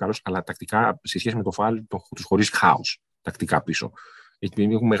είναι πολύ καλός, αλλά τακτικά σε σχέση με το Φαλ τους χωρίζει χάος τακτικά πίσω.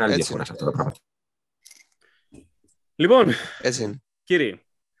 Έχουν μεγάλη Έτσι διαφορά είναι. σε αυτά τα πράγματα. Λοιπόν, Έτσι είναι. κύριοι,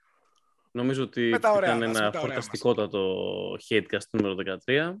 νομίζω ότι Με τα ωραία ήταν μας, ένα με τα ωραία φορταστικότατο HateCast νούμερο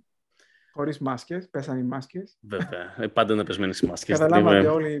 13. Χωρίς μάσκες, πέσανε οι μάσκες. Βέβαια, πάντα είναι πεσμένες οι μάσκες. Καταλάβατε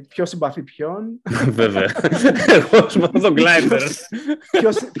όλοι ποιος συμπαθεί ποιον. Βέβαια. Εγώ συμπαθώ τον Γκλάιπερ.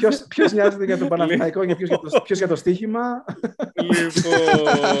 Ποιος νοιάζεται για τον Παναθηναϊκό και ποιος για το στοίχημα. Λοιπόν.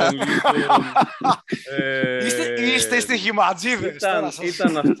 Είστε στοιχηματζίδες. Ήταν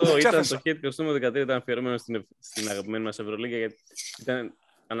αυτό, ήταν το HateCast νούμερο 13, ήταν αφιερωμένο στην αγαπημένη μας Ευρωλίγα, γιατί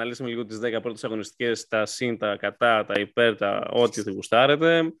αναλύσαμε λίγο τις 10 πρώτες αγωνιστικές, τα συν, τα κατά, τα υπέρ, τα ό,τι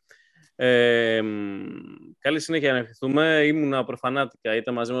γουστάρετε. Καλή συνέχεια να ευχηθούμε. Ήμουνα προφανάτικα.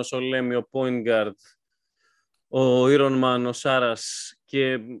 Ήταν μαζί μας ο Λέμι, ο Point Guard, ο Ironman, ο Σάρας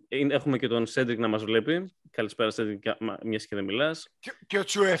και έχουμε και τον Σέντρικ να μας βλέπει. Καλησπέρα Σέντρικ, μιας και δεν μιλάς. Και ο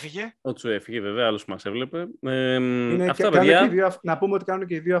Τσου έφυγε. Ο Τσου έφυγε βέβαια, άλλος που μας έβλεπε. Αυτά, παιδιά. Να πούμε ότι κάνουν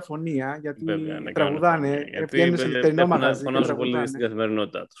και οι δύο αφωνία, γιατί τραγουδάνε. Πηγαίνουν σε λιτερινό μαγαζί. Φωνάζουν πολύ στην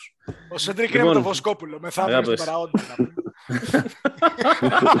καθημερινότητά τους. Ο Σέντρικ είναι με τον Βοσκόπουλο. Μεθαύριο στην παραόντα.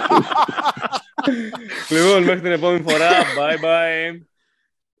 Λοιπόν, μέχρι την επόμενη φορά. Bye bye.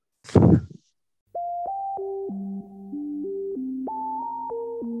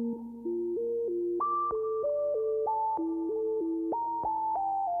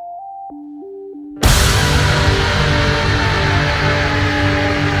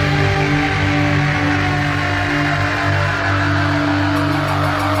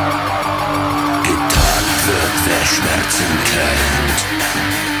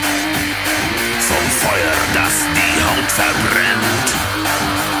 verbrennt.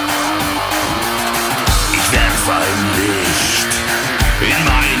 Ich werf ein Licht in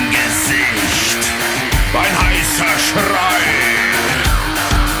mein Gesicht, ein heißer Schrei.